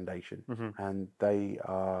Aldridge Foundation, and they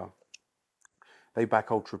back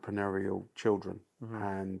entrepreneurial children,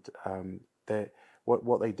 and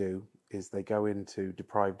what they do is they go into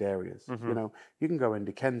deprived areas. You can go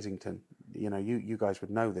into Kensington. You guys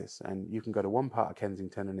would know this, and you can go to one part of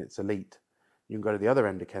Kensington and it's elite. You can go to the other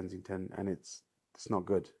end of Kensington and it's not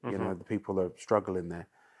good. The people are struggling there.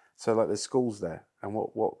 So like there's schools there, and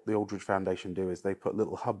what the Aldridge Foundation do is they put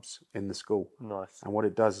little hubs in the school. Nice. And what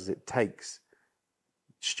it does is it takes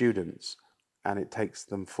students and it takes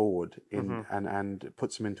them forward and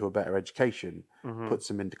puts them into a better education, puts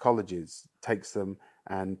them into colleges, takes them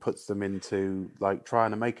and puts them into like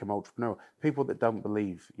trying to make them entrepreneurial. People that don't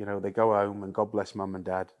believe, they go home and God bless mum and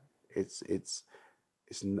dad. It's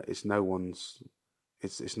no one's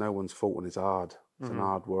fault, and it's hard. It's an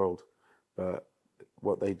hard world, but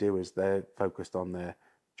what they do is they're focused on their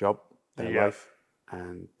job, their life,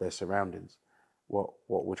 and their surroundings. What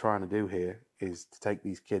we're trying to do here is to take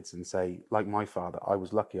these kids and say, like my father, I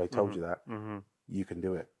was lucky, I told you that, you can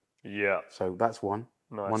do it. Yeah. So that's one.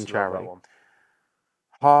 Nice. One charity. One.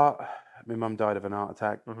 Heart, my mum died of an heart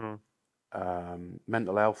attack.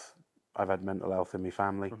 Mental health, I've had mental health in my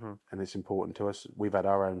family, and it's important to us. We've had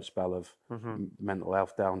our own spell of mental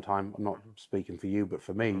health downtime. I'm not speaking for you, but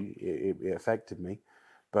for me, it affected me.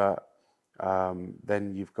 But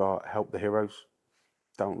then you've got help the heroes.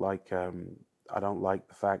 I don't like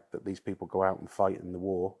the fact that these people go out and fight in the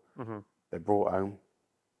war. They're brought home.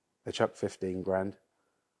 They chuck 15 grand.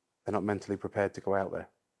 They're not mentally prepared to go out there.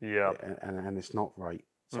 Yeah. And it's not right.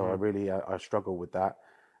 So I struggle with that.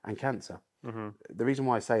 And cancer. The reason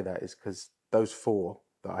why I say that is because those 4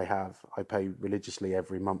 that I have, I pay religiously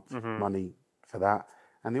every month money for that.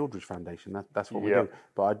 And the Aldridge Foundation, that's what we do.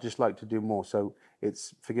 But I'd just like to do more. So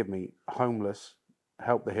it's, forgive me, homeless,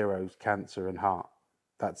 help the heroes, cancer and heart.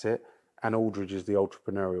 That's it. And Aldridge is the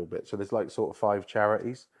entrepreneurial bit. So there's like sort of 5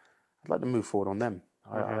 charities. I'd like to move forward on them.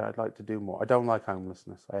 I'd like to do more. I don't like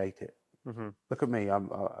homelessness. I hate it. Look at me.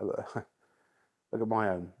 Look at my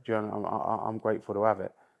own. Do you know, I'm grateful to have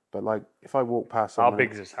it. But like, if I walk past someone, how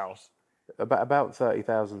big is this house? About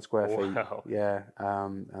 30,000 square feet. Wow. Yeah,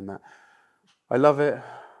 and that I love it.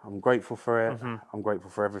 I'm grateful for it. I'm grateful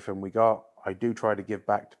for everything we got. I do try to give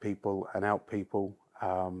back to people and help people.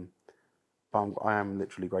 But I am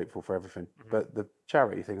literally grateful for everything. But the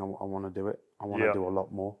charity thing, I want to do it. I want to do a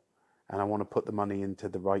lot more. And I want to put the money into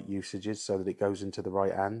the right usages so that it goes into the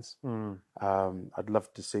right hands. I'd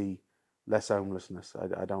love to see less homelessness.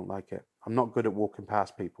 I don't like it. I'm not good at walking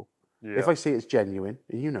past people. If I see it's genuine,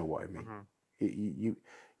 and you know what I mean, you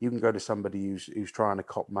can go to somebody who's trying to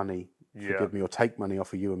cop money, forgive me, or take money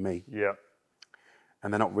off of you and me,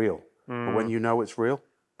 and they're not real. But when you know it's real,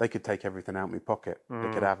 they could take everything out of my pocket. They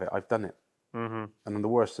could have it. I've done it. And I'm the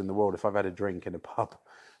worst in the world. If I've had a drink in a pub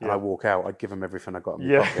and I walk out, I'd give them everything I got in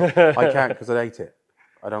my pocket. I can't because I hate it.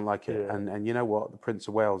 I don't like it. And you know what? The Prince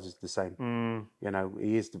of Wales is the same. You know,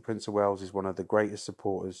 the Prince of Wales is one of the greatest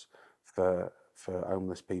supporters for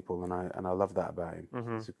homeless people, and I love that about him.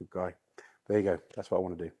 He's a good guy. There you go. That's what I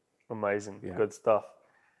want to do. Amazing. Good stuff.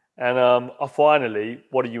 And finally,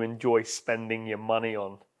 what do you enjoy spending your money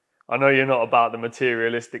on? I know you're not about the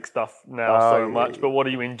materialistic stuff now so much, but what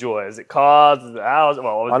do you enjoy? Is it cars? Is it houses?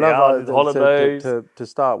 Well, obviously houses, holidays. To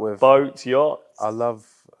start with, boats, yachts. I love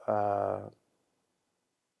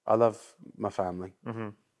my family.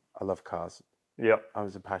 I love cars. Yep. I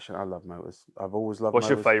was a passion. I love motors. I've always loved What's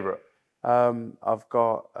motors. your favourite? I've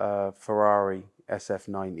got a Ferrari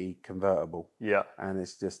SF90 convertible. Yeah. And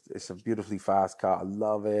it's a beautifully fast car. I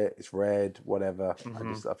love it. It's red, whatever.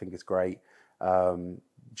 I think it's great.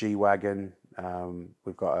 G-Wagon.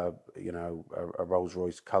 We've got a Rolls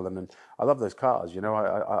Royce Cullinan. I love those cars. You know,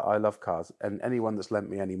 I love cars. And anyone that's lent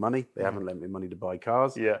me any money, they haven't lent me money to buy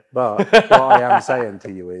cars. Yeah. But what I am saying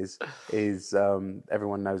to you is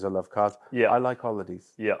everyone knows I love cars. Yeah. I like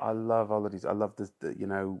holidays. Yeah. I love holidays. I love to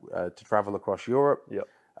travel across Europe. Yeah.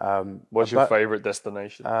 What's your favorite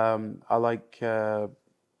destination? I like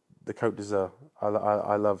the Côte d'Azur.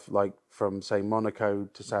 I love, like, from, say, Monaco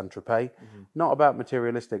to Saint-Tropez. Not about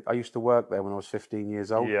materialistic. I used to work there when I was 15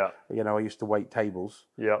 years old. Yeah. You know, I used to wait tables.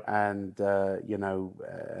 Yeah. And,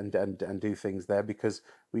 and do things there because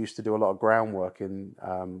we used to do a lot of groundwork when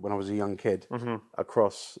I was a young kid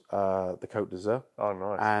across the Côte d'Azur. Oh,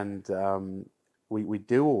 nice. And we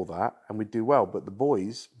do all that and we do well. But the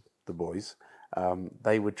boys,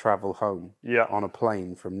 they would travel home on a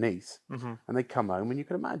plane from Nice, and they'd come home, and you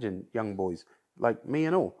can imagine young boys like me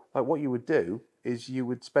and all. Like, what you would do is you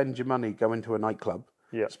would spend your money going to a nightclub,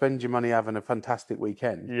 spend your money having a fantastic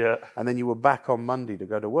weekend, and then you were back on Monday to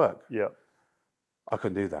go to work. Yeah, I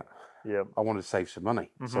couldn't do that. Yeah, I wanted to save some money,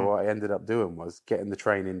 so what I ended up doing was getting the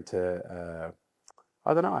train into.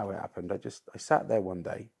 I don't know how it happened. I sat there one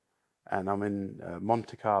day, and I'm in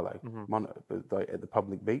Monte Carlo, at the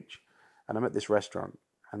public beach. And I'm at this restaurant,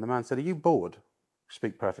 and the man said, "Are you bored?"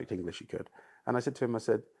 Speak perfect English, he could. And I said to him,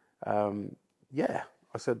 "Yeah."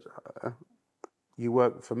 I said, "You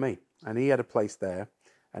work for me." And he had a place there,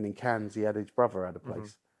 and in Cannes, his brother had a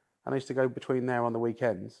place. And I used to go between there on the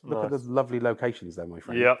weekends. Look at the lovely locations there, my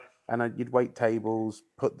friend. Yeah. And you'd wait tables,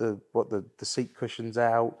 put the seat cushions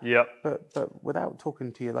out. Yeah. But without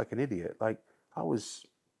talking to you like an idiot, like I was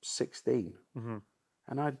 16.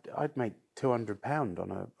 And I'd make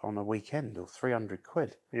 £200 on a weekend or 300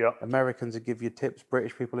 quid. Yeah. Americans would give you tips,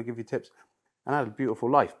 British people would give you tips, and I had a beautiful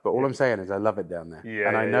life. But all I'm saying is I love it down there,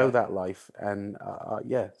 and I know that life, and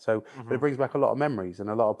So, but it brings back a lot of memories and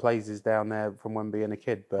a lot of places down there from when being a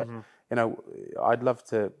kid. But you know, I'd love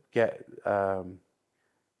to get.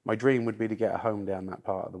 My dream would be to get a home down that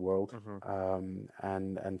part of the world,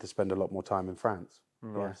 and to spend a lot more time in France.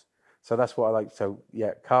 Nice. Yeah. So that's what I like. So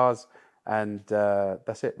yeah, cars. And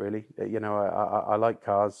that's it, really. You know, I like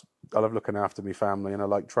cars. I love looking after my family, and I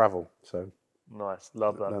like travel. So Nice.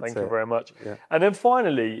 Love that. That's Thank you it. very much. Yeah. And then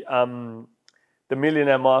finally, the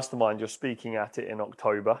Millionaire Mastermind, you're speaking at it in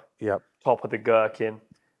October. Yep. Top of the Gherkin,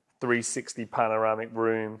 360 panoramic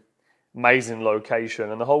room, amazing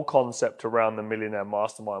location. And the whole concept around the Millionaire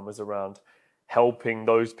Mastermind was around helping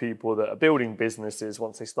those people that are building businesses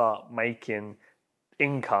once they start making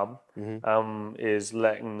income, is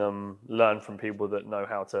letting them learn from people that know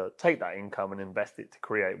how to take that income and invest it to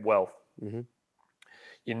create wealth.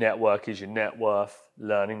 Your network is your net worth,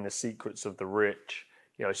 learning the secrets of the rich,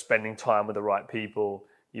 spending time with the right people.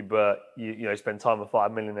 You spend time with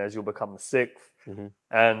 5 millionaires, you'll become the sixth.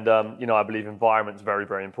 And, I believe environment is very,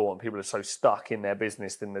 very important. People are so stuck in their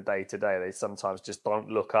business in the day to day, they sometimes just don't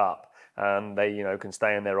look up. And they, can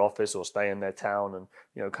stay in their office or stay in their town,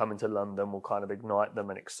 and, coming to London will kind of ignite them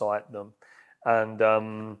and excite them. And,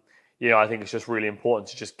 I think it's just really important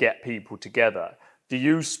to just get people together. Do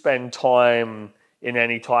you spend time in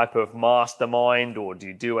any type of mastermind, or do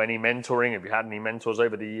you do any mentoring? Have you had any mentors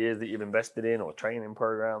over the years that you've invested in, or training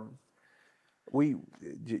programs? Do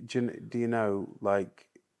you know, like,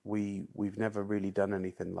 we've never really done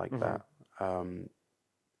anything like that.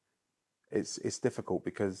 It's difficult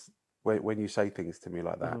because when you say things to me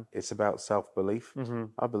like that, it's about self-belief.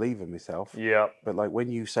 I believe in myself. Yeah. But like when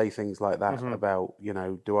you say things like that about,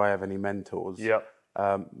 do I have any mentors? Yeah.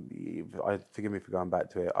 Forgive me for going back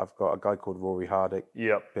to it. I've got a guy called Rory Hardick,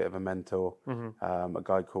 bit of a mentor. A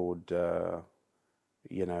guy called,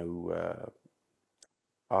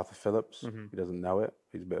 Arthur Phillips. He doesn't know it.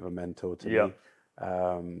 He's a bit of a mentor to me.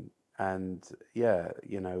 And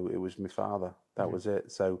it was my father. That was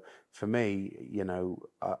it. So for me,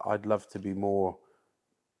 I'd love to be more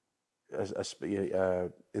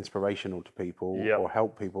inspirational to people or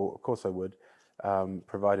help people. Of course I would,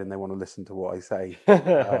 providing they want to listen to what I say.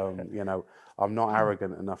 I'm not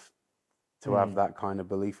arrogant enough to have that kind of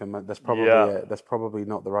belief in me. That's probably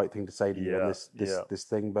not the right thing to say to you on this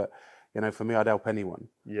thing, but for me, I'd help anyone.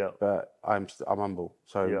 Yeah. But I'm humble.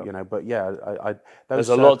 So, there's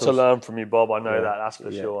a lot to learn from you, Bob. I know that's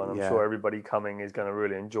for sure. And I'm sure everybody coming is going to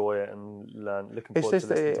really enjoy it and learn. Looking forward to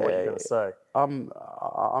listening to what you're going to say.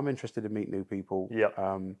 I'm interested to meet new people.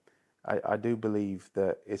 Yeah. I do believe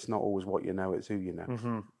that it's not always what you know, it's who you know.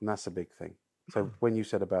 And that's a big thing. So when you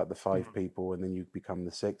said about the 5 people and then you become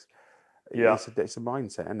the 6th, it's a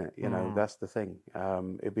mindset, isn't it? That's the thing.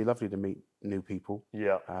 It'd be lovely to meet new people.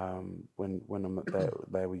 Yeah. When I'm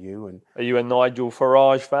there with you. And are you a Nigel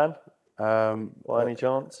Farage fan? By any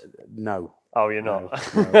chance? No. Oh, you're not.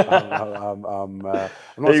 I'm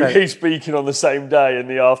not he's speaking on the same day in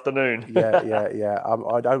the afternoon. Yeah.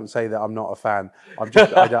 I don't say that I'm not a fan. I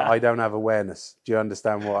don't have awareness. Do you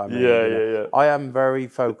understand what I mean? Yeah. I am very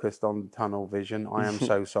focused on tunnel vision. I am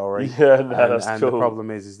so sorry. That's and cool. The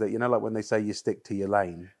problem is that like when they say you stick to your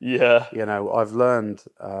lane. Yeah. I've learned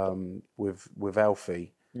with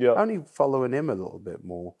Alfie. Yeah. Only following him a little bit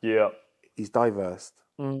more. Yeah. He's diverse.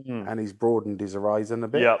 And he's broadened his horizon a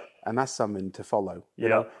bit, and that's something to follow. You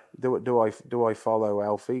know, do I follow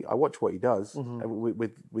Alfie? I watch what he does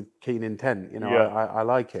with keen intent. I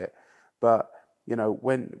like it, but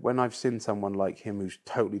when I've seen someone like him who's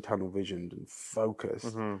totally tunnel visioned and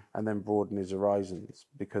focused, and then broaden his horizons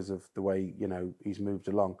because of the way he's moved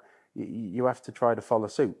along, you have to try to follow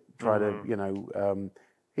suit. Try to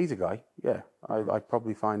he's a guy. Yeah, I'd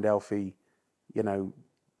probably find Alfie.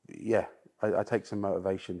 I take some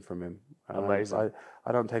motivation from him. Amazing.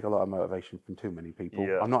 I don't take a lot of motivation from too many people.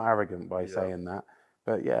 Yeah. I'm not arrogant by saying that,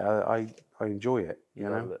 but I enjoy it.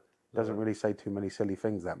 It doesn't really say too many silly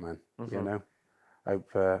things, that man. I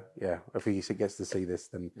hope if he gets to see this,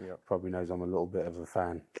 then probably knows I'm a little bit of a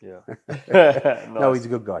fan. Yeah. Nice. No, he's a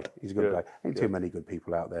good guy. He's a good guy. Ain't too many good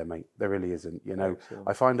people out there, mate. There really isn't.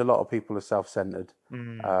 I find a lot of people are self-centered,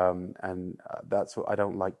 and that's what I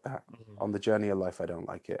don't like. That on the journey of life, I don't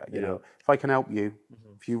like it. If I can help you,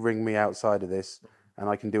 if you ring me outside of this, and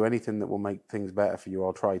I can do anything that will make things better for you,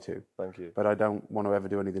 I'll try to. Thank you. But I don't want to ever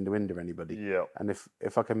do anything to hinder anybody. Yeah. And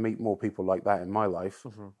if I can meet more people like that in my life,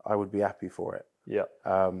 I would be happy for it. Yeah.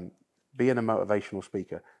 Being a motivational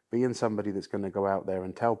speaker, being somebody that's going to go out there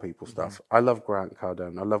and tell people stuff. I love Grant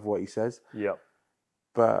Cardone. I love what he says. Yeah.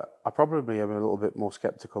 But I probably am a little bit more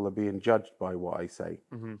skeptical of being judged by what I say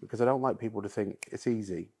because I don't like people to think it's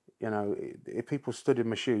easy. If people stood in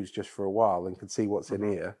my shoes just for a while and could see what's in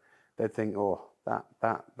here, they'd think, oh,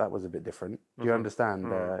 that was a bit different. Do you understand?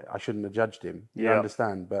 I shouldn't have judged him. You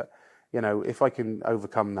understand? But, if I can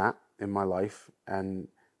overcome that in my life and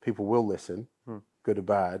people will listen, good or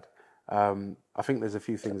bad, I think there's a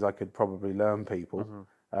few things I could probably learn people.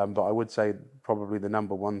 But I would say probably the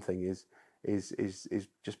number one thing is is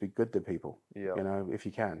just be good to people. Yeah. You know, if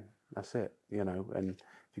you can, that's it. You know, and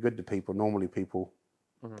if you're good to people, normally people,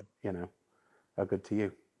 you know, are good to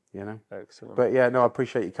you. You know. Excellent. But yeah, no, I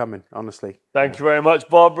appreciate you coming. Honestly. Thank you very much,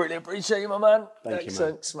 Bob. Really appreciate you, my man. Thank Excellent.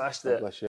 You, man. Smashed God it. bless you.